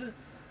good.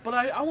 But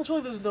I almost feel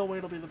like there's no way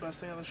it'll be the best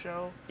thing on the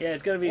show. Yeah,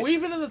 it's gonna be. Or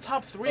even in the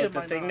top 3, it the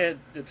might thing not.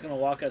 that's gonna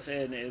walk us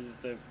in is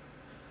the,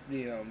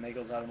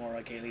 Mako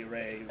Satomura, Kaylee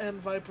Ray,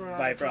 And Viper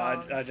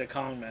Aja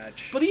Kong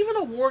match. But even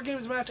a War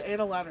Games match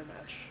and a ladder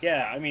match.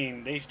 Yeah, I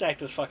mean they stacked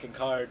this fucking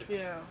card.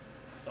 Yeah.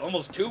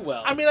 Almost too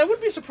well. I mean, I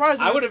wouldn't be surprised.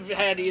 I would have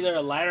had either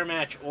a ladder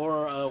match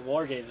or a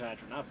War Games match,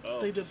 but not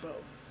both. They did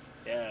both.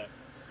 Yeah.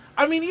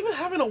 I mean, even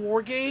having a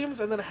War Games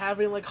and then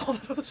having like all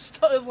that other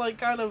stuff is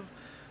like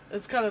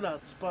it's kind of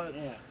nuts. But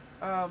yeah.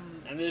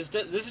 And this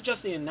is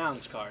just the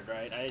announced card,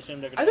 right? I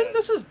assume they're gonna. I think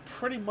this is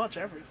pretty much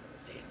everything.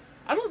 Damn.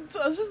 I don't.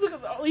 This is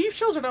the Eve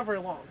shows are not very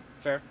long.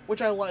 Fair.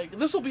 Which I like.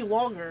 This will be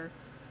longer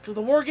because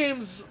the War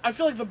Games. I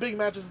feel like the big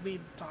matches need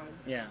time.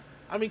 Yeah.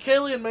 I mean,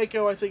 Kaylee and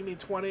Mako, I think, need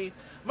 20.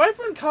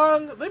 Viper and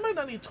Kong, they might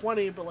not need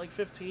 20, but like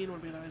 15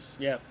 would be nice.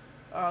 Yeah.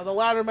 The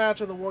ladder match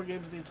and the War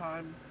Games need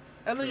time.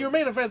 And then True. your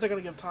main event, they're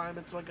going to give time.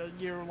 It's like a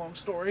year-long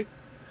story.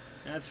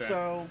 That's fair.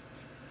 So,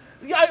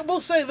 yeah, I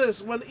will say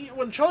this.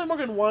 When Charlie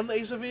Morgan won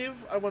Ace of Eve,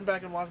 I went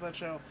back and watched that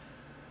show.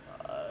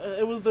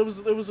 It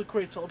was a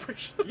great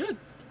celebration. Good.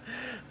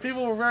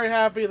 People were very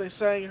happy. They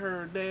sang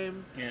her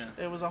name. Yeah.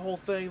 It was a whole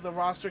thing. The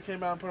roster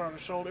came out and put her on her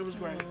shoulder. It was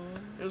great.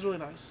 It was really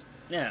nice.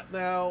 Yeah.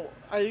 Now,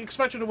 I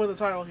expect her to win the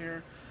title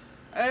here.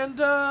 And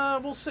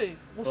we'll see.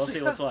 We'll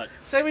see what's what.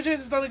 Sami Zayn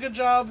has done a good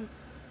job.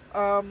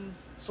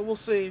 So we'll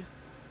see.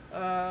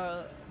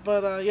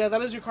 But yeah,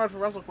 that is your card for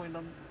Wrestle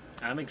Queendom.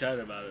 I'm excited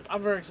about it.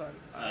 I'm very excited.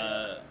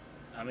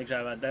 I'm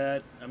excited about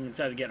that. I'm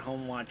excited to get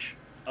home and watch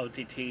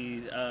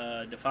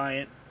OTT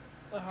Defiant.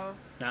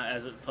 Not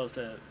as opposed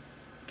to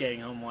getting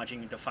home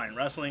watching Defiant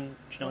Wrestling,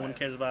 which no one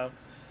cares about.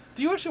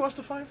 Do you actually watch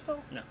Defiant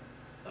still? No.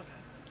 Okay.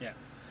 Yeah.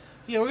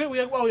 Yeah, we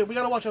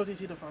gotta watch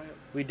OTT Defiant.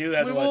 We do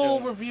have to watch. We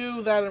will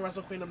review that in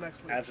Wrestle Queendom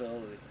next week.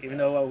 Absolutely. Even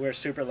though we're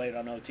super late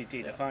on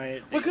OTT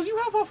Defiant. Well, because you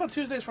have off on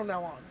Tuesdays from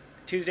now on.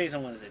 Tuesdays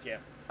and Wednesdays, yeah.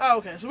 Oh,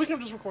 okay. So we can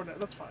just record it.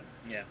 That's fine.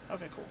 Yeah.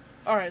 Okay, cool.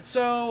 All right.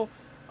 So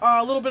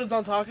a little bit of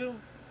Dontaku.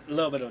 A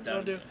little bit of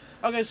Dontaku.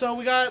 Okay, so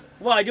we got.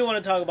 Well, I do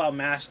want to talk about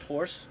Masked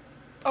Horse.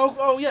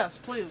 Oh yes,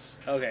 please.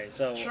 Okay,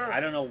 so sure.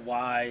 I don't know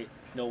why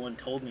no one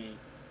told me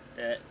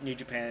that New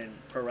Japan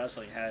Pro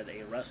Wrestling had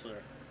a wrestler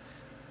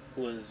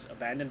who was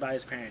abandoned by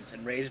his parents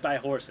and raised by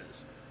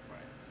horses, right,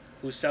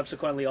 who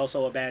subsequently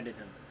also abandoned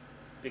him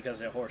because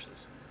they're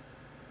horses.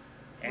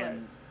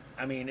 And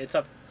right. I mean, it's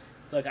up.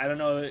 Look, I don't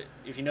know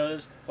if you know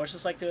this.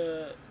 Horses like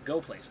to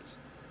go places.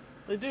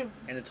 They do.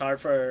 And it's hard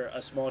for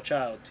a small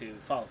child to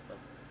follow them.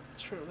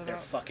 It's true. They're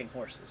fucking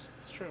horses.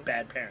 It's true.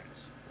 Bad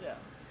parents. Yeah.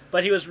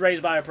 But he was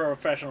raised by a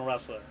professional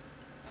wrestler.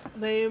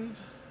 Named.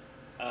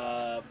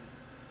 Um,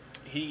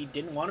 he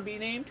didn't want to be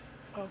named,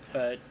 Okay.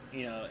 but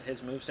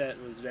his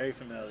moveset was very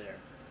familiar.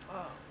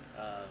 Oh.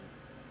 Um,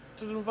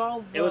 Did it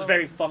involve? it was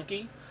very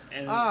funky,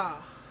 and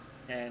Ah.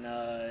 and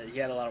he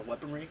had a lot of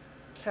weaponry.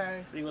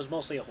 Okay. But he was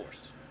mostly a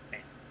horse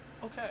man.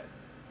 Okay.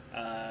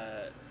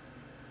 Uh,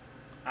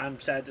 I'm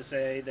sad to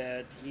say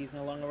that he's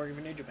no longer working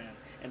for New Japan,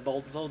 and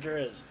Bold Soldier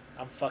is.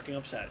 I'm fucking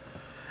upset.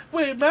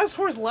 Wait, Masked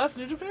Horse left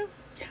New Japan?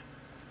 Yeah.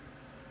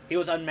 He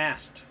was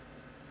unmasked.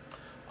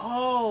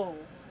 Oh.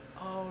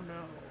 Oh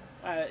no.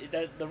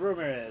 The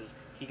rumor is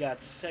he got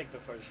sick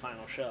before his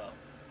final show.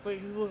 Wait,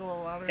 he's looking a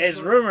little louder. His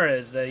rumor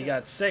is that he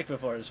got sick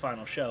before his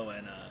final show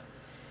and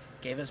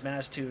gave his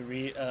mask to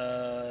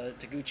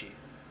Taguchi,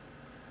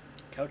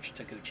 Coach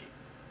Taguchi,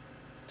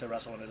 to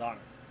wrestle in his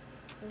honor.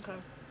 Okay.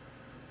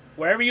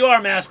 Wherever you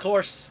are, Mask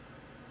Horse,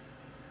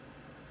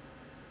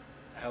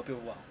 I hope you're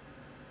well.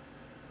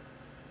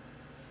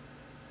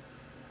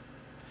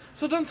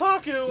 So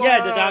Dontaku.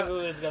 Yeah,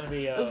 Dontaku is gonna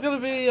be. It's gonna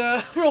be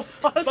real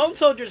fun. Bone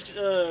Soldier's.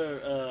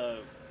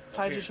 Taiji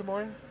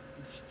Shimori.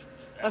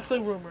 That's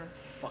the rumor.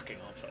 Fucking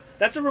hope so.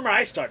 That's the rumor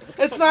I started. What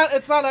the It's fuck not.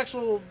 It's not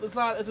actual. It's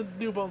not. It's a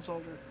new Bone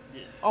Soldier.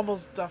 Yeah.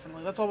 Almost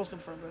definitely. That's almost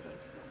confirmed. I think.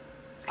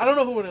 I don't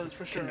know who it is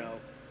for sure. Kano.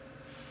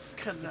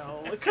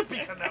 Kano. It could be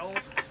Kano.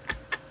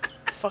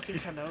 Fucking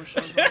Kano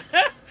shows up.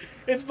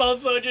 It's Bone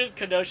Soldier,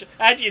 Kenosha.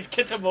 Actually, it's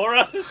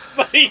Kitamura,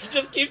 but he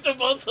just keeps the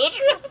Bone Soldier.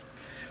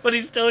 But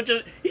he's still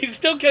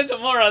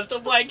Kitamura, still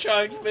black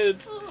trunks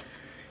boots,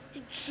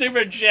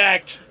 super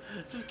jacked.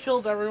 Just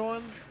kills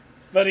everyone.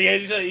 But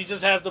he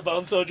just has the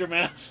Bone Soldier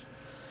mask.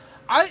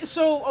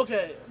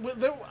 Okay.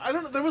 I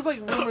don't. There was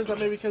like rumors that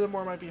maybe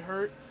Kitamura might be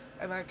hurt,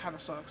 and that kind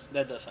of sucks.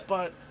 That does suck.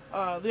 But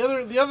the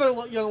other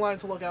young line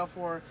to look out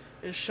for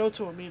is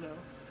Shoto Amino,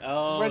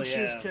 Red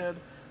Shoes kid.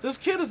 This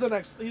kid is the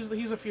next.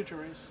 He's a future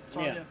race.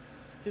 Yeah.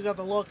 He's got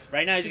the look.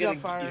 Right now he's gonna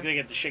fire.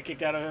 get the shit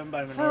kicked out of him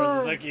by Minoru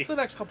For Suzuki. the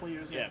next couple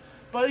years. Yeah.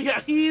 But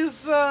yeah,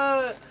 he's.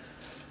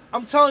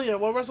 I'm telling you,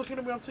 what Wrestle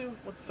Kingdom we up to?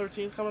 What's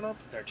 13's coming up?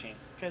 13.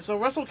 Okay, so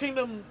Wrestle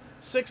Kingdom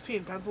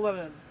 16, pencil that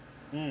in.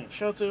 Mm.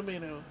 Shoto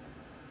Amino,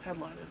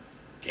 headlining.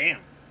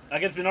 Damn.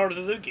 Against Minoru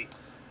Suzuki.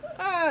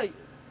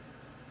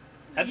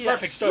 That's a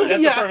perfect story.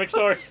 That's a perfect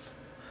story.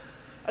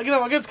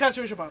 Against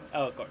Katsuyori Shibata.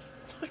 Oh, of course.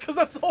 Because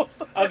that's always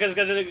the. Oh, because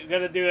they're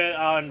gonna do it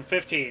on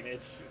 15.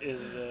 It's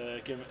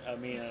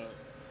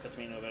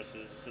Katsumino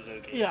versus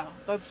Suzuki. Yeah,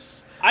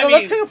 that's. I mean,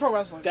 that's King of Pro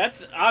Wrestling.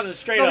 That's honest,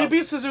 straight no, up. he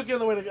beat Suzuki on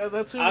the way to.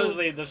 That's who.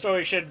 Honestly, the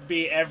story should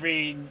be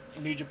every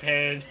New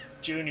Japan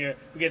Junior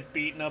who gets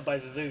beaten up by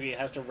Suzuki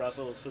has to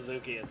wrestle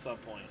Suzuki at some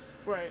point.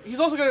 Right. He's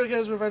also gonna get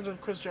his revenge on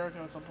Chris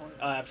Jericho at some point.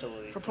 Oh,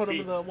 absolutely. For putting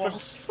him in the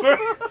walls. Look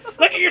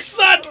at your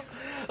son!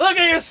 Look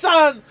at your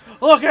son!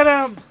 Look at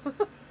him!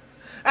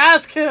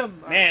 Ask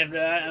him! Man,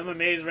 I'm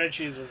amazed Red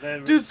Shoes was there.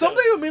 Dude, someday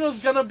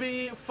Umino's gonna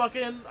be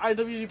fucking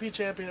IWGP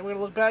champion, and we're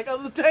gonna look back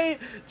on the day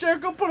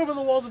Jericho put him in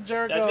the walls of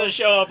Jericho. That's gonna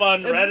show up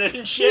on Reddit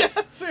and shit.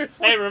 Yeah,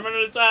 seriously. Hey,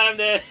 remember the time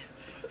that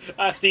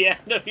the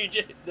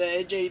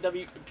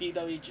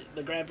NJPW,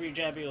 the Grand Prix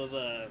champion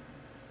was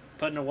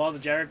put in the walls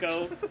of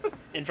Jericho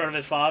in front of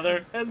his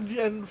father?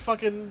 And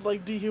fucking,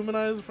 like,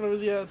 dehumanized in front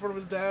of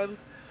his dad.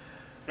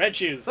 Red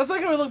Shoes. That's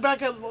like how we look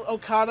back at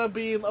Okada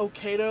being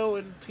Okado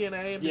in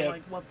TNA and be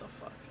like, what the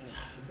fuck?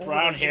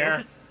 Brown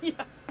hair. Yeah.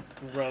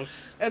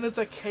 Gross. And it's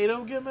a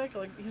Kato gimmick?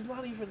 Like, he's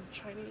not even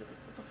Chinese. Like,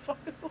 what the fuck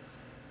is this?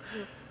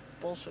 It's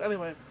bullshit.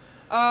 Anyway.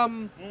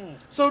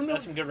 So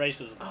that's some good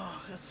racism.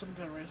 Oh, that's some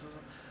good racism.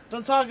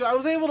 Dontaku, I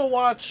was able to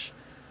watch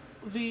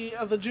the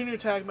junior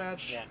tag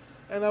match. Yeah.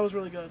 And that was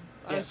really good.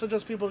 Yeah. I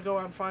suggest people to go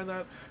out and find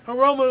that.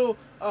 Hiromu,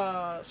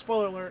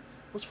 spoiler alert,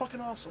 was fucking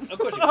awesome. Of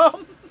course he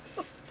was.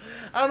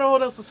 I don't know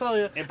what else to tell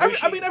you.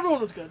 Bushi, I mean, everyone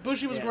was good.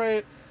 Bushi was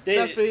great.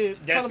 Despy,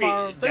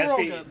 Kanemaru, they were all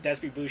good.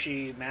 Despy,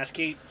 Bushi, Mask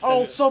Heat.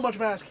 So much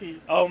Mask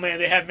Heat. Oh man,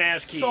 they have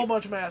Mask Heat. So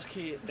much Mask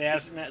Heat. They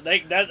have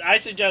that. I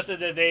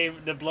suggested that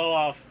the blow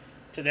off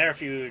to their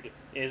feud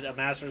is a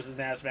Mask versus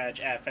Mask match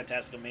at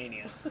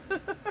Fantasticomania.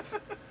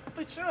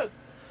 They should.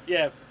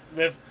 Yeah,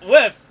 with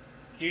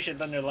Jushin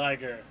Thunder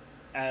Liger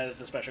as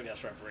the special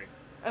guest referee.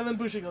 And then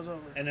Bushi goes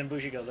over.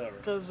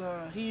 Because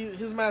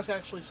his mask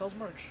actually sells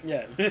merch.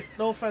 Yeah.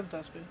 No offense,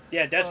 Despy.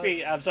 Yeah,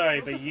 Despy. I'm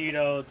sorry, but you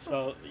don't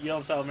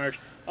sell merch.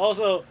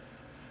 Also,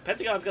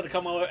 Pentagon's gonna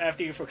come over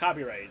after you for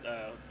copyright.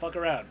 Fuck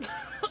around.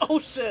 Oh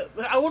shit!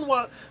 I wouldn't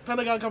want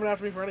Pentagon coming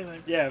after me for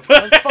anything. Yeah.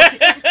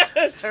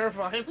 That's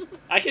terrifying.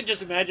 I can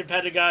just imagine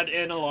Pentagon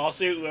in a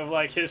lawsuit with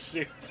like his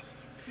suit.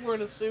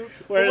 Wearing a suit,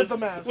 with the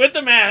mask. With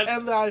the mask.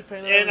 And the eye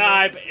paint.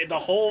 And the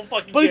whole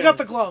fucking. But he's got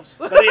the gloves.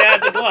 But he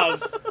has the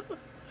gloves.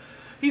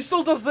 He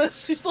still does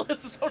this. He still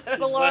hits his own head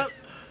a lot.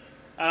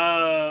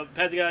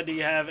 Pentagon, do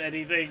you have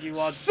anything you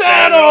want?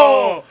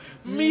 Settle!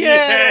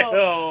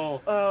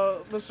 Miedo!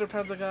 Mr.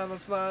 Pentagon,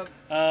 that's not.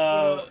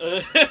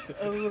 It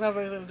doesn't have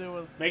anything to do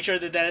with. Make sure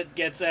that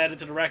gets added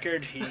to the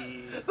record.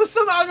 The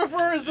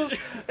stenographer is just.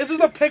 It's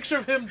just a picture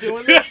of him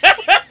doing this.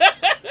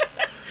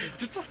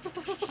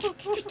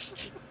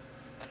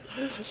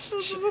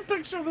 This is a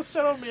picture of the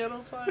Settle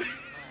Miedo sign.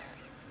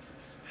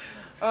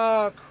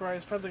 Oh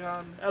Christ,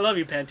 Pentagon. I love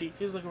you, Penty.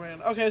 He's looking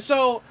around. Okay,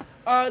 so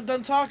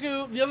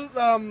Dontaku.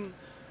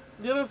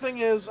 The other thing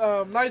is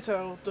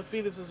Naito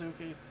defeated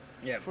Suzuki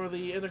Yeah. for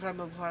the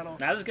Intercontinental title.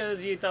 Not as good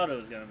as you thought it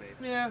was gonna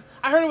be. Yeah,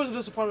 I heard it was a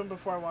disappointment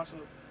before I watched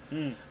it.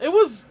 Hmm. It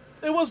was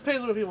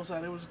basically what people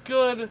said. It was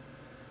good,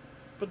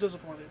 but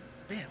disappointing.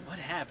 Man, what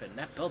happened?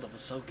 That build-up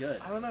was so good.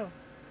 I don't know.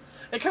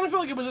 It kind of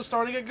felt like it was just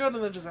starting to get good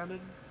and then just ended.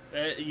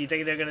 You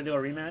think they're gonna do a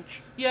rematch?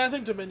 Yeah, I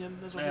think Dominion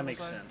is what That people makes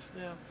say. sense.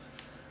 Yeah.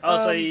 Oh,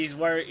 so he's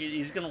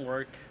gonna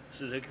work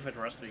Suzuki for the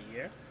rest of the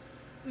year?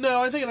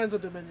 No, I think it ends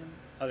at Dominion.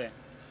 Okay.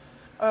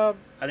 Um,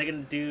 Are they gonna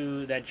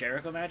do that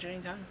Jericho match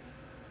anytime?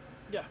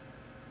 Yeah.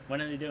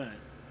 When are they doing it?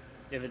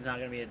 If it's not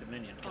gonna be at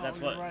Dominion, because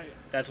oh, you're right.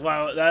 That's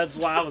why. That's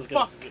why I was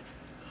gonna. Fuck.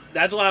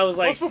 That's why I was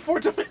like, What's before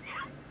Dominion?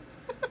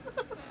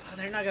 oh,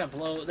 they're not gonna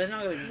blow. They're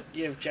not gonna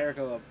give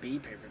Jericho a B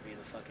pay-per-view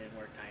to fucking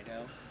work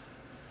Naito.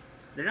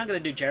 They're not gonna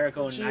do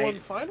Jericho and G1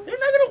 Naito. finals? They're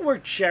not gonna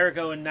work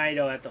Jericho and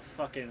Naito at the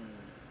fucking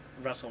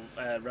Wrestle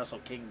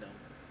Kingdom.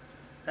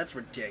 That's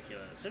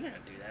ridiculous. They're not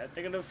gonna do that.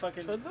 They're gonna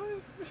fucking Could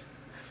they?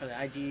 for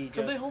the IG.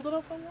 Could they hold it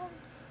up that long?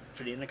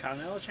 For the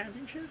Intercontinental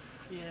Championship?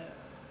 Yeah.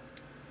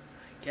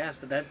 I guess,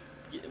 but that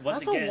once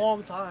That's again. a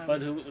long time.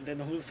 But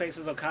who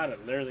faces Okada?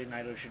 Literally,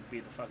 Naito should be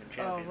the fucking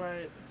champion. Oh,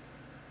 right.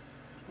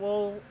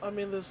 Well, I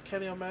mean, there's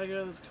Kenny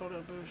Omega, there's Kota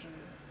Ibushi.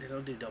 They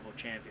don't do double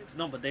champions.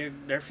 No, but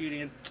they're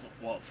feuding.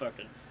 Well,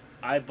 fucking,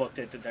 I booked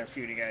it that they're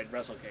feuding at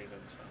Wrestle Kingdom.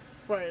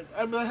 So Right.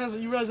 I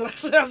mean, you realize it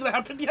actually hasn't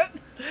happened yet?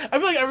 I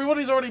feel like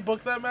everybody's already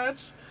booked that match,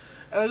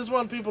 and I just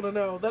want people to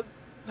know that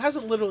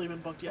hasn't literally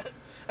been booked yet.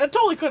 It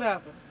totally could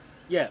happen.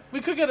 yeah, We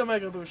could get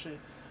Omega Ibushi,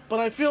 but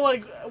I feel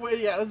like, well,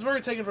 yeah, it's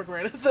very taken for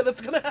granted that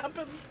it's gonna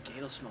happen.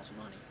 Gato smells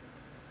money.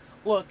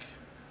 Look,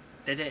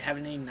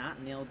 Haven't they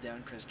not nailed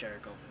down Chris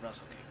Jericho for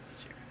Wrestle Kingdom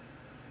this year?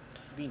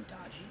 Being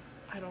dodgy.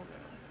 I don't know.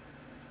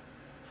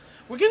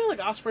 We're getting like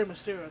Osprey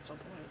Mysterio at some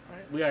point,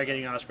 right? We are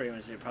getting Osprey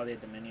and probably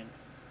at Dominion.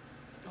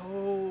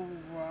 Oh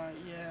right,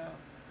 yeah.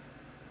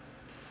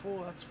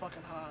 Oh, that's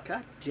fucking hot.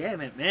 God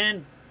damn it,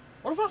 man!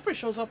 What if Osprey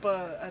shows up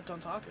at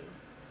Dontaku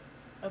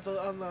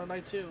on the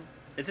night two?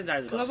 It's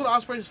entirely Because possible.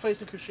 that's when Osprey's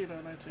facing Kushida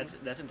at night two.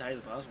 That's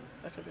entirely possible.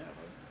 That could be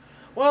happening.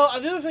 Well,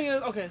 the other thing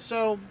is, okay,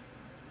 so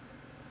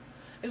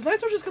is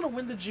Naito just gonna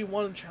win the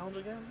G1 and challenge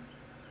again?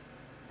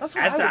 That's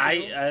what I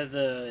would do. As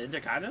the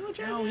Intercontinental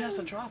champion. No, he has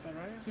to drop it,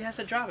 right? He has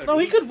to drop it. No,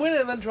 he could win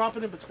it and then drop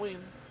it in between.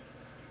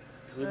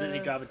 Who does he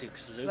drop it to?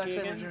 Suzuki Zack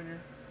Sabre again?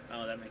 Jr.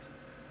 Oh, that makes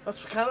sense.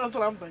 That's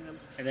what I'm thinking.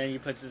 And then you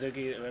put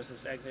Suzuki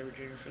versus Zack Sabre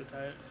Jr. for the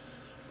title,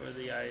 for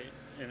the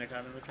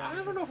Intercontinental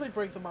Championship. I don't know if they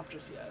break them up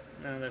just yet.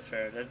 No, that's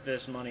fair.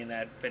 There's money in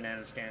that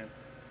banana stand.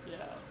 Yeah.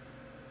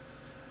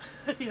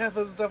 Yeah,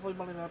 there's definitely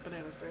money in that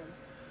banana stand.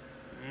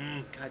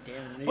 God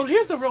damn it. But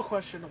here's the real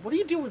question: what do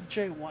you do with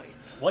Jay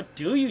White? What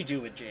do you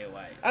do with Jay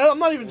White? I'm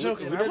not even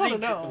joking. I want to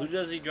know. Who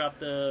does he drop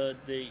the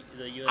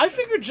US? I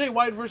figured Jay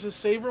White versus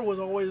Sabre was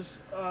always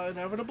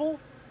inevitable.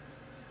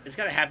 It's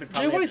gonna happen.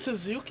 Jay White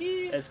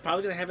Suzuki. It's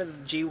probably gonna happen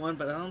at G1,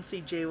 but I don't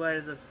see Jay White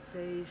as a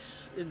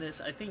face in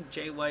this. I think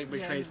Jay White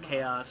betrays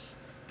chaos,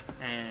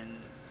 and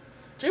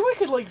Jay White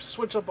could like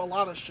switch up a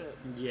lot of shit.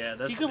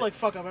 Yeah, he could like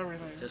fuck up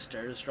everything. He just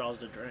stirs straws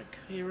to drink.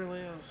 He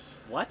really is.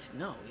 What?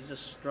 No, he's a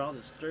straw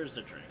that stirs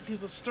the drink. He's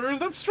the stirs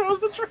that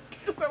straws the drink.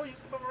 Is that what you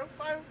said the first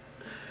time?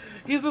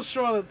 He's the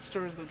straw that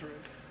stirs the drink.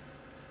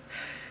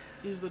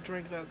 He's the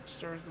drink that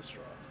stirs the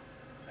straw.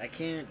 I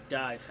can't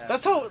die fast.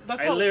 That's how.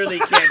 I literally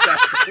can't die.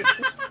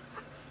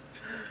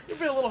 You're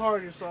being a little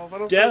hard on yourself. I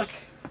don't Death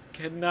think.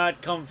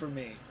 cannot come for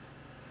me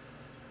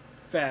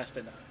fast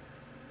enough.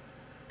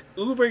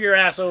 Uber your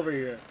ass over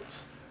here.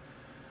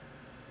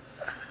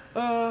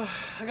 I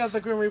got the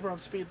Grim Reaper on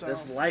speed dial.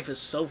 This life is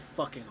so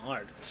fucking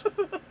hard.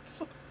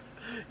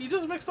 You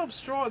just mixed up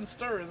straw and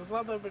stirs. It's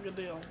not that big a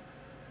deal.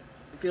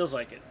 It feels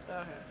like it.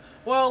 Okay.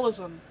 Well,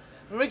 listen.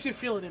 If it makes you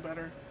feel any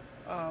better,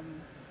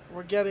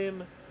 we're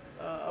getting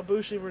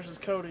Ibushi versus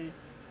Cody,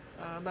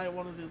 night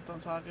one of the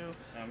Dontaku,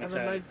 I'm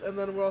excited. And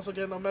then we're also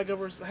getting Omega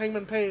versus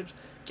Hangman Page,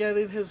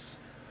 getting his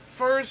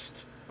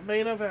first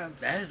main event.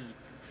 That is,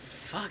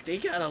 fuck. They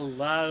got a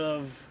lot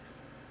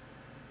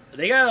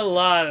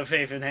of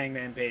faith in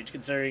Hangman Page,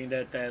 considering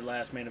that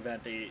last main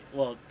event, the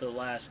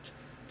last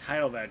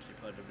title match they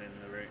put him in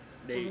the ring,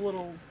 was a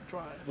little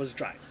dry. Was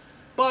dry.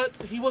 But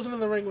he wasn't in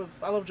the ring with.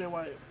 I love Jay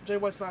White. Jay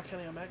White's not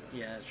Kenny Omega.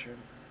 Yeah, that's true.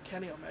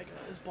 Kenny Omega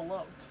is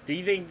beloved. Do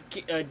you think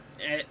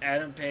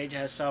Adam Page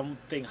has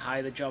something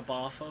high to jump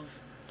off of?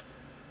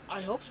 I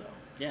hope so.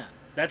 Yeah,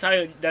 that's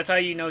how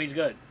you know he's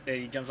good. That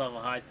he jumps off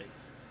of high things.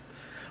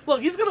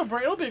 Look, he's gonna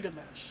break. It'll be a good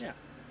match. Yeah,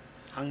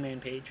 Hangman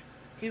Page.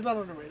 He's not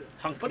underrated.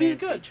 Hunk but Man he's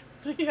good.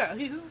 Page. Yeah,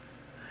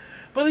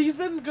 but he's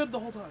been good the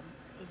whole time.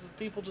 As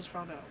people just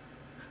found out.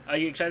 Are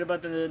you excited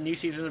about the new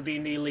season of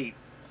being the Elite?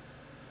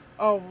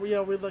 Oh yeah,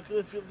 we look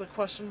the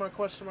question mark,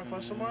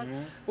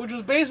 which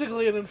was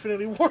basically an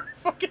Infinity War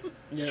fucking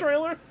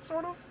trailer,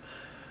 sort of.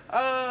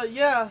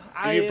 Yeah.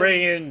 You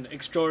bring in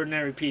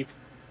extraordinary people.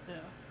 Yeah.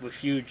 With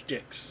huge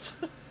dicks.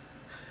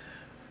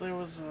 There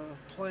was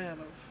a plan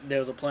of. There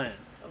was a plan.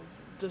 Of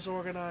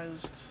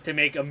disorganized To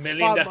make $1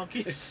 million. spot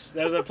monkeys.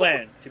 That was a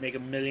plan. To make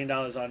 $1 million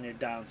on your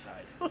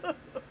downside.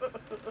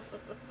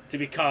 To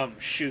become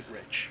shoot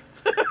rich.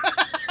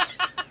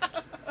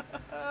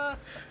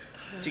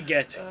 To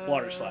get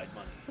water slide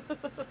money.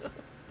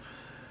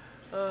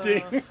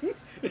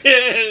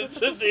 It's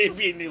the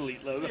be an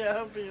elite logo.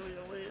 Yeah, be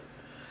elite.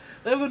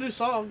 They have the new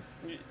song.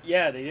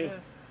 Yeah, they do. Yeah.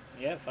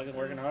 Yeah, fucking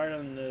working hard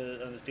on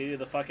the studio.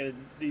 The fucking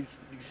these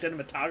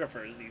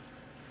cinematographers, these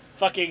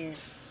fucking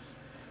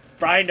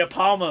Brian De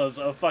Palmas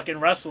of fucking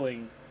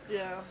wrestling,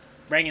 Yeah.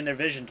 bringing their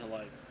vision to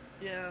life.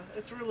 Yeah.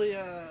 It's really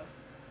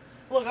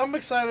Look, I'm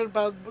excited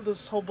about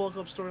this whole Bullet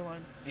Club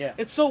storyline. Yeah,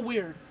 It's so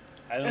weird.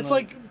 I don't It's know.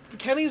 like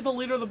Kenny's the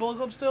leader of the Bullet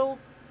Club still,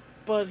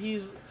 but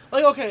he's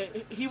like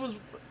okay, he was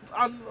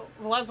on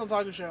the last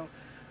Otaku show.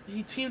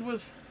 He teamed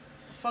with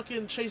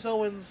fucking Chase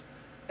Owens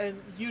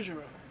and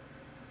Yujiro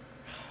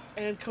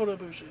and Kota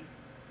Ibushi.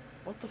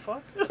 What the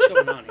fuck? What's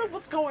going on here?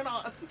 What's going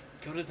on?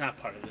 Kota's not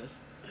part of this.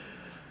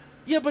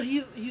 Yeah, but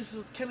he's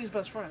Kenny's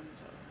best friend.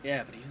 So.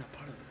 Yeah, but he's not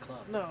part of the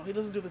club. No, he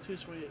doesn't do the too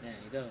sweet. Yeah,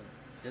 he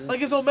doesn't.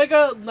 Like is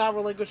Omega not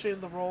relinquishing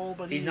the role,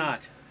 but He's not.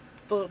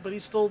 But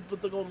he's still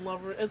with the Golden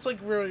Lover. It's like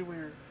really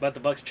weird. But the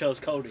Bucks chose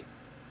Cody.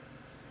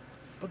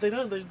 But they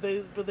don't.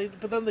 But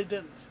then they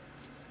didn't.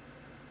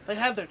 They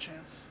had their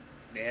chance.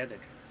 They had their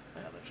chance.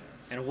 They had their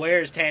chance. And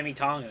where's Tammy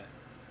Tonga?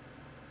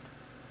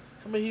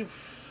 I mean,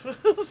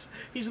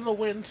 he's in the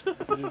wind.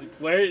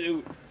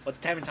 What's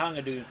Tammy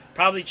Tonga doing?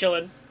 Probably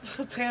chilling.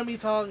 Tammy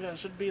Tonga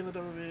should be in the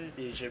WWE.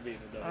 He should be in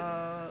the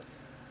WWE.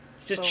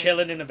 He's just so-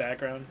 chilling in the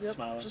background, Yep,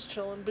 smiling. just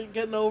chilling,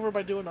 getting over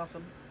by doing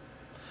nothing.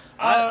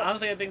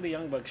 Honestly, I think the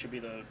Young Bucks should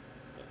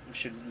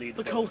lead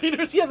The both.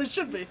 co-leaders, yeah, they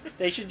should be.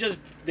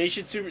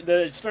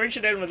 The story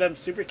should end with them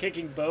super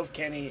kicking both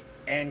Kenny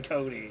and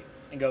Cody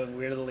and going,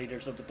 "We're the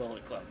leaders of the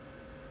Bullet Club."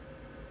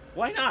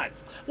 Why not?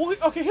 Well,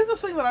 okay, here's the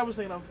thing that I was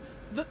thinking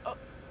of.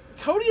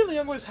 Cody and the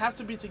Young Boys have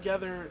to be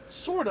together,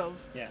 sort of,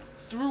 Yeah,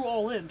 through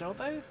All In, don't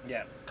they?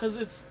 yeah. Because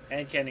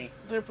And Kenny.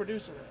 they're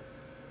producing it.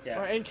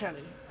 Yeah. And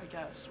Kenny, I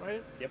guess,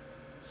 right? Yep.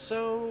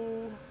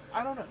 So,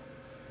 I don't know.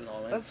 Is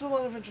All In. That's a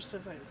lot of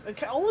interesting things. And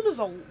All In is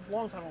a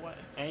long time away.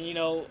 And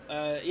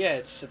yeah,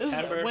 it's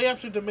September. This is way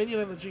after Dominion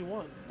and the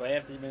G1. Way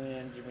after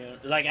Dominion,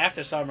 like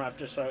after summer,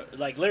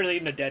 like literally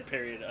in the dead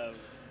period of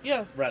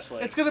Yeah.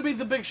 wrestling. It's going to be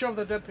the big show of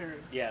the dead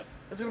period. Yeah.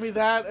 It's going to be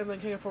that and then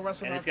King of Pro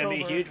Wrestling And in it's October.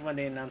 going to be huge when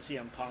they announce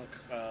CM Punk,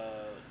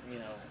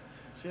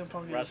 CM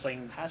Punk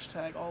wrestling.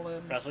 Hashtag All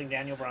In. Wrestling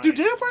Daniel Bryan. Dude,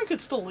 Daniel Bryan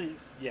could still leave.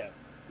 Yeah.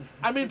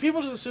 I mean,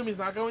 people just assume he's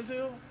not going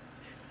to.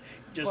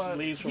 Just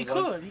leaves for he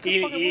one. Could. He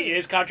could fucking leave.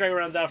 His contract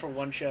runs out for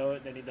one show,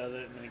 and then he does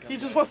it, and then he comes He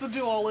just back. wants to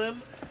do All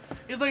In.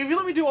 He's like, if you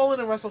let me do All In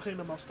and Wrestle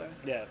Kingdom, I'll stay.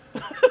 Yeah.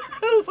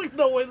 It's like,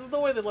 no way. There's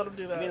no way they let him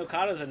do that. I mean,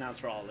 Okada's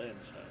announced for All In,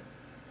 so.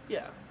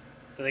 Yeah.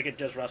 So they could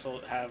just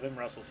have him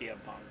wrestle CM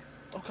Punk.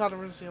 Okada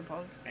versus CM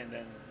Punk. And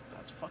then.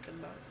 That's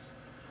fucking nuts.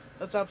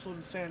 That's absolute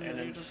insanity. And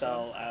then you just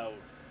sell out.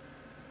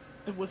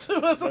 That's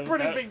a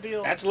pretty big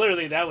deal.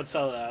 That would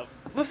sell out.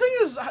 The thing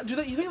is, you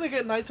think they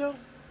get Naito?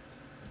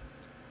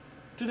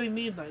 Do they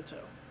need Naito?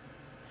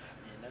 I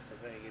mean, that's the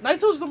thing.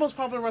 Naito's the most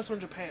popular wrestler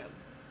in Japan.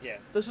 Yeah.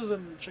 This is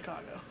in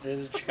Chicago. This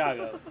is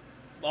Chicago.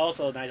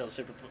 Also, Naito's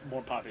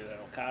more popular than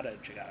Okada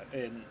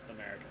in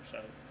America. So.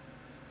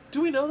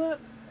 Do we know that?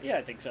 Yeah,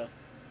 I think so.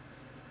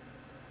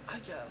 I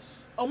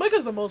guess.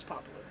 Omega's the most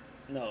popular.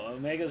 No,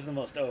 Omega's the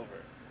most over.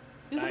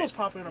 He's the most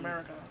popular in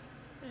America.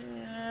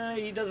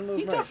 He doesn't move.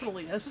 He merch.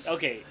 definitely is.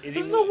 Okay,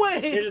 there's no way.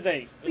 Here's the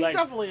thing. He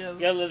definitely is.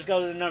 Yeah, let's go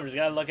to the numbers. You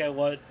gotta look at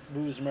what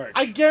moves merch.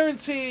 I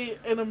guarantee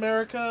in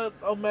America,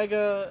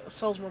 Omega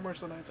sells more merch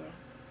than Naito.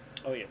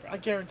 Oh yeah, probably.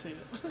 I guarantee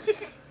it.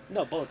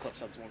 No, Bullet Club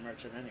sells more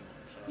merch than anyone.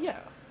 So. Yeah,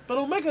 but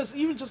Omega's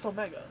even just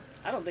Omega.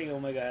 I don't think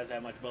Omega has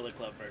that much Bullet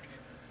Club merch.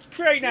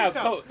 Right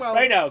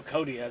now,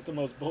 Cody has the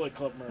most Bullet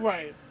Club merch.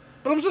 Right,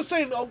 but I'm just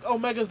saying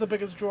Omega's the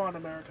biggest draw in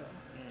America.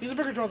 He's a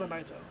bigger draw than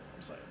Naito.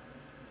 I'm saying,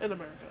 in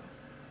America.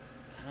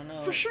 I don't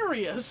know. For sure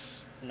he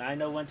is.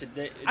 Naito went to.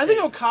 I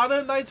think Okada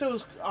and Naito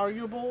is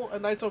arguable,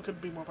 and Naito could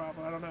be more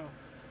popular. I don't know,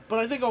 but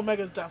I think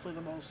Omega is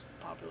definitely the most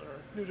popular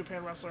New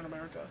Japan wrestler in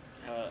America.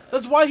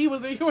 That's why he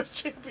was the U.S.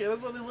 champion.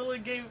 That's why they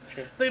literally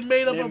they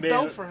made up a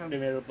belt for him. They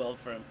made a belt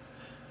for him.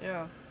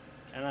 Yeah.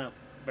 I don't know.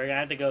 We're gonna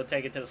have to go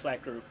take it to the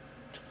Slack group.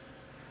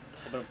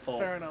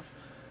 Fair enough.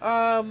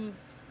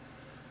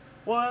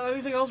 Well,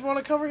 anything else we want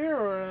to cover here,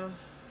 or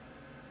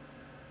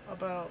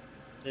about?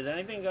 Is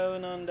anything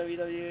going on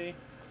WWE?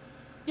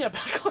 Yeah,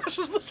 Backlash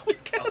is this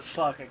weekend. Oh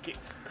fuck!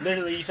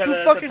 Literally, you said Who it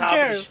at fucking the top.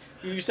 cares?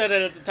 You said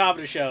it at the top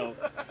of the show.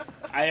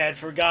 I had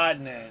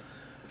forgotten it.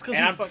 And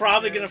I'm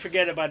probably going to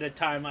forget it by the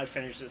time I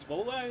finish this.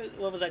 What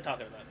was I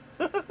talking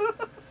about?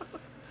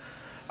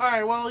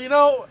 Alright, well,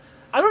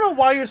 I don't know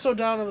why you're so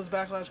down on this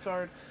Backlash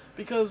card,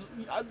 because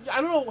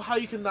I don't know how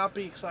you can not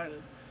be excited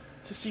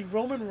to see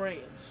Roman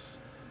Reigns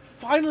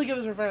finally get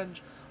his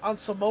revenge on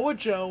Samoa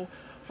Joe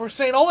for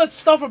saying all that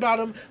stuff about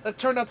him that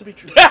turned out to be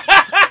true.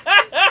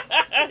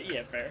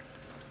 Yeah, fair.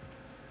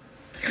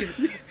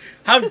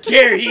 How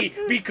dare he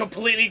be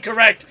completely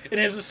correct in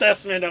his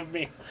assessment of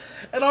me?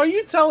 And are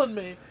you telling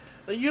me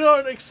that you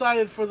aren't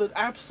excited for the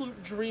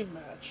absolute dream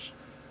match.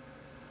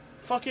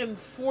 Fucking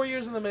 4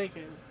 years in the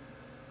making.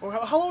 Or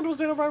how long was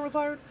Daniel Bryan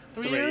retired?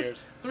 3 years? 3 years.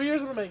 3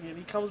 years in the making.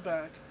 He comes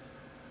back.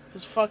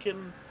 His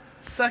fucking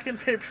second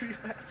pay-per-view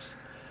match.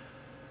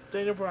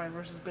 Daniel Bryan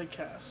versus Big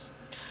Cass.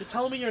 You're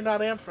telling me you're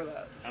not amped for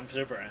that? I'm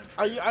super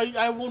amped.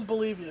 I won't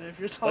believe you if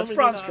you're telling What's me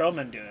Braun you're not.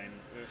 Strowman doing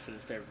for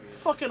this pay per view?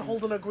 Fucking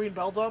holding a green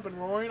belt up and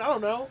roaring. I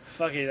don't know.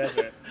 Fucking that's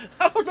right.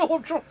 I don't know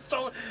what Braun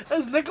Strowman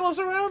is. Nicholas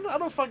around? I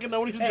don't fucking know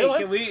what he's Hey, doing.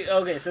 can we?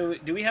 Okay, so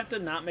do we have to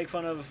not make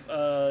fun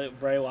of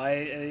Bray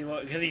Wyatt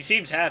anymore? Because he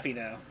seems happy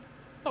now.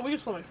 Oh, we can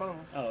still make fun of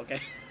him. Oh, okay.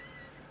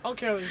 I don't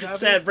care that he's happy.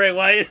 Sad Bray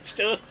Wyatt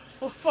still.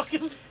 Well,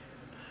 fucking.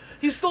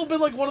 He's still been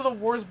like one of the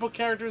worst book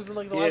characters in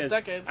like the He last is.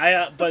 decade.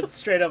 But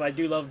straight up, I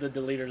do love the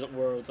Deleter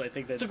Worlds. I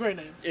think that It's a great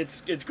name.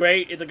 it's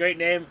great. It's a great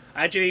name.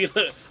 I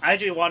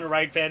actually want to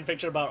write fan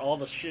fiction about all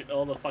the shit,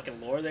 all the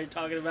fucking lore they're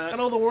talking about, And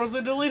all the worlds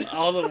they deleted.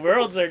 all the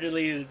worlds they're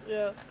deleted,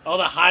 Yeah. all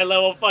the high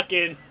level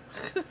fucking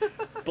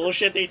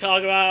bullshit they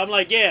talk about. I'm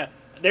like, yeah,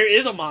 there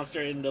is a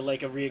monster in the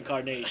Lake of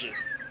Reincarnation.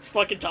 Let's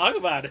fucking talk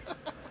about it.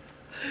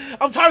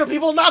 I'm tired of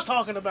people not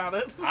talking about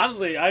it.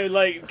 Honestly, I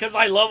like because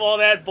I love all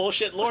that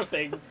bullshit lore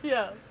thing.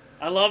 Yeah.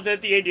 I love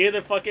that the idea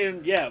that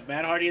fucking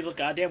Matt Hardy is a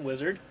goddamn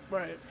wizard.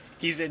 Right.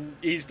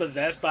 He's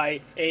possessed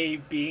by a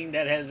being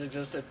that has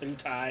existed through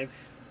time.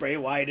 Bray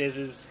Wyatt is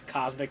his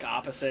cosmic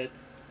opposite.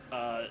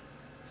 Uh,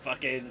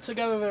 fucking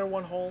Together they're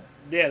one whole.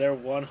 yeah, they're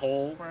one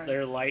whole. Right.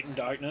 They're light and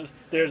darkness.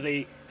 There's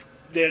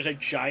a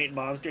giant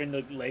monster in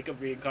the Lake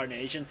of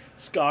Reincarnation.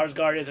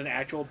 Skarsgård is an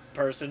actual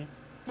person,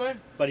 Right.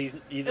 but he's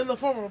In the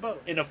form of a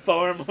boat. in a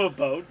form of a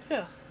boat.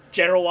 Yeah.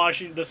 General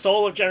Washington, the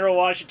soul of General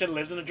Washington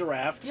lives in a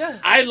giraffe. Yeah.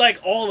 I like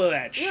all of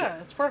that shit. Yeah,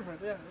 it's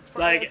perfect. Yeah, it's perfect.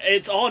 Like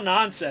it's all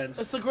nonsense.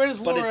 It's the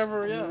greatest but lore it's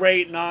ever. Yeah.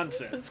 great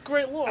nonsense. It's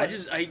great lore.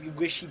 I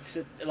wish he'd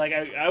sit like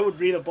I would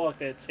read a book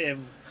that's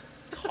him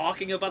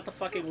talking about the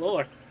fucking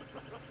lore.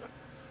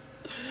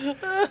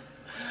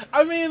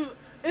 I mean,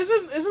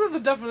 isn't it the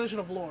definition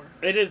of lore?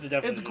 It is the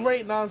definition. It's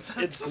great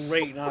nonsense. It's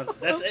great nonsense.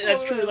 That's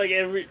what it true. is. Like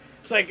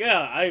it's like yeah,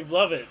 I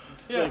love it.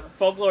 It's Yeah. like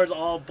folklore is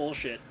all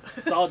bullshit.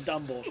 It's all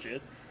dumb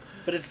bullshit,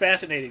 but it's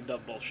fascinating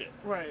dumb bullshit.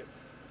 Right.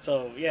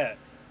 So yeah,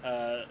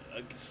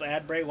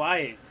 sad Bray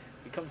Wyatt,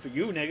 we come for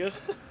you, nigga.